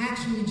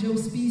 Actually, Joe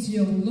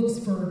Spezio looks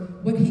for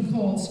what he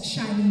calls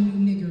shiny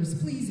new niggers.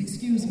 Please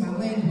excuse my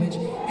language,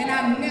 and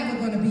I'm never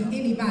going to be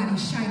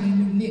anybody's shiny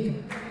new nigger,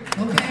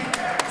 okay?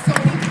 So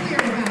be clear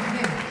about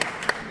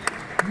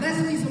that.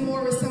 Leslie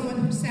Zamore is someone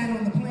who sat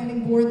on the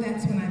planning board.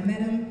 That's when I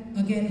met him.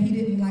 Again, he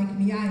didn't like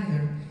me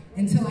either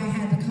until I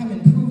had to come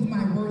and prove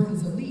my worth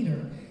as a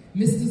leader.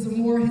 Mr.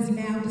 Zamore has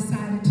now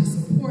decided to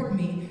support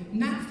me,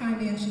 not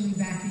financially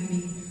backing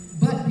me,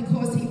 but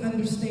because he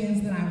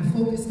understands that I'm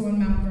focused on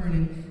Mount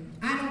Vernon.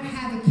 I don't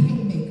have a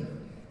kingmaker.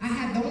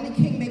 The only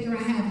kingmaker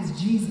I have is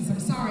Jesus. I'm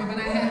sorry, but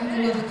I have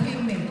no other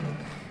kingmaker.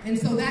 And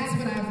so that's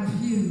what I've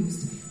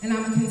refused. And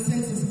I'm a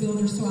consensus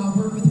builder, so I'll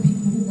work with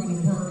people who want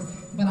to work,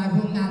 but I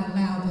will not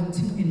allow them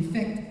to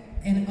infect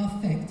and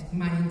affect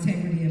my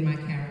integrity and my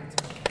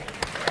character.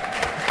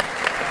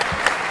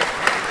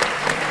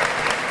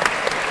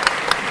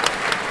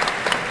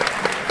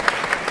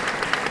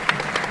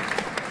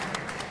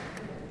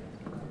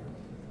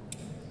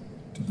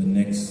 To the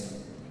next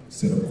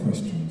set of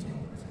questions.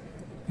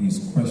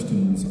 These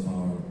questions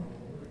are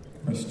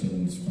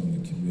questions from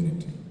the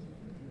community.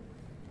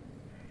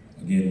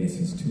 Again, this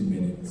is 2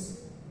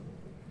 minutes,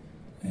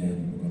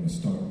 and we're going to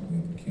start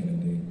with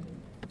candidate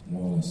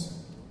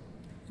Wallace.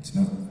 It's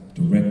not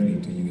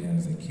directly to you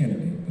as a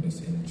candidate, but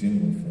it's in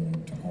general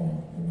form to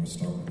all. But we'll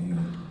start with you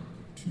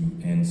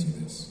to answer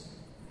this.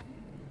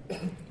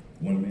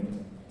 1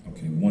 minute?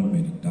 Okay, 1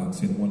 minute. Doc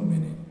said 1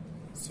 minute,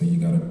 so you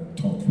got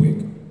to talk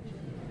quick.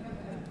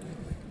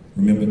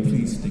 Remember,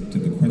 please stick to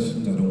the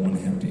questions. I don't want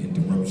to have to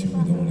interrupt you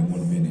with only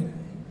 1 minute.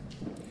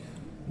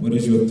 What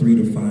is your 3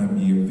 to 5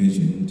 year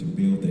vision to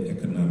build the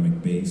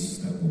economic base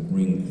that will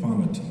bring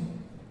quality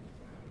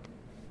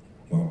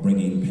while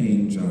bringing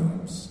paying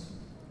jobs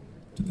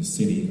to the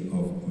city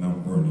of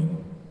Mount Vernon.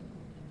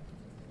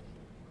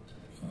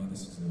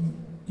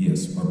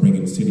 Are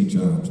bringing city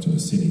jobs to the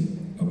city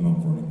of Mount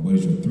Vernon. What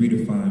is your 3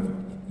 to 5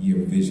 year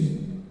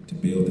vision to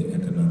build the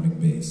economic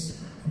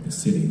base of the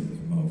city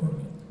of Mount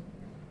Vernon?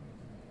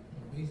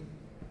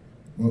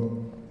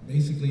 Well,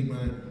 basically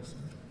my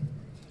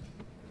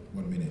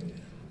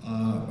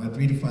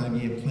 3 to 5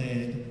 year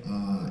plan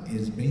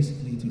is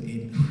basically to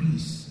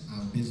increase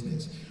our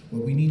business.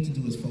 What we need to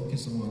do is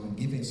focus on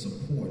giving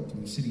support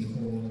through City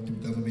Hall, through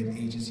government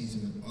agencies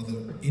and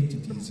other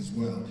entities as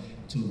well,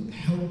 to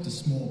help the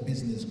small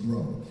business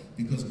grow.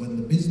 Because when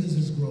the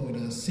businesses grow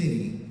in our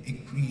city,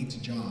 it creates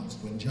jobs.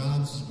 When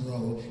jobs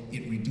grow,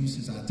 it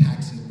reduces our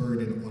taxes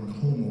burden on the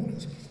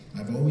homeowners.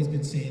 I've always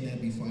been saying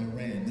that before I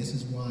ran. This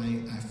is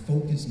why I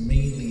focus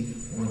mainly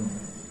on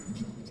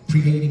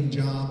creating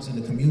jobs in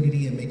the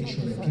community and making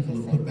sure that people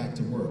are put back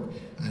to work.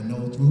 I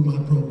know through my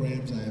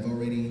programs, I have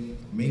already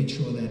made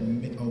sure that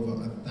over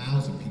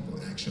 1,000 people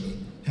actually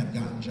have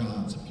gotten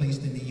jobs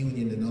placed in the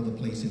union and other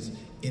places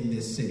in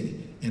this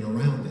city and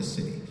around this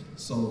city.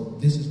 So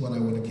this is what I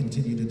want to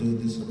continue to do.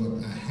 This is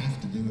what I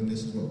have to do, and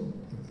this is what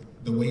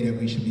the way that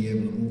we should be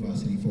able to move our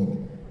city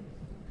forward.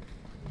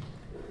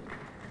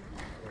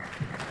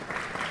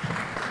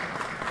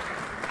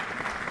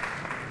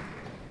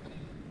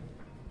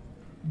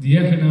 The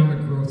economic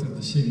growth of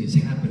the city is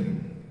happening.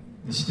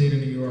 The state of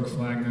New York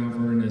flagged Mount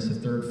Vernon as the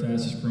third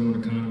fastest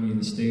growing economy in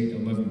the state,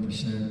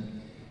 11%.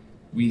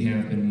 We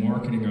have been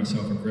marketing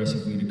ourselves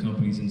aggressively to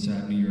companies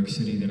inside New York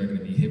City that are going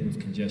to be hit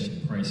with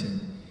congestion pricing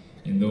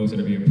and those that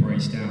are being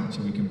priced out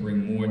so we can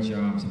bring more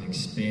jobs and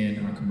expand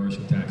our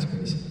commercial tax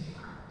base.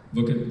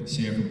 Look at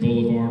Sanford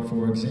Boulevard,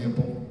 for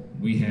example.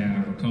 We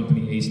have a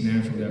company, Ace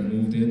Natural, that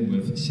moved in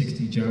with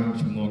 60 jobs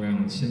from Long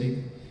Island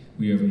City.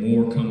 We have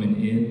more coming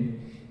in.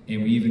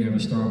 And we even have a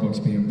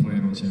Starbucks being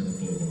planned on Sanford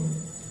Boulevard.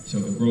 So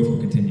the growth will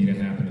continue to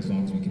happen as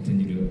long as we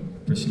continue to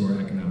pursue our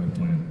economic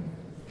plan.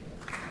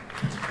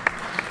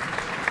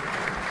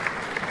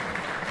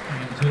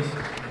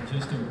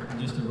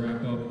 And just to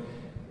wrap up,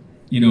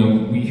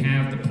 we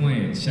have the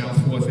plan, South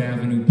 4th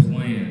Avenue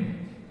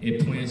plan.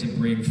 It plans to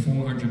bring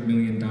 $400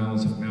 million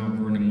of Mount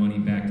Vernon money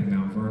back to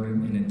Mount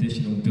Vernon, an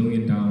additional $1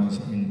 billion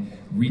in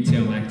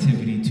retail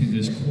activity to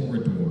this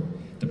corridor.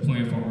 The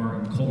plan for art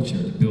and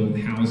culture, to build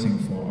housing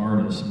for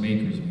artists,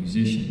 makers,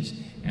 musicians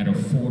at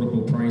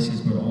affordable prices,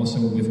 but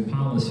also with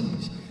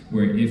policies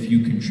where if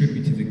you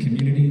contribute to the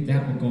community,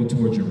 that will go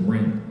towards your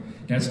rent.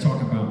 That's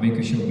talking about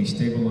making sure we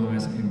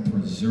stabilize and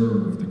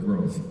preserve the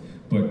growth.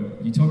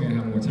 But you told me I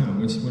have more time.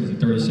 What is it,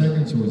 30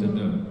 seconds or is it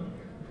done?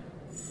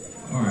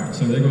 All right,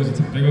 so there goes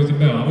the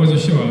bell. I wasn't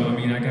sure. I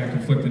mean, I got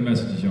conflicting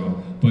messages,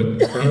 y'all. But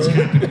it's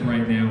happening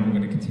right now, and we're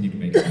going to continue to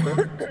make it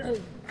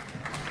happen.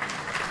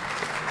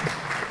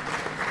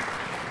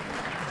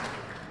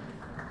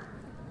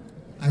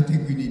 I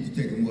think we need to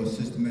take a more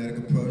systematic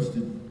approach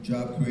to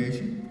job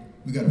creation.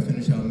 We got to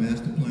finish our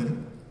master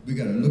plan. We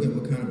got to look at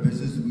what kind of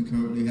businesses we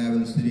currently have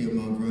in the city of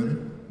Mount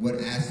Vernon. What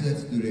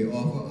assets do they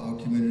offer our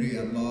community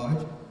at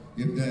large?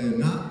 If they're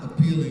not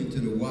appealing to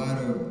the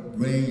wider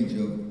range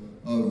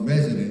of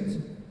residents,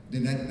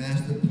 then that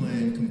master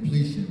plan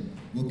completion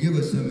will give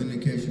us some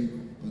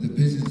indication of the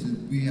businesses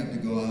we have to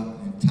go out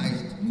and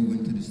entice to move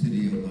into the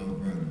city of Mount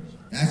Vernon.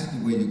 That's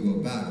the way you go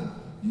about it.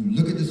 You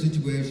look at the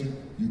situation,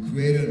 you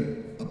create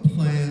a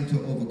plan to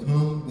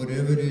overcome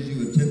whatever it is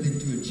you're attempting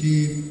to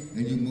achieve,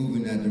 and you move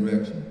in that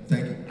direction.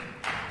 Thank you.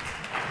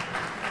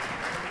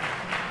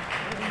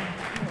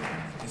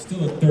 It's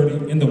still a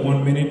 30, in the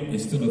 1 minute,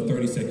 it's still a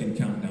 30-second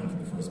countdown for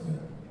the first bell.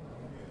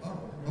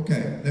 Oh,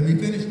 okay, let me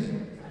finish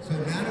then. So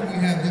now that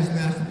we have this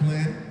master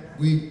plan,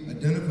 we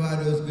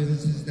identify those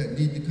businesses that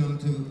need to come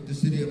to the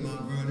city of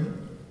Mount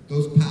Vernon.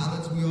 Those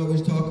pilots we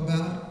always talk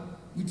about,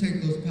 we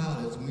take those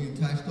pilots and we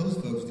entice those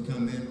folks to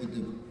come in with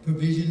the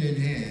provision in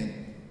hand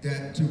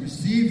that to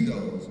receive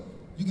those,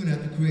 you're going to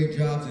have to create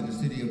jobs in the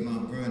city of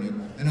Mount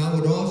Vernon. And I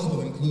would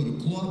also include a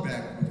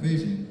clawback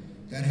provision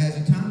that has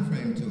a time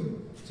frame to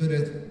it, so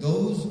that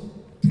those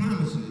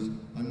promises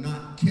are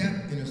not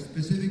kept in a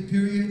specific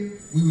period.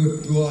 We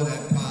withdraw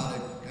that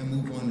pilot and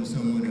move on to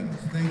someone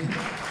else. Thank you.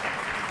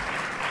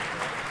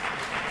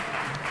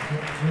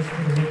 Just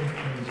for the record,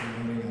 we're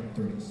running out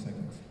 30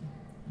 seconds.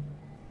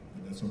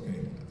 But that's okay.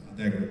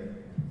 I digress.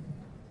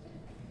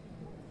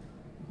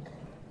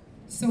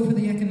 So for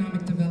the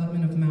economic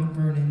development of Mount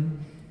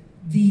Vernon,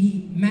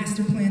 the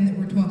master plan that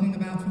we're talking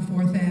about for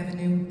 4th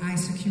Avenue, I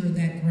secured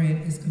that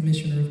grant as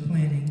Commissioner of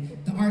Planning.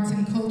 The arts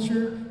and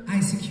culture,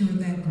 I secured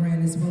that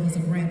grant as well as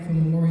a grant for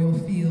Memorial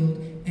Field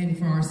and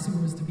for our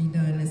sewers to be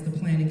done as the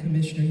Planning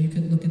Commissioner. You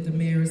could look at the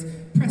mayor's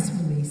press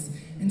release.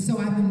 And so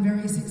I've been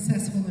very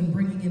successful in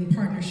bringing in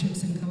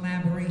partnerships and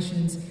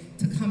collaborations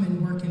to come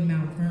and work in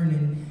Mount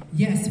Vernon.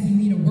 Yes, we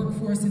need a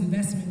workforce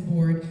investment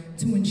board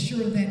to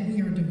ensure that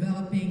we are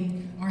developing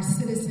our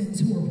citizens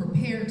who are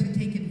prepared to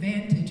take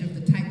advantage of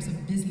the types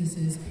of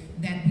businesses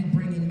that we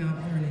bring in Mount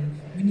Vernon.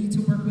 We need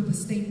to work with the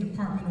State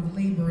Department of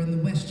Labor and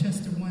the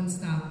Westchester One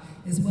Stop,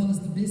 as well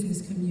as the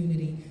business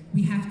community.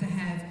 We have to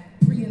have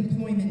pre- and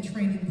employment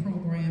training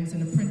programs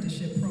and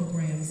apprenticeship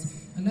programs.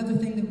 Another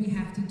thing that we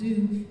have to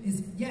do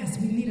is, yes,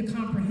 we need a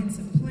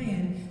comprehensive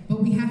plan,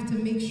 but we have to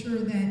make sure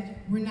that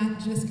we're not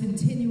just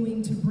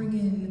continuing to bring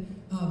in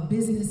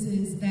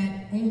businesses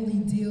that only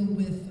deal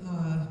with,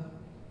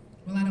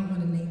 well, I don't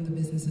want to name the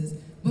businesses,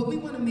 but we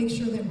want to make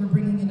sure that we're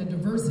bringing in a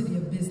diversity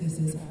of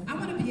businesses. I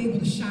want to be able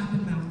to shop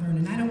in Mount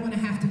Vernon. I don't want to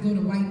have to go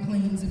to White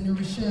Plains and New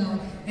Rochelle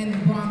and the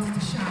Bronx to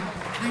shop.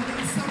 I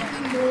need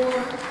something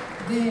more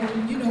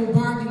than, you know,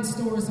 bargain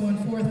stores on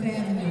 4th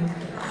Avenue.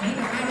 I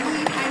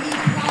need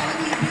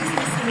quality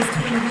businesses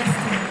to invest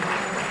in.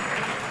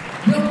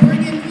 We'll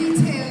bring in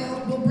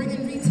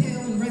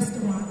retail and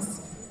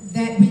restaurants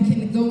that we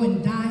can go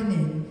and dine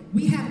in.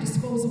 We have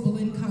disposable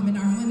income, and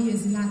our money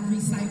is not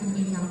recycled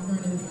in Mount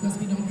Vernon because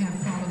we don't have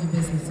quality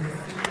businesses.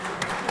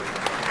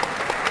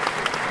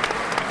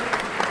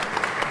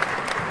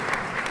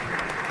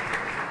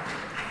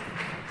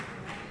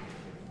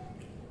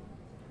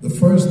 The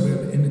first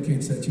bill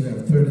indicates that you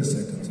have 30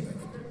 seconds left.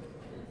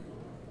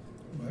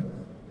 Right?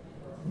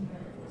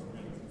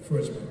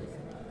 First bill.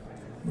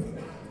 Right.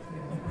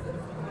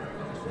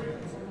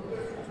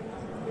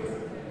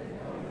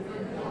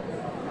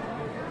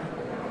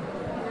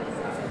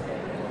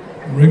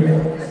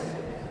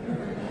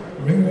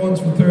 Ring once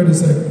for 30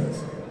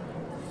 seconds.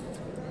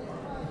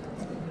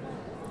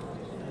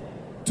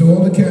 To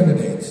all the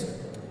candidates,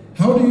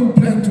 how do you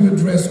plan to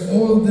address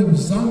all the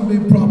zombie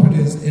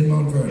properties in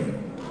Mount Vernon?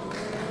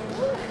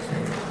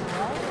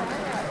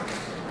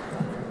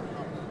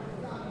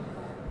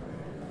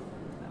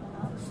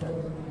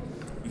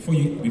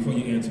 Before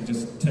you answer,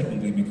 just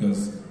technically,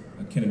 because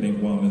candidate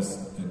Wallace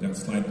got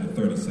slighted to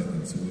 30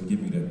 seconds, so we'll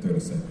give you that 30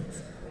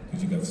 seconds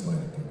because you got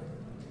slighted.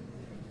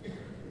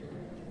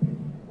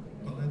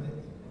 Well, I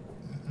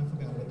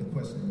forgot what the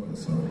question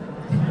was, so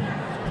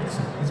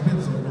it's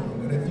been so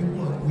long. But if you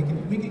want,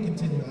 we can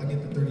continue. I'll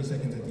get the 30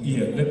 seconds at the end.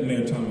 Yeah, let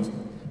Mayor Thomas go.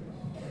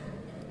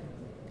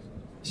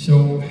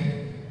 So,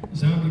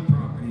 zombie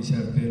properties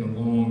have been a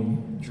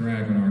long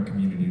drag on our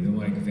community. They're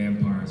like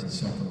vampires that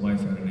suck the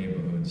life out of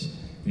neighborhoods.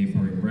 They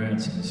bring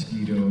rats and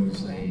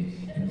mosquitoes, they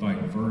invite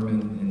vermin,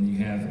 and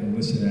you have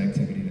illicit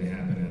activity that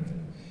happen at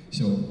them.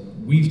 So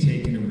we've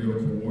taken a real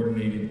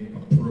coordinated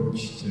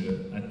approach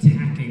to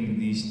attacking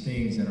these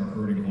things that are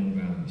hurting home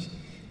values.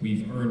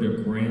 We've earned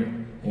a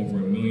grant over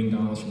 $1 million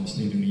from the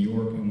state of New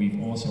York, and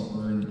we've also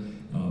earned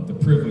the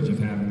privilege of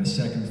having the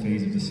second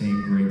phase of the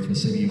same grant for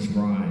Cities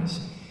Rise.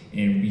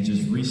 And we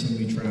just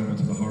recently traveled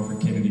to the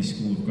Harvard Kennedy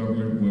School of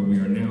Government, where we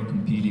are now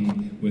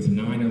competing with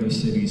 9 other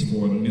cities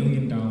for $1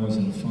 million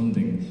in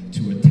funding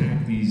to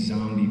attack these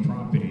zombie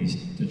properties,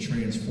 to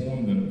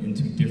transform them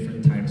into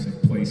different types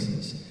of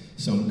places.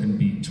 Some can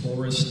be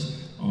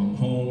tourist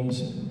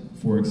homes.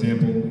 For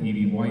example,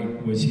 Evie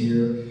White was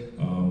here.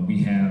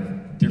 We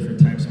have different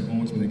types of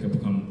homes where they can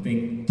become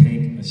think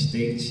tank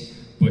estates,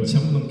 but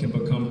some of them can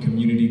become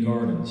community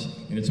gardens.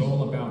 And it's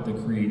all about the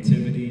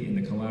creativity and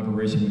the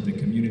collaboration with the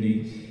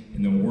community.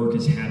 And the work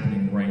is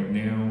happening right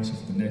now. So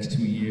for the next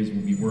 2 years,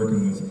 we'll be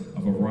working with a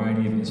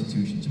variety of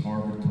institutions,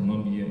 Harvard,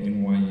 Columbia,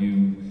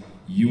 NYU,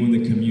 you and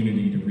the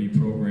community, to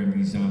reprogram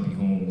these zombie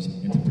homes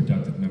into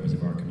productive members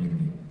of our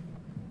community.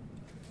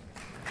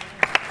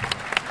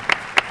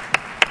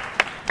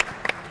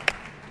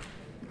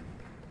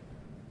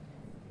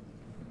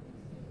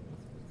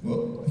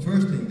 Well, the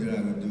first thing that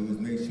I would do is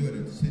make sure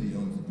that the city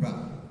owns the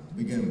property to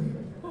begin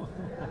with,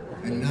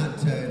 and not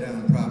tear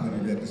down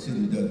property that the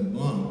city doesn't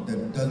belong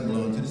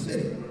to the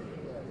city.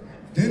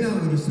 Then I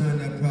would assign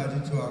that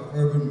project to our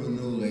Urban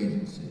Renewal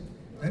Agency.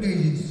 That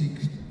agency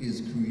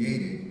is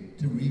created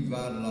to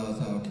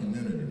revitalize our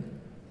community.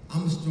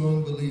 I'm a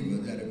strong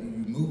believer that if we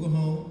remove a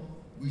home,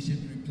 we should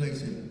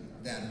replace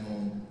that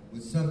home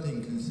with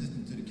something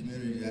consistent to the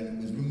community that it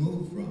was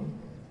removed from.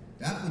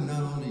 That would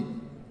not only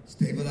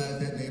stabilize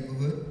that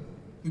neighborhood,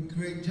 but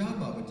create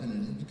job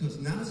opportunities, because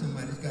now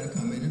somebody's got to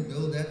come in and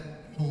build that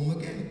home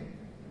again.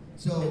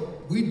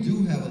 So we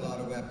do have a lot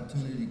of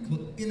opportunity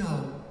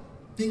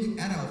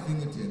at our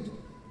fingertips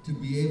to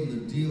be able to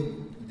deal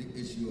with the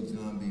issue of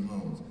zombie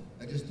homes.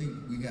 I just think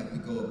we have to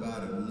go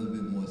about it a little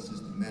bit more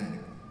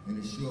systematic and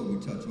ensure we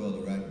touch all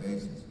the right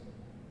bases.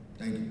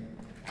 Thank you.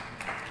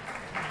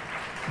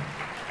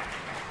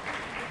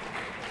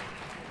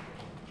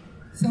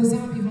 So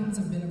zombie homes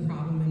have been a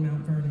problem in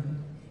Mount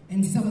Vernon,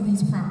 and some of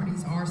these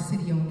properties are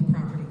city-owned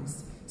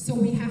properties. So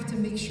we have to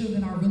make sure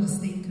that our real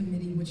estate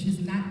committee, which has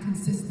not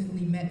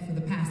consistently met for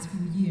the past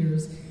few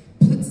years,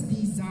 puts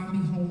these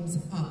zombie homes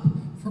up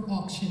for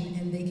auction,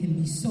 and they can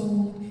be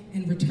sold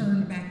and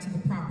returned back to the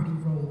property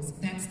rolls.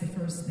 That's the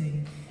first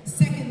thing.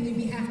 Secondly,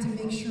 we have to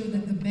make sure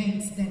that the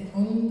banks that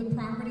own the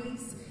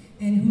properties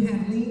and who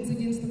have liens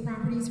against the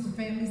properties for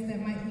families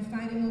that might be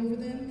fighting over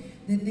them,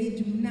 that they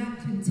do not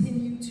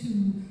continue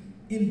to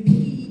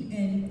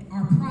impede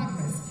our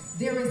progress.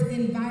 There is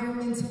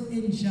environmental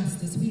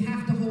injustice. We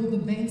have to hold the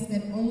banks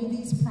that own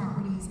these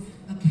properties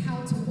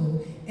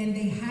accountable, and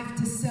they have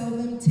to sell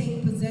them,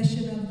 take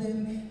possession of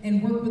them,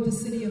 and work with the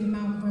city of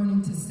Mount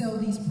Vernon to sell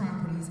these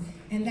properties.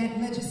 And that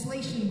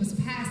legislation was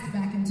passed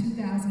back in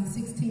 2006.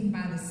 2016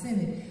 by the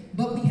Senate,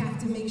 but we have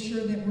to make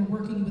sure that we're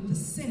working with the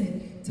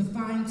Senate to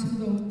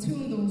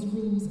fine-tune those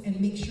rules and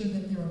make sure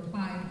that they're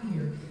applied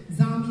here.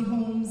 Zombie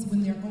homes,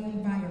 when they're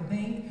owned by a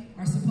bank,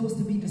 are supposed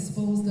to be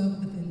disposed of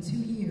within 2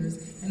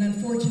 years, and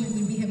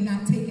unfortunately we have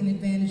not taken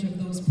advantage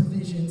of those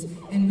provisions,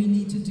 and we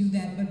need to do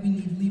that, but we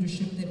need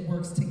leadership that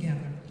works together.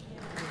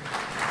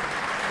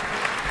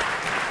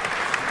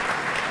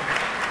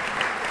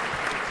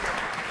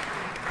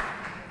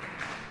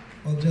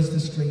 Well, just to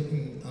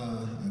straighten,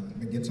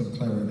 get some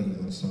clarity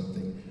on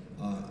something,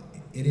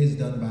 it is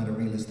done by the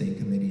Real Estate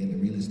Committee, and the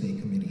Real Estate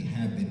Committee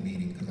have been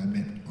meeting, because I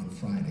met on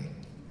Friday.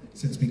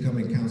 Since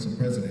becoming council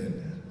president,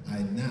 I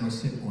now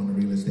sit on the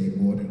Real Estate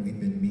Board, and we've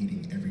been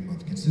meeting every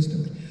month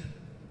consistently.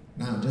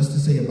 Now, just to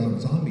say about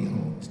zombie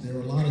homes, there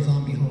are a lot of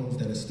zombie homes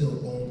that are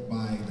still owned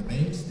by the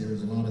banks.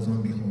 There's a lot of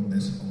zombie homes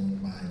that's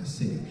owned by the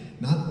city.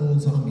 Not all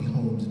zombie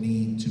homes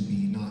need to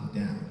be knocked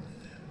down.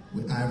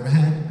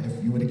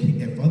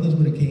 If others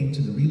would have came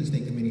to the Real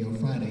Estate Committee on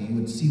Friday, you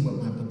would see what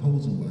my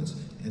proposal was.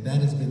 And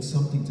that has been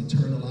something to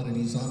turn a lot of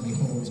these zombie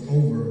homes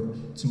over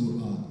to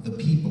the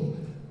people.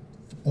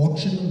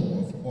 Auction them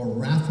off or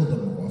raffle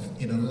them off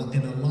in a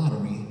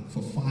lottery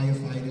for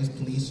firefighters,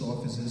 police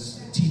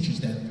officers, teachers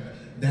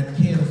that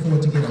can't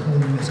afford to get a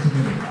home in this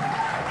community.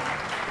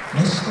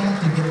 Let's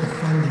start to get the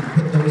funding,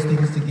 put those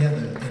things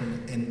together,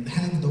 and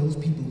have those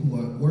people who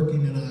are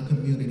working in our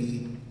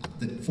community,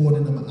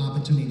 affording them an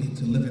opportunity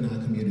to live in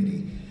our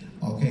community.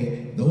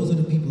 Okay, those are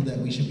the people that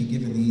we should be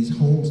giving these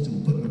homes to,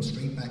 putting them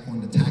straight back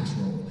on the tax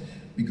roll.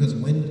 Because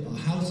when a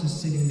house is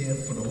sitting there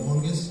for the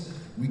longest,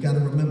 we got to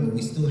remember,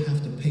 we still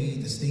have to pay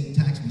the state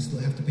tax, we still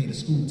have to pay the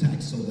school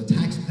tax, so the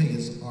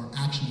taxpayers are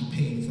actually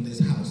paying for this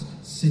house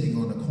sitting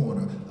on the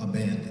corner,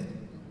 abandoned.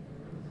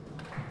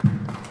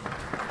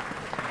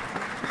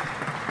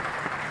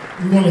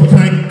 We want to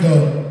thank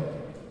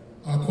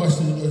our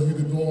questions. If you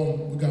could go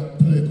on, we got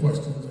plenty of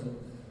questions, and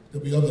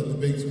there'll be other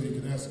debates where you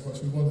can ask the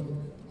question. I want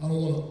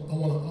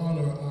to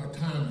honor our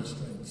time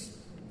restraints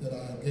that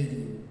I gave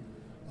you.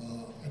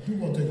 I do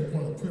want to take a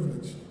point of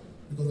privilege,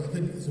 because I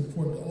think it's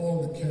important to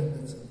all the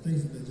candidates and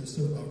things that they just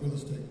said about real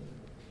estate.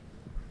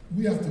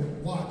 We have to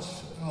watch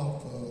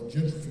out for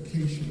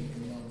gentrification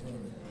in Mount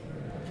Vernon.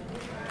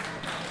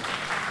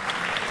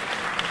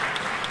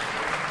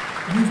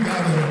 We've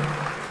got to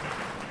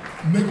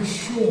make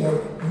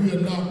sure we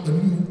are not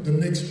the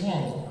next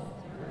Harlem.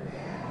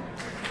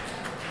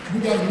 We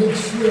got to make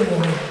sure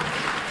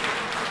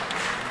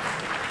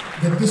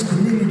that this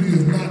community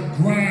is not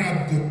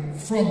grabbed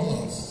from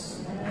us.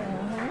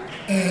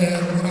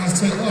 And when I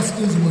say us,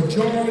 is a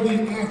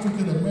majority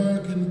African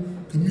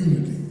American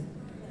community.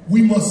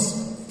 We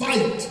must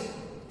fight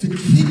to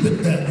keep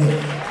it that way.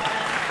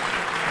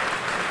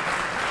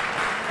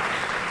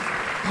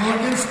 Our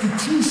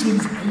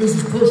institutions, and this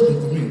is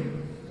personal for me,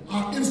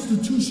 our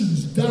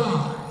institutions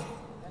die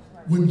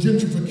when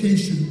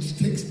gentrification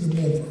takes them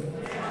over.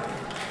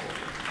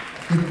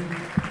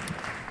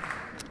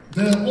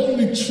 There are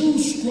only 2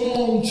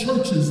 strong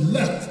churches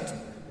left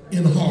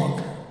in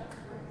Harlem.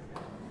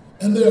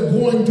 And they're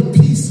going to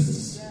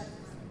pieces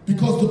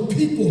because the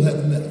people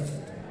have left.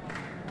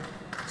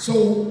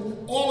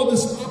 So all of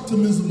this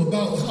optimism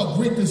about how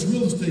great this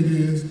real estate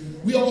is,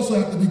 we also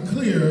have to be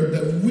clear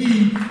that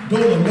we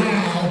don't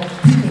allow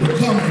people to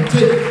come and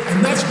take it.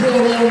 And that's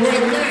going on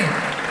right now.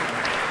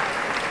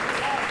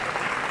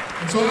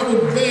 And so I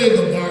would beg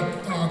of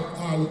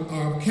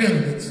our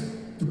candidates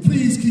to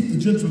please keep the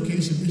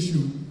gentrification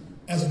issue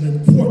as an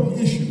important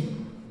issue,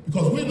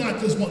 because we're not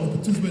just wanting to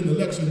participate in the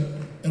election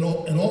and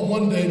on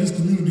one day this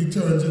community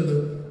turns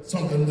into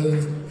something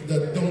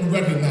that don't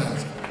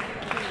recognize it.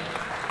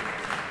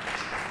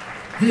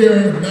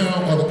 Here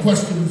now are the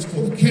questions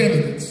for the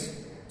candidates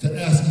to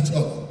ask each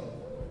other.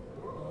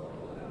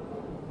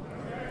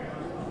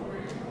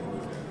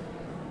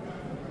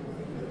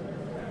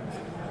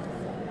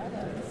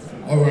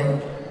 All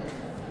right.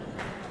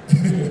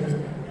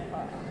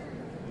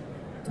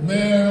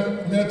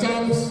 Mayor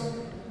Thomas,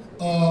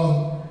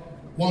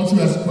 why don't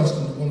you ask a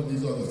question to one of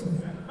these other three?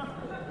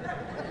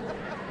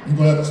 You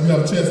have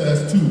a chance to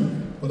ask 2,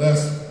 but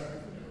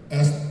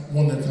ask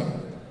one at a time.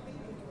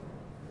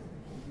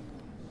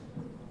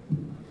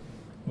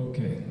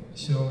 Okay,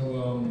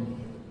 so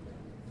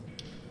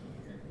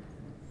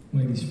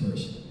ladies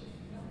first.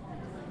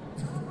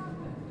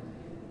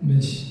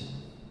 Miss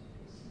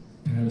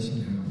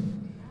Patterson Howard,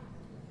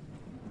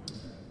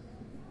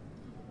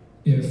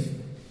 if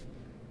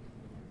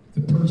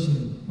the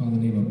person by the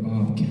name of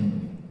Bob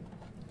Kelly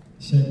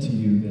said to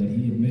you that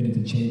he admitted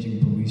to changing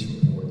police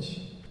reports,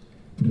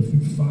 but if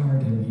you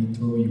fired him, he'd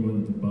throw you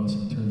under the bus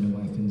and turn your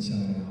life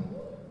inside out,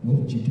 what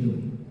would you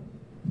do?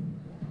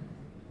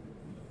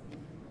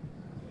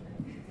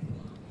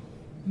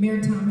 Mayor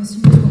Thomas,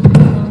 you talked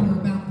earlier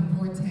about the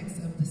vortex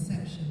of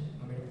deception.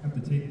 I mean, I have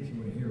to take it if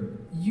you want to hear it.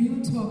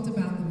 You talked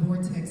about the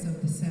vortex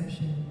of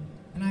deception,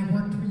 and I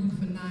worked for you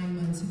for 9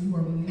 months, and you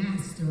are a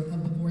master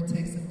of the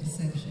vortex of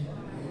deception.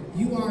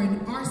 You are an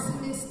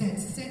arsonist that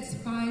sets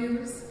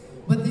fires,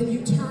 but then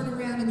you turn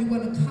around and you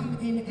want to come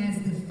in as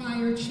the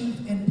fire chief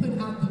and put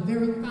out the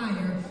very fire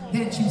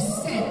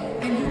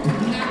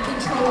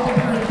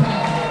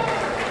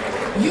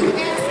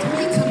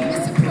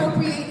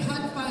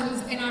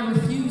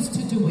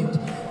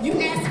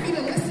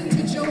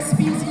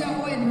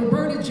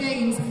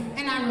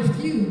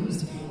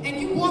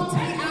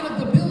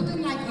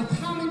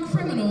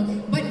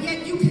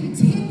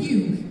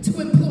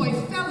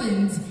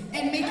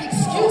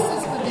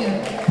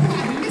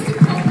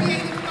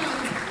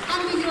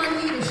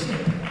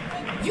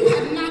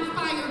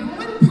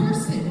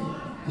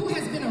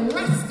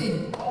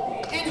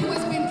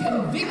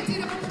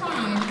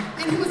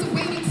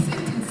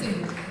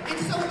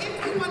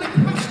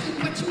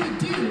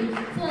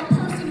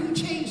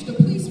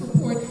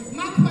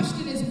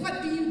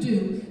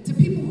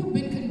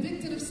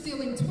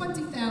taken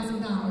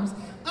 $20,000,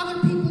 other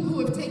people who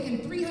have taken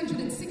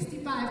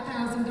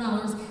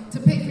 $365,000 to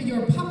pay for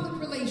your public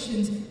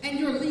relations and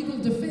your legal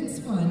defense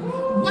fund.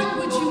 What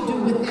would you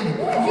do with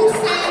that? You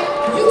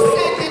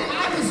said that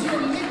I was your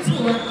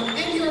mentor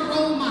and your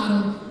role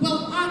model.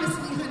 Well,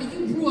 honestly, honey,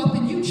 you grew up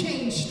and you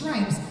changed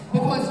stripes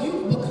because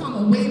you've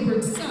become a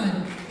wayward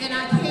son, and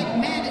I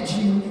can't manage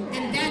you,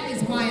 and that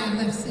is why I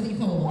left City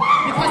Hall.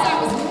 Because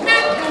I was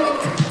not going to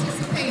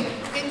participate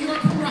in your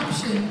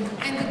corruption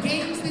and the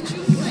games that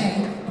you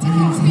play to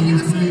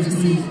continuously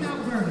deceive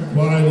Mount Vernon.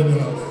 Wide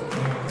enough.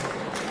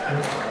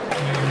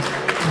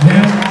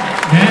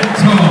 That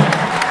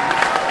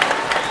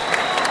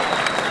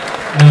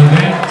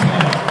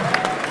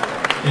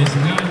talk is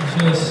not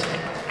just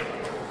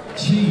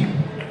cheap,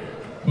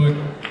 but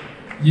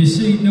you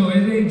see, no,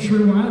 it ain't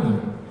true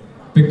either.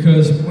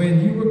 Because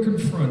when you were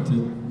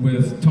confronted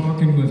with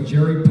talking with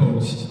Jerry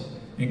Post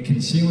and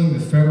concealing the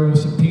federal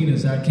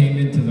subpoenas that came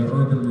into the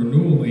Urban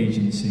Renewal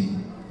Agency,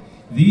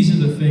 these are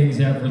the things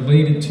that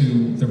related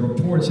to the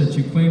reports that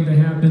you claim to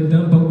have been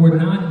done, but were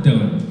not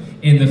done.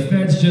 And the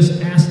feds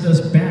just asked us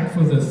back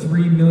for the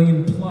 $3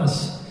 million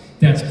plus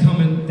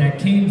that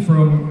came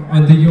from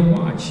under your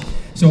watch.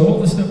 So all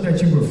the stuff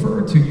that you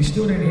referred to, you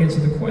still didn't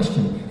answer the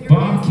question.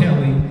 Bob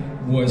Kelly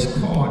was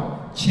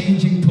caught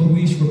changing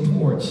police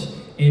reports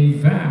and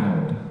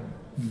vowed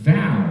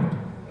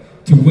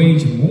to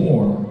wage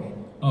war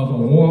of a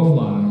war of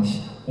lies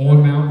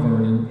on Mount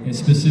Vernon, and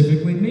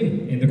specifically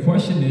me. And the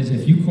question is,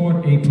 if you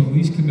caught a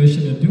police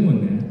commissioner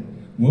doing that,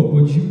 what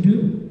would you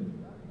do?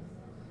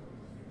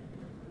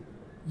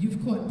 You've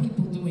caught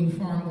people doing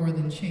far more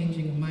than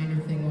changing a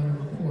minor thing on a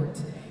report.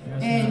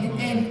 I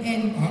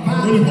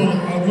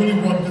really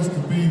want this to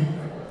be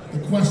the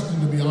question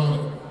to be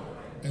honored,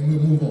 and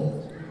we'll move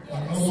on. I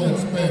don't want to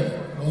expand it.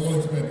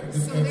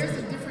 So there's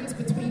a difference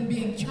between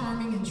being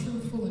charming and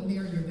truthful, and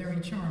there you're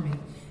very charming.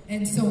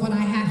 And so what I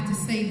have to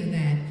say to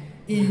that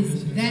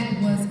is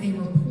that was a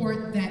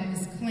report that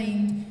was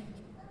claimed.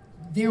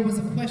 There was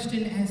a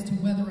question as to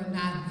whether or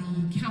not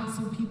the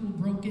council people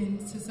broke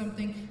into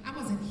something. I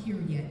wasn't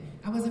here yet.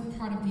 I wasn't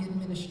part of the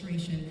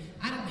administration.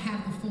 I don't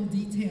have the full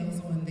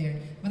details on there,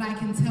 but I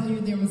can tell you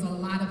there was a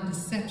lot of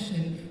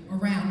deception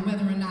around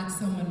whether or not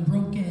someone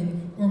broke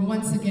in, or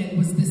once again,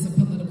 was this a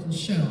political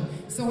show.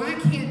 So I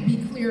can't be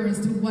clear as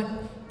to what,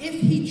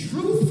 if he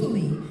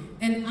truthfully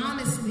and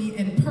honestly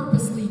and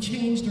purposely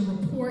changed a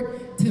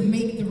report to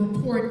make the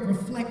report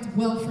reflect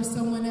well for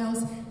someone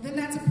else, then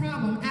that's a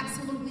problem.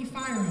 Absolutely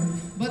fire him.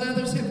 But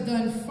others have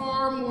done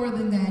far more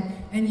than that,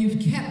 and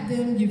you've kept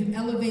them, you've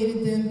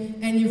elevated them,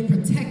 and you've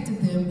protected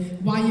them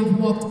while you've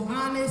walked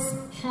honest,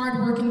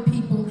 hardworking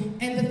people.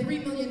 And the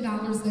 $3 million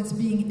that's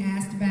being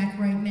asked back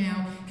right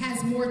now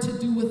has more to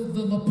do with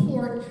the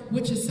Laporte,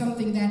 which is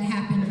something that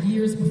happened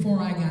years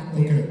before I got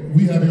there. Okay,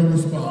 we have your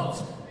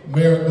response.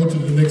 Mayor, go to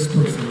the next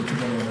person that you're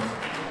going to ask.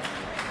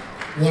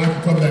 Well,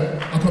 I'll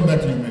come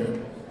back to you, Mayor.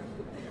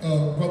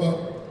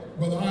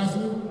 Brother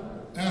Isley,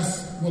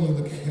 ask one of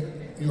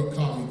your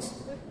colleagues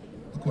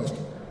a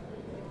question.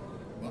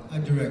 Well, I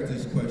direct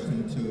this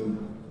question to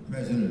the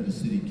President of the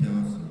City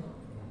Council.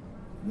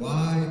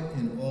 Why,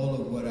 in all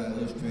of what I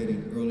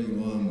illustrated early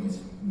on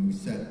when we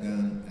sat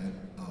down at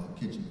our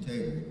kitchen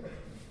table,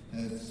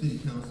 has the City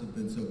Council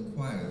been so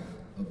quiet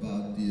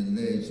about the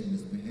alleged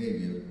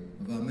misbehavior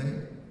of our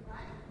mayor?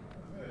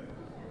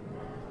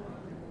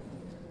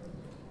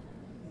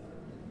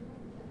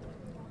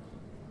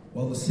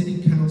 Well, the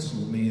city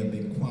council may have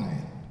been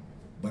quiet,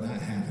 but I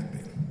haven't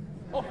been.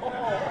 A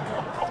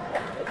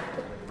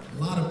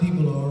lot of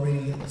people are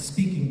already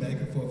speaking back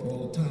and forth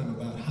all the time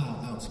about how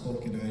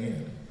outspoken I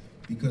am,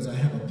 because I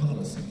have a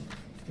policy.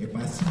 If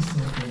I see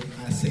something,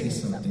 I say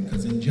something,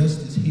 because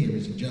injustice here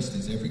is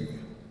injustice everywhere.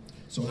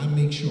 So I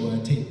make sure I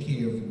take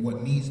care of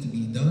what needs to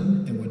be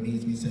done and what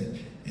needs to be said.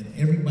 And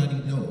everybody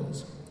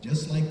knows,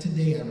 just like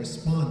today I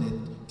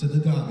responded to the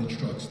garbage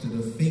trucks, to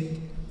the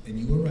fake, and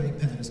you were right,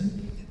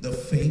 Patterson, the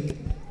fake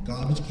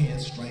garbage can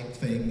strike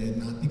thing, they're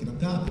not picking up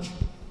garbage.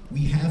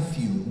 We have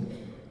fuel.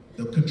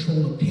 The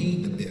controller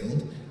paid the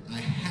bill. I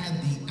had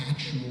the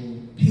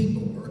actual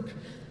paperwork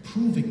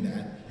proving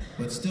that,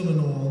 but still in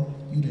all,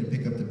 you didn't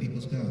pick up the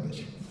people's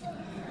garbage.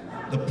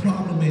 The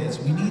problem is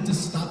we need to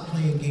stop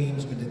playing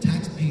games with the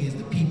taxpayers,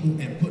 the people,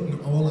 and putting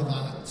all of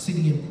our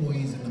city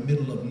employees in the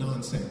middle of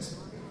nonsense.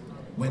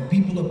 When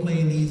people are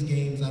playing these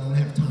games, I don't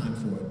have time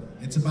for it.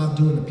 It's about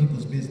doing the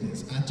people's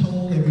business. I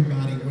told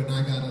everybody when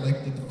I got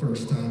elected the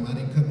first time, I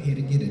didn't come here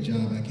to get a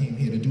job, I came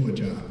here to do a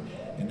job.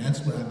 And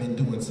that's what I've been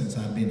doing since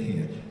I've been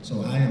here.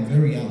 So I am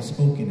very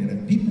outspoken, and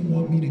if people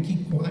want me to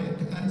keep quiet,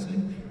 Isaac,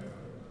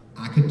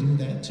 I could do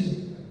that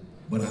too,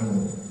 but I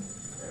won't.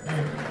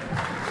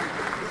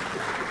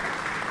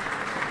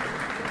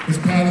 Ms.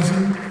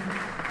 Patterson,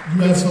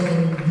 you have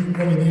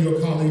one of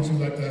your colleagues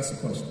who'd like to ask a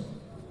question.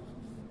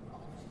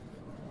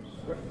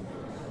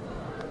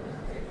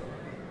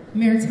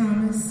 Mayor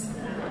Thomas,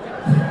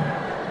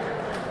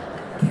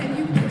 can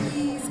you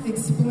please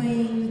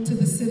explain to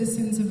the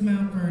citizens of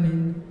Mount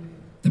Vernon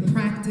the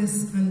practice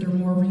practice under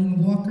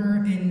Maureen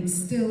Walker and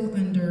still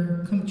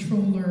under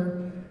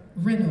Comptroller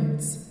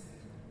Reynolds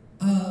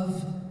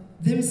of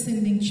them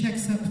sending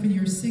checks up for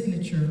your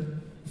signature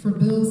for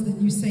bills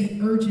that you say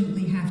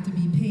urgently have to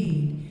be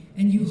paid,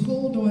 and you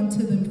hold on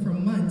to them for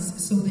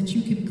months so that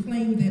you can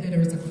claim that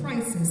there's a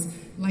crisis,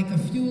 like a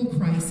fuel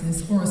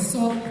crisis or a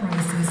salt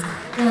crisis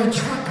or a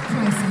truck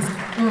crisis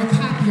or a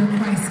copier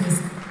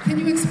crisis. Can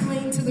you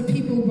explain to the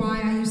people why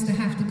I used to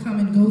have to come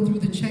and go through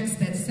the checks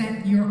that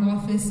sat in your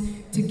office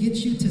to get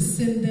you to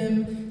send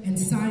them and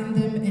sign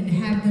them and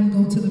have them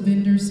go to the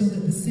vendors so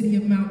that the city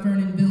of Mount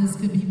Vernon bills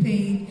could be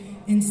paid,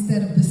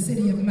 instead of the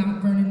city of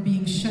Mount Vernon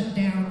being shut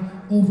down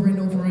over and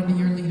over under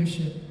your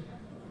leadership?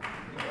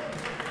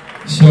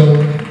 So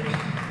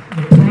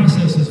the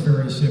process is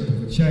very simple.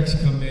 The checks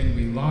come in,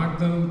 we log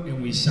them,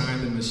 and we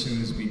sign them as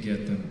soon as we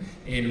get them.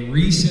 And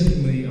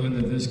recently,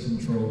 under this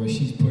controller,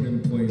 she's put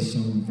in place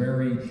some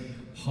very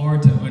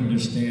hard to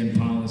understand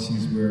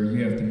policies where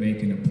you have to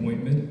make an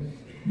appointment.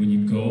 When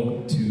you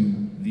go to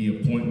the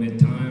appointment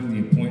time,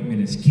 the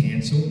appointment is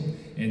canceled,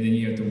 and then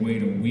you have to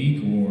wait a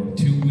week or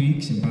 2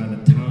 weeks, and by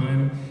the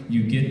time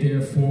you get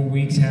there, 4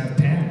 weeks have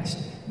passed.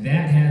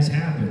 That has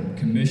happened.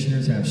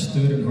 Commissioners have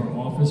stood in her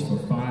office for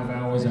 5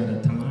 hours at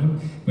a time,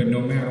 but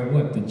no matter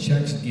what, the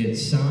checks get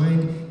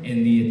signed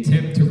and the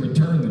attempt to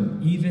return them.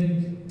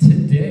 Even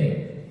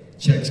today,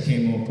 checks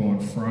came up on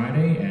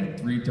Friday at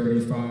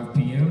 3:35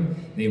 p.m.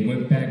 They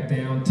went back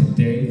down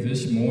today,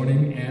 this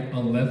morning at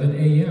 11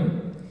 a.m.,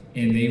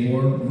 and they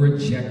were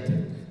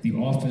rejected. The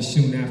office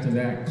soon after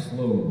that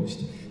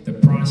closed. The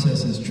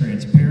process is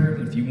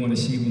transparent. If you want to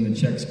see when the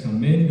checks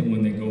come in and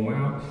when they go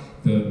out,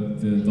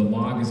 the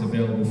log is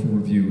available for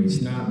review.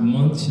 It's not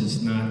months,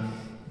 it's not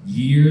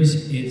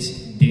years, it's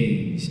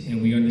days.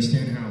 And we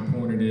understand how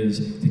important it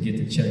is to get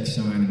the check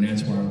signed, and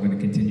that's why we're going to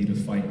continue to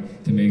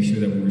fight to make sure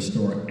that we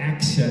restore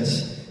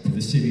access to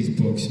the city's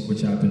books,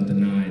 which I've been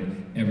denied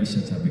ever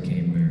since I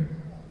became mayor.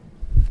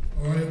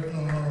 All right,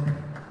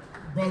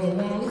 Brother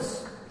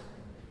Wallace,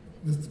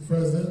 Mr.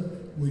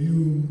 President, will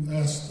you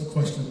ask the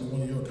question to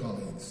one of your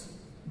colleagues?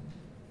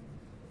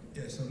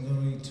 Yes, I'm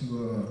going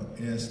to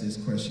ask this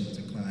question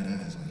to Clyde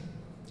Isley.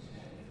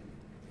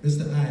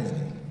 Mr.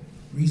 Isley,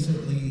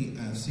 recently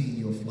I've seen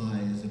your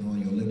flyers and all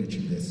your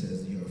literature that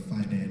says you're a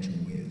financial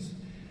whiz.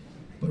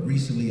 But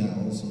recently I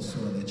also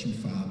saw that you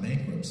filed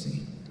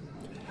bankruptcy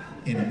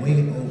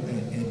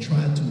and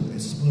tried to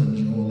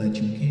expunge all that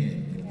you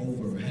can with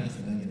over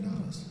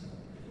 $500,000.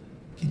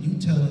 Can you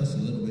tell us a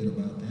little bit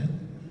about that?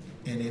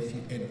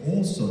 And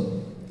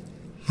also,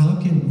 how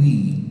can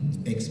we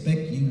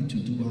expect you to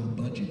do our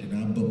budget and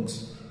our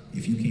books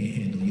if you can't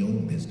handle your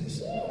own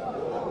business?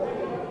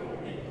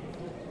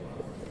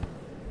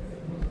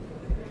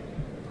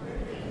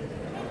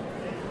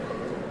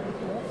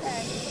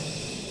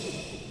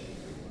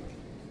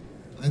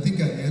 I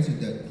think I answered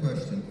that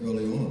question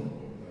early on.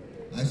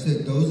 I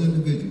said those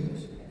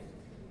individuals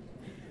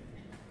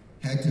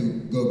had to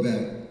go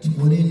back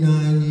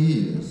 29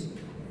 years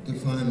to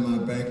find my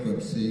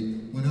bankruptcy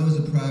when I was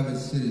a private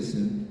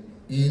citizen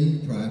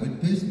in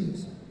private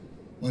business.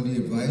 On the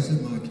advice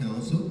of my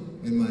counsel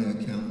and my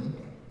accountant,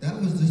 that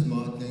was the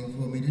smart thing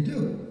for me to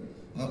do.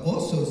 I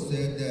also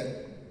said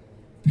that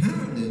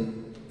apparently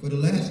for the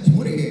last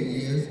 28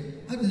 years,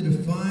 I did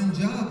a fine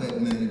job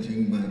at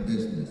managing my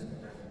business.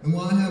 And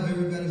while I have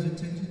everybody's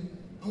attention,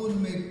 I want to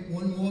make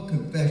one more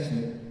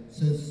confession,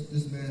 since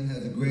this man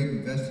has a great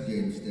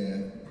investigative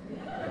staff.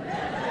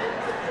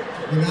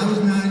 When I was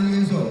 9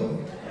 years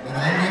old, when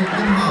I lived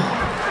in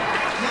Harlem,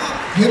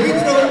 hear me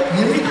through.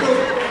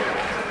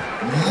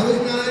 When I was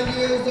 9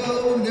 years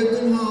old and lived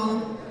in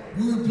Harlem,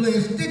 we were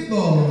playing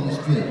stickball on the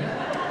street.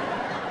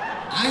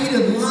 I hit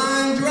a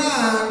line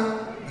drive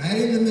right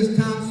into Miss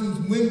Thompson's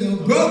window,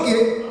 broke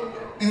it,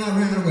 and I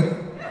ran away.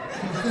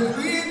 So since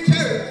we in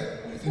church,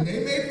 and they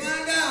may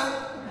find out,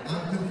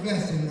 I'm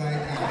confessing right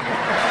now.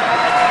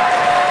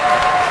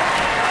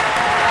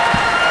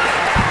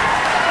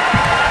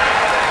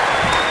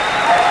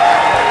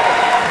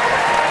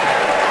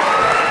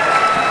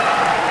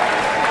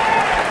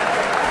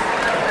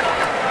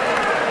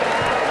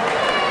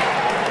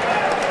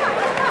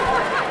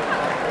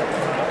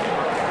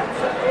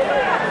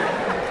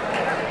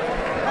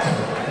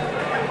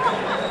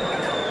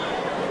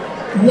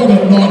 What a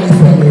naughty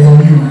fellow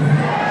are you.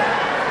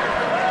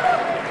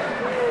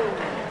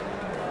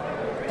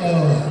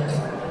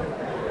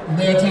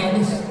 Mayor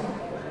Thomas,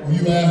 will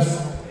you ask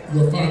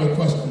your final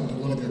question to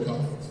one of your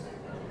colleagues?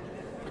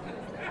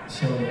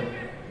 So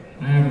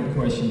I have a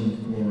question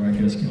for, I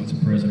guess, Council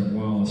President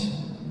Wallace.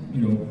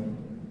 You know,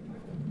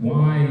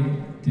 why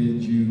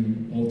did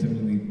you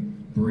ultimately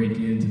break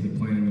into the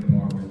planning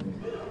department?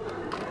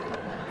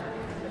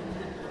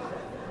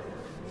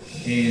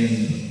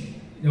 And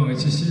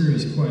it's a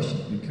serious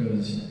question,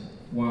 because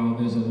while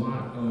there's a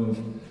lot of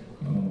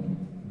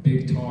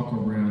big talk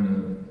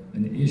around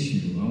an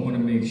issue, I want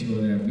to make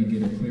sure that we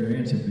get a clear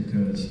answer,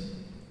 because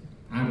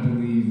I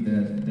believe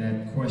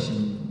that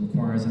question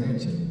requires an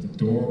answer. The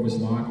door was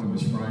locked, it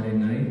was Friday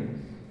night.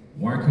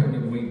 Why couldn't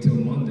it wait till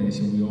Monday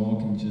so we all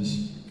can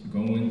just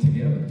going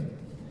together.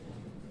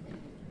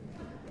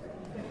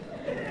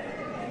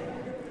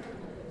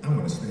 I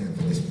want to stand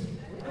for this one.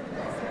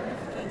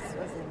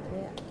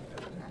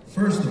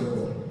 First of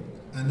all,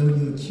 I know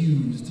you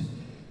accused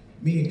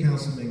me and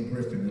Councilman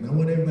Griffin, and I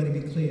want everybody to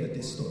be clear at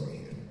this story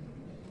here.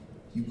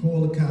 You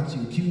call the cops,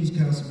 you accuse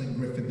Councilman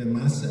Griffin and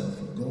myself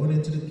of going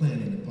into the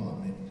planning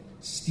department,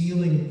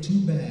 stealing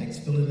 2 bags,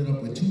 filling it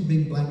up with 2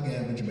 big black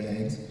garbage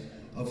bags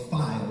of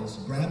files,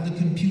 grabbed the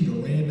computer,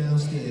 ran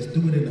downstairs,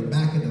 threw it in the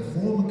back of the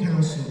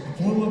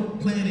former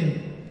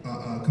planning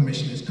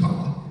commissioner's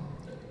car.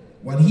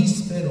 While he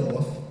sped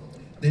off,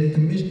 then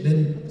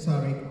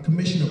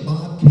Commissioner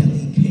Bob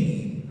Kelly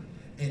came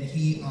and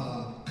he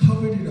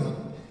covered it up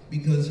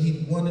because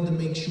he wanted to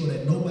make sure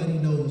that nobody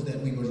knows that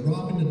we was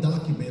robbing the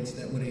documents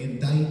that would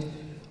indict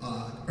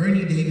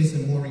Ernie Davis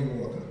and Maureen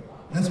Walker.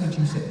 That's what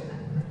you said.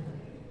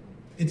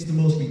 It's the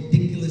most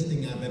ridiculous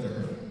thing I've ever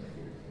heard.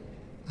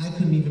 I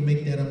couldn't even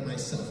make that up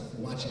myself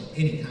watching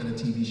any kind of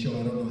TV show.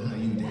 I don't know how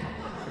you did.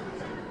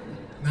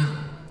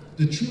 Now,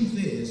 the truth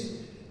is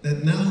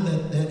that now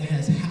that that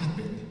has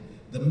happened,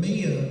 the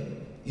mayor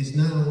is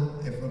now,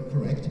 if I'm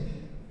correct,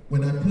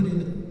 when I put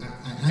in,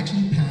 I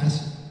actually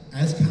passed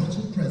as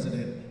council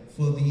president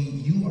for the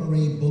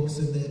URA books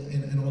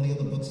and all the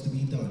other books to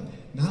be done.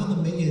 Now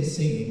the mayor is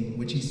saying,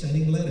 which he's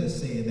sending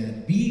letters saying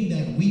that being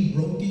that we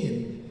broke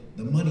in,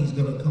 the money's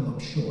gonna come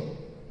up short.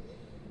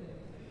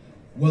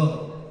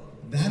 Well,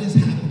 that is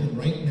happening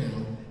right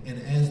now,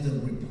 and as the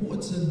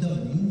reports are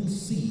done, you will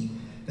see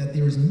that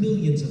there is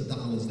millions of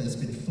dollars that's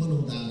been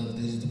funneled out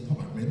of these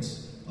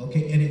departments,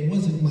 okay? And it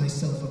wasn't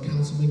myself or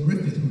Councilman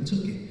Griffith who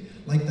took it.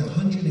 Like the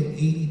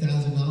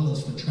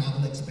 $180,000 for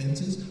travel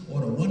expenses,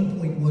 or the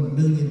 $1.1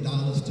 million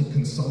to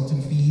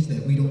consultant fees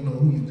that we don't know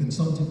who you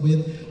consulted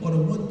with, or the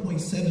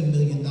 $1.7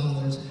 million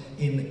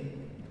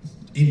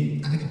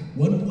in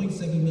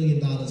 $1.7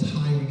 million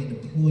hiring and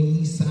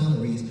employee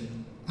salaries.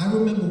 I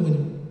remember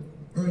when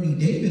Ernie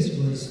Davis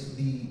was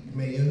the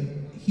mayor,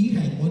 he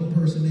had one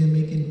person there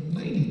making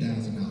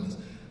 $90,000.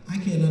 I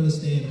can't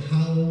understand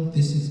how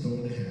this is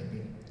going to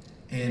happen.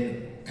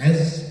 And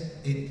as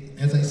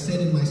I said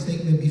in my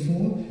statement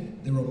before,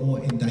 there are more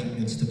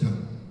indictments to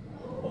come.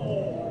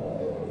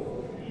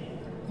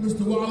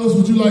 Mr. Wallace,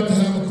 would you like to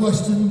have a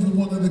question to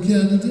one of the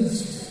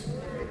candidates?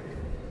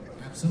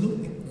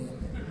 Absolutely.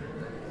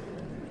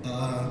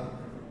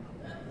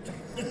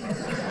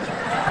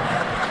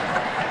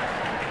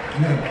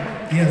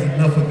 He has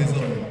enough of his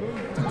own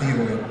to deal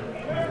with.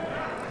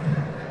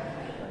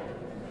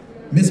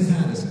 Miss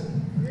Patterson,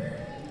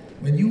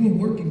 when you were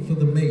working for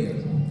the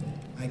mayor,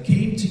 I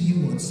came to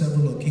you on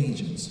several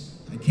occasions.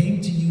 I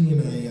came to you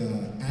and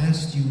I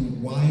asked you,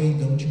 why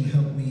don't you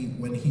help me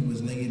when he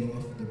was laying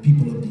off the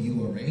people of the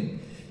URA?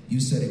 You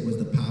said it was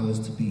the powers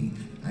to be.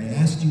 I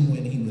asked you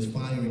when he was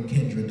firing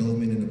Kendra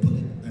Dolman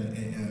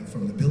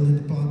from the building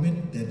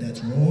department,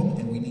 that's wrong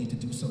and we need to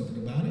do something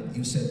about it.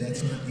 You said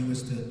that's not you,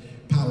 it's the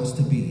powers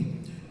to be.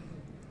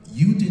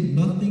 You did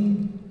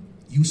nothing,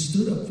 you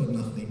stood up for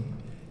nothing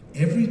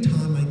every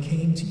time I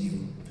came to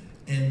you,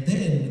 and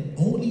then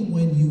only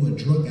when you were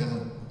drug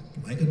out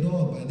like a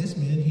dog by this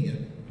man here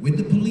with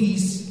the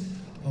police,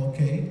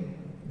 okay,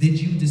 did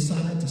you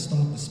decide to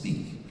start to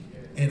speak.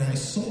 And I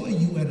saw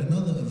you at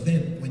another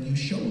event when you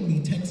showed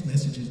me text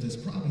messages that's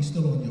probably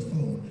still on your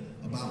phone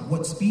about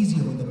what Spezio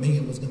and the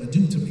mayor was going to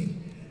do to me.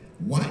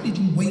 Why did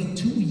you wait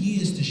 2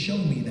 years to show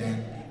me that?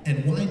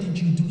 And why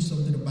didn't you do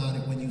something about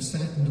it when you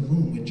sat in the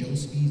room with Joe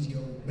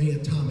Spezio, Mayor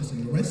Thomas,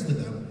 and the rest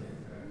of them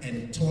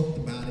and talked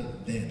about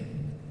it then?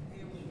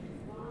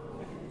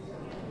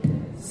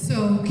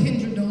 So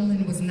Kendra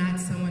Dolan was not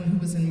someone who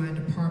was in my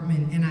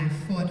department, and I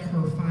fought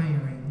her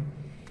firing.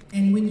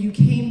 And when you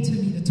came to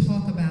me to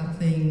talk about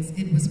things,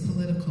 it was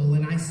political,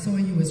 and I saw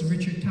you as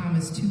Richard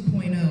Thomas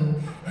 2.0.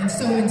 And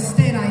so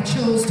instead, I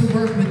chose to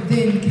work with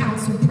then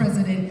Council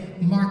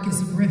President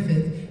Marcus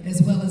Griffith,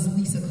 as well as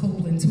Lisa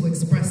Copeland, to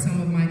express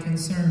some of my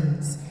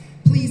concerns.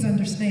 Please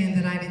understand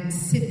that I didn't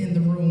sit in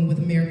the room with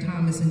Mayor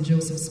Thomas and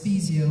Joseph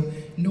Spezio,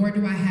 nor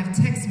do I have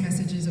text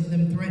messages of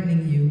them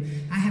threatening you.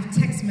 I have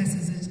text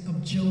messages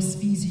of Joe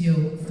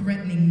Spezio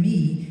threatening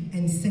me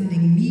and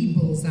sending me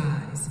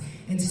bullseyes.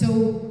 And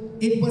so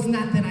it was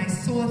not that I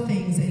saw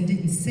things and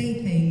didn't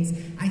say things.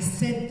 I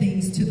said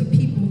things to the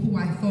people who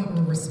I thought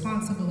were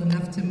responsible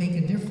enough to make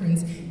a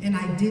difference, and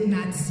I did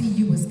not see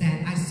you as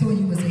that. I saw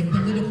you as a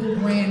political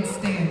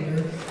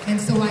grandstander, and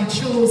so I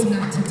chose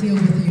not to deal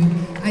with you.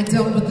 I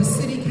dealt with the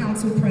city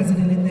council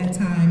president at that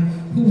time,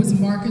 who was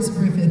Marcus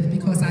Griffith,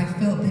 because I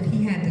felt that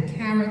he had the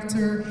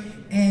character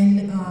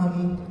and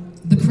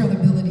the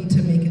credibility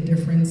to make a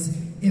difference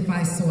if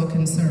I saw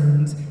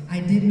concerns.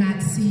 I did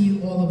not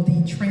see all of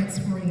the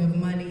transferring of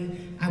money.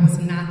 I was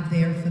not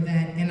there for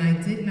that, and I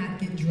did not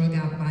get drug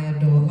out by a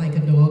dog like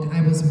a dog.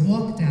 I was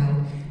walked out.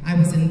 I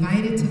was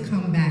invited to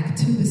come back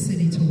to the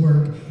city to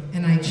work,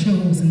 and I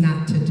chose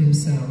not to do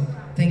so.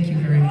 Thank you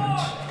very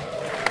much.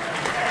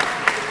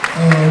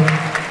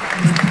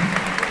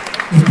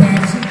 Ms.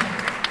 Patterson,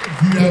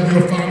 do you have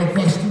your final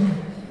question?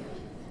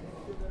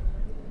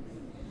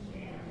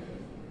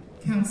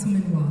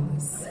 Councilman Wallace.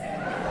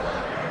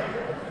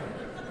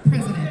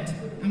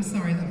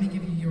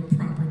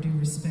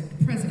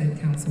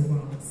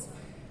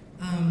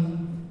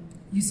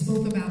 You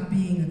spoke about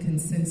being a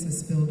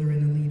consensus builder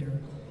and a leader.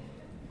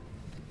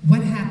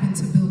 What happened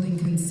to building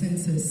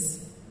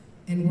consensus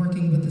and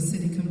working with the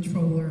city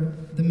controller,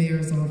 the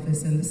mayor's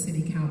office, and the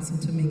city council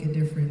to make a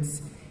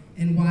difference?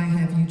 And why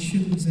have you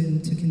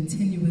chosen to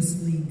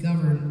continuously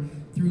govern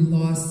through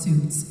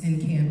lawsuits and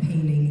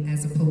campaigning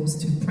as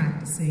opposed to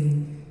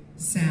practicing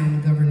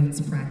sound governance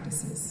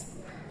practices?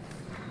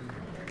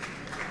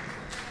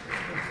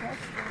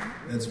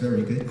 That's a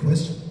very good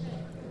question.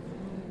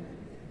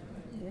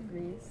 He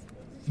agrees.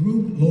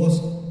 Through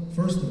laws,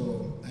 first of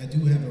all, I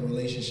do have a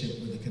relationship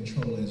with the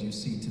controller. As you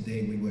see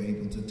today, we were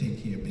able to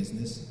take care of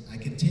business. I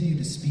continue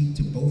to speak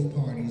to both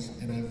parties,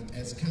 and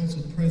as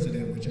council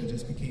president, which I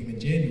just became in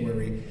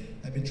January,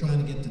 I've been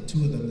trying to get the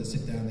two of them to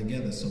sit down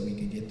together so we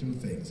can get through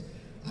things.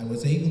 I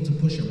was able to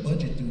push a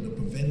budget through to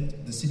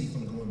prevent the city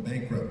from going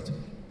bankrupt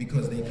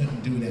because they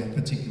couldn't do that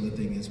particular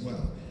thing as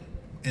well.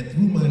 And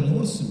through my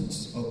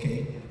lawsuits,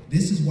 okay,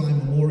 this is why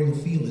Memorial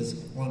Field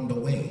is on the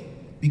way.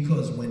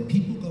 Because when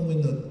people go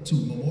to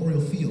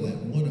Memorial Field at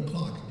 1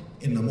 o'clock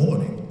in the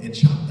morning and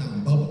chop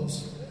down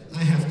bubbles,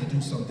 I have to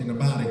do something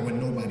about it when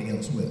nobody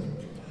else will.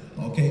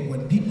 Okay,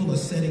 when people are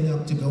setting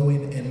up to go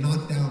in and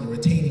knock down the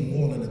retaining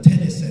wall in a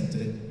tennis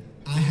center,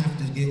 I have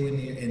to go in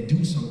there and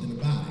do something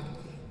about it.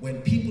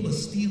 When people are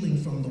stealing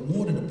from the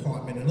water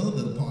department and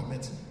other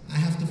departments, I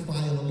have to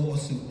file a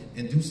lawsuit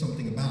and do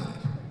something about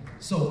it.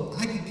 So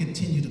I can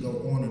continue to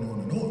go on and on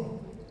and on,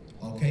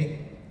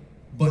 okay?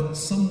 But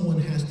someone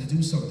has to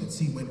do something.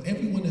 See, when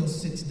everyone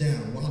else sits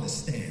down, Wallace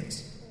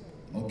stands,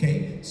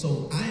 okay?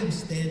 So I am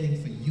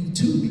standing for you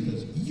too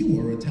because you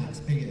are a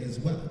taxpayer as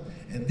well.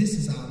 And this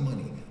is our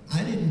money.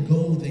 I didn't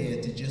go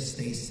there to just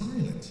stay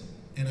silent,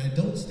 and I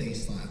don't stay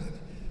silent.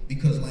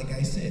 Because like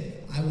I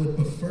said, I would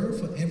prefer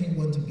for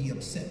everyone to be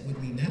upset with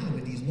me now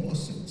with these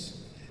lawsuits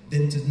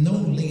than to know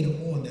later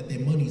on that their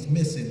money's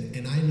missing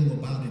and I knew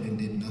about it and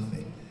did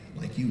nothing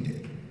like you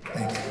did.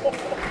 Thank you.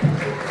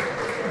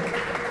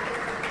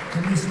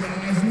 Commissioner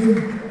Isley,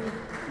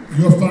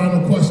 your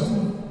final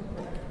question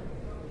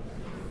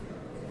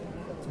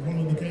to one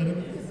of the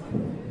candidates.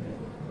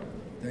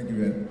 Thank you,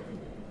 Reverend.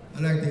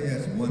 I'd like to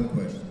ask one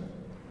question.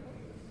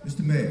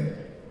 Mr. Mayor,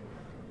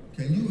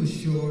 can you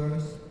assure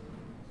us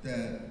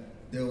that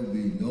there will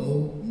be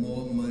no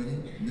more money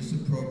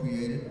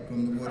misappropriated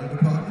from the water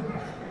department?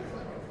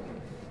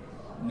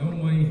 No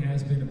money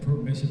has been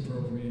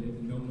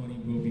misappropriated. No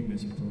money will be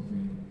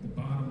misappropriated. The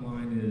bottom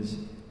line is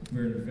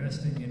we're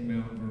investing in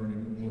Mount Vernon.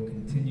 We'll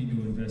continue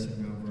to invest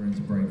in Mount Vernon's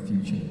bright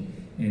future.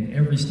 And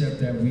every step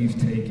that we've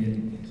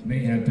taken may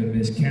have been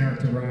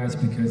mischaracterized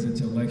because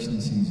it's election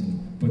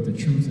season, but the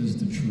truth is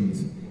the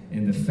truth,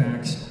 and the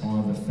facts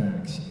are the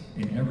facts.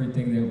 And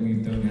everything that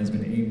we've done has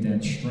been aimed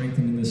at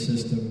strengthening the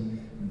system,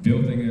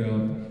 building it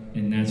up,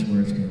 and that's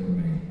where it's going to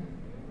remain.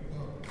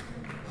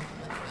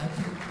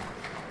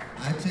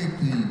 I take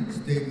the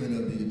statement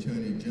of the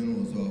Attorney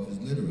General's office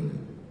literally.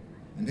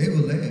 And they've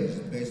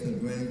alleged, based on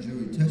grand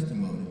jury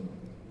testimony,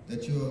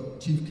 that your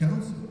chief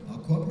counsel, our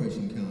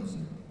corporation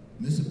counsel,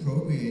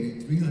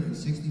 misappropriated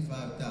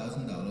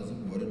 $365,000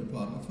 of water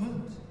department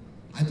funds.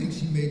 I think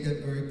she made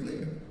that very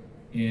clear.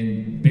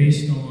 And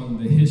based on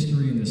the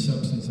history and the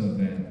substance of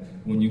that,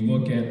 when you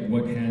look at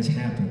what has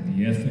happened,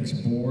 the ethics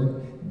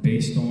board,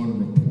 based on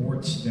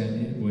reports that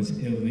it was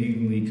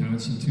illegally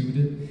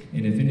constituted,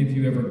 and if any of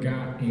you ever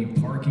got a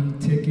parking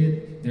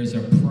ticket, there's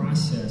a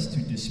process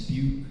to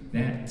dispute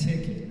that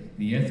ticket.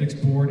 The ethics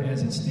board,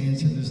 as it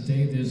stands to this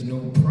day, there's no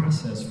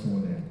process for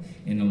that.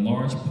 And a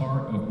large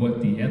part of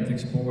what the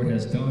ethics board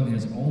has done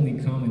has only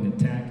come and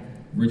attacked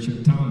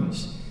Richard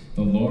Thomas.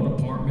 The law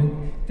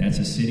department, that's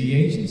a city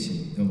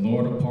agency. The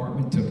law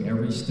department took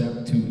every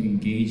step to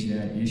engage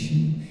that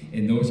issue,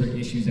 and those are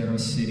issues that are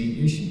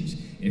city issues.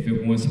 If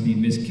it wants to be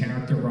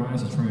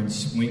mischaracterized or try and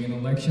swing an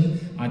election,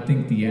 I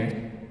think the act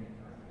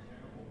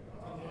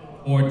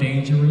are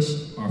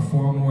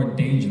far more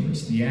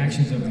dangerous. The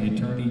actions of the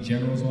Attorney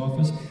General's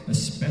office,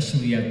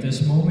 especially at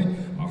this moment,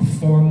 are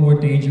far more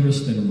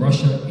dangerous than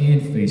Russia and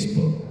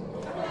Facebook.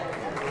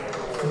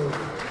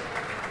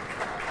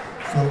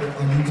 So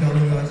are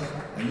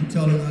you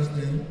telling us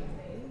then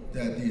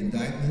that the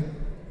indictment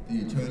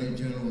the Attorney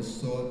General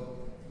sought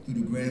through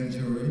the grand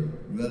jury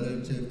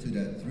relative to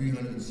that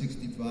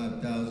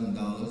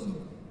 $365,000 of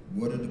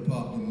water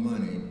department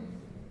money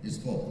is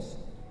false?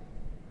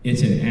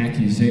 It's an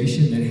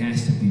accusation that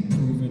has to be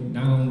proven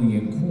not only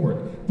in court,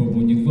 but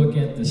when you look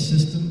at the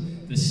system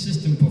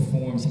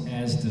performs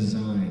as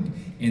designed.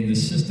 And the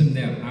system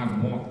that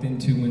I've walked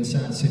into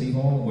inside City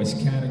Hall was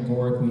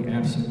categorically,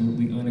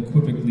 absolutely,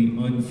 unequivocally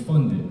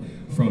unfunded,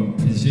 from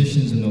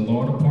positions in the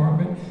law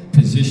department,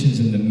 positions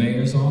in the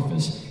mayor's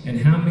office, and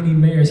how many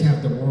mayors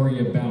have to worry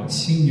about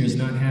seniors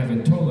not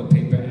having toilet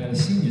paper at a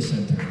senior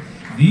center?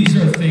 These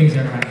are things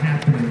that are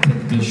happening to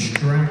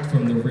distract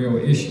from the real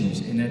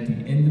issues. And at the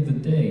end of the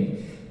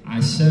day,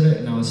 I said it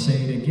and I'll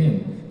say it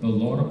again. The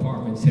law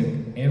department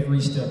took every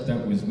step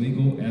that was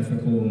legal,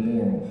 ethical, and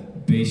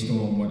moral based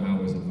on what I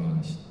was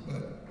advised.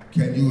 But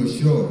can you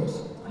assure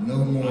us no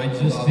more. I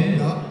just about, did.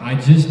 No, I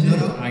just did.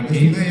 No, I Mr.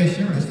 gave the Mayor,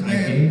 assurance. Mr. I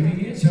Mayor, gave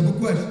the answer. Simple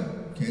question.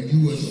 Can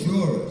you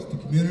assure us, the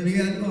community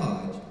at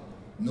large,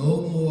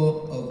 no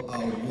more of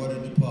our water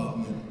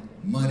department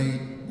money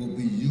will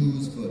be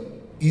used for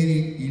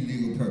any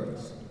illegal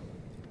purpose?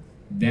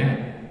 That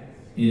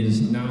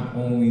is not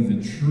only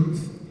the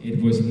truth,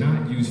 it was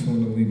not used for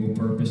an illegal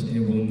purpose, and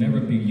it will never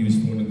be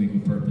used for an illegal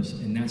purpose,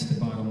 and that's the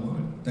bottom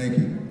line. Thank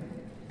you.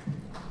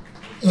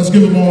 Let's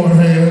give them all a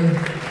hand.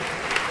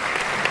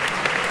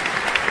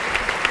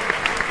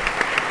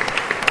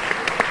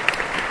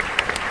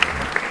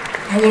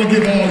 I want to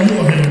give all you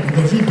a hand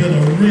because you've been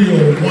a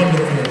real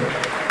wonderful,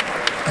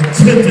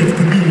 attentive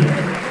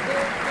community.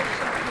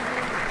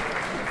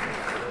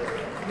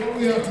 What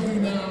we have to do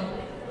now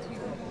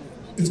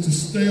is to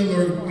stay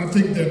alert. I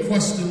think there are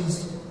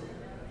questions,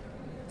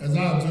 as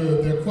I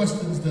observed, there are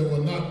questions that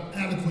were not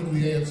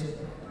adequately answered.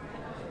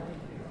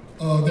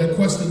 There are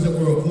questions that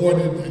were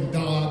avoided and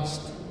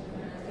dodged.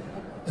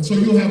 And so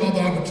you'll have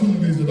other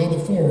opportunities at other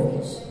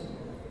forums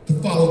to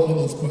follow up on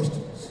those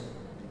questions.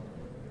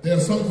 There are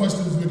some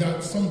questions we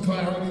got some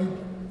clarity,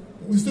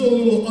 but we're still a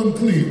little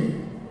unclear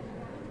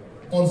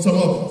on some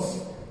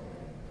others.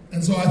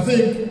 And so I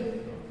think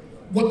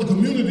what the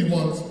community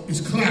wants is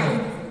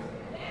clarity.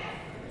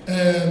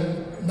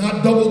 And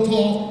not double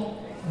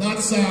talk, not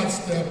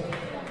sidestep,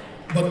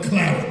 but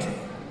clarity.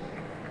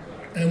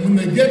 And when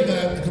they get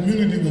that, the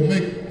community will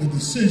make the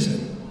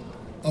decision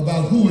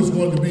about who is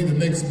going to be the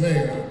next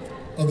mayor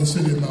of the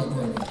city of Mount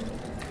Vernon.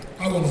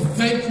 I want to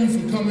thank you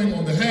for coming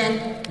on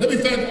behalf. Let me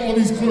thank all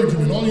these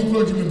clergymen. All you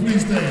clergymen,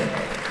 please stand.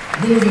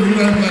 Members of the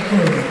United Black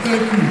Clergy,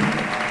 thank you.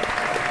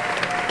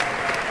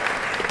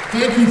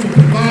 Thank you for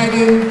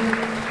providing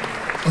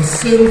a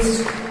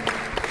sense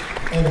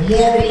of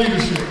moral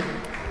leadership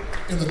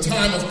in the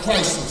time of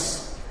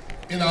crisis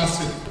in our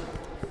city.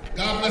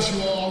 God bless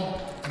you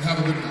all, and have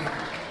a good night.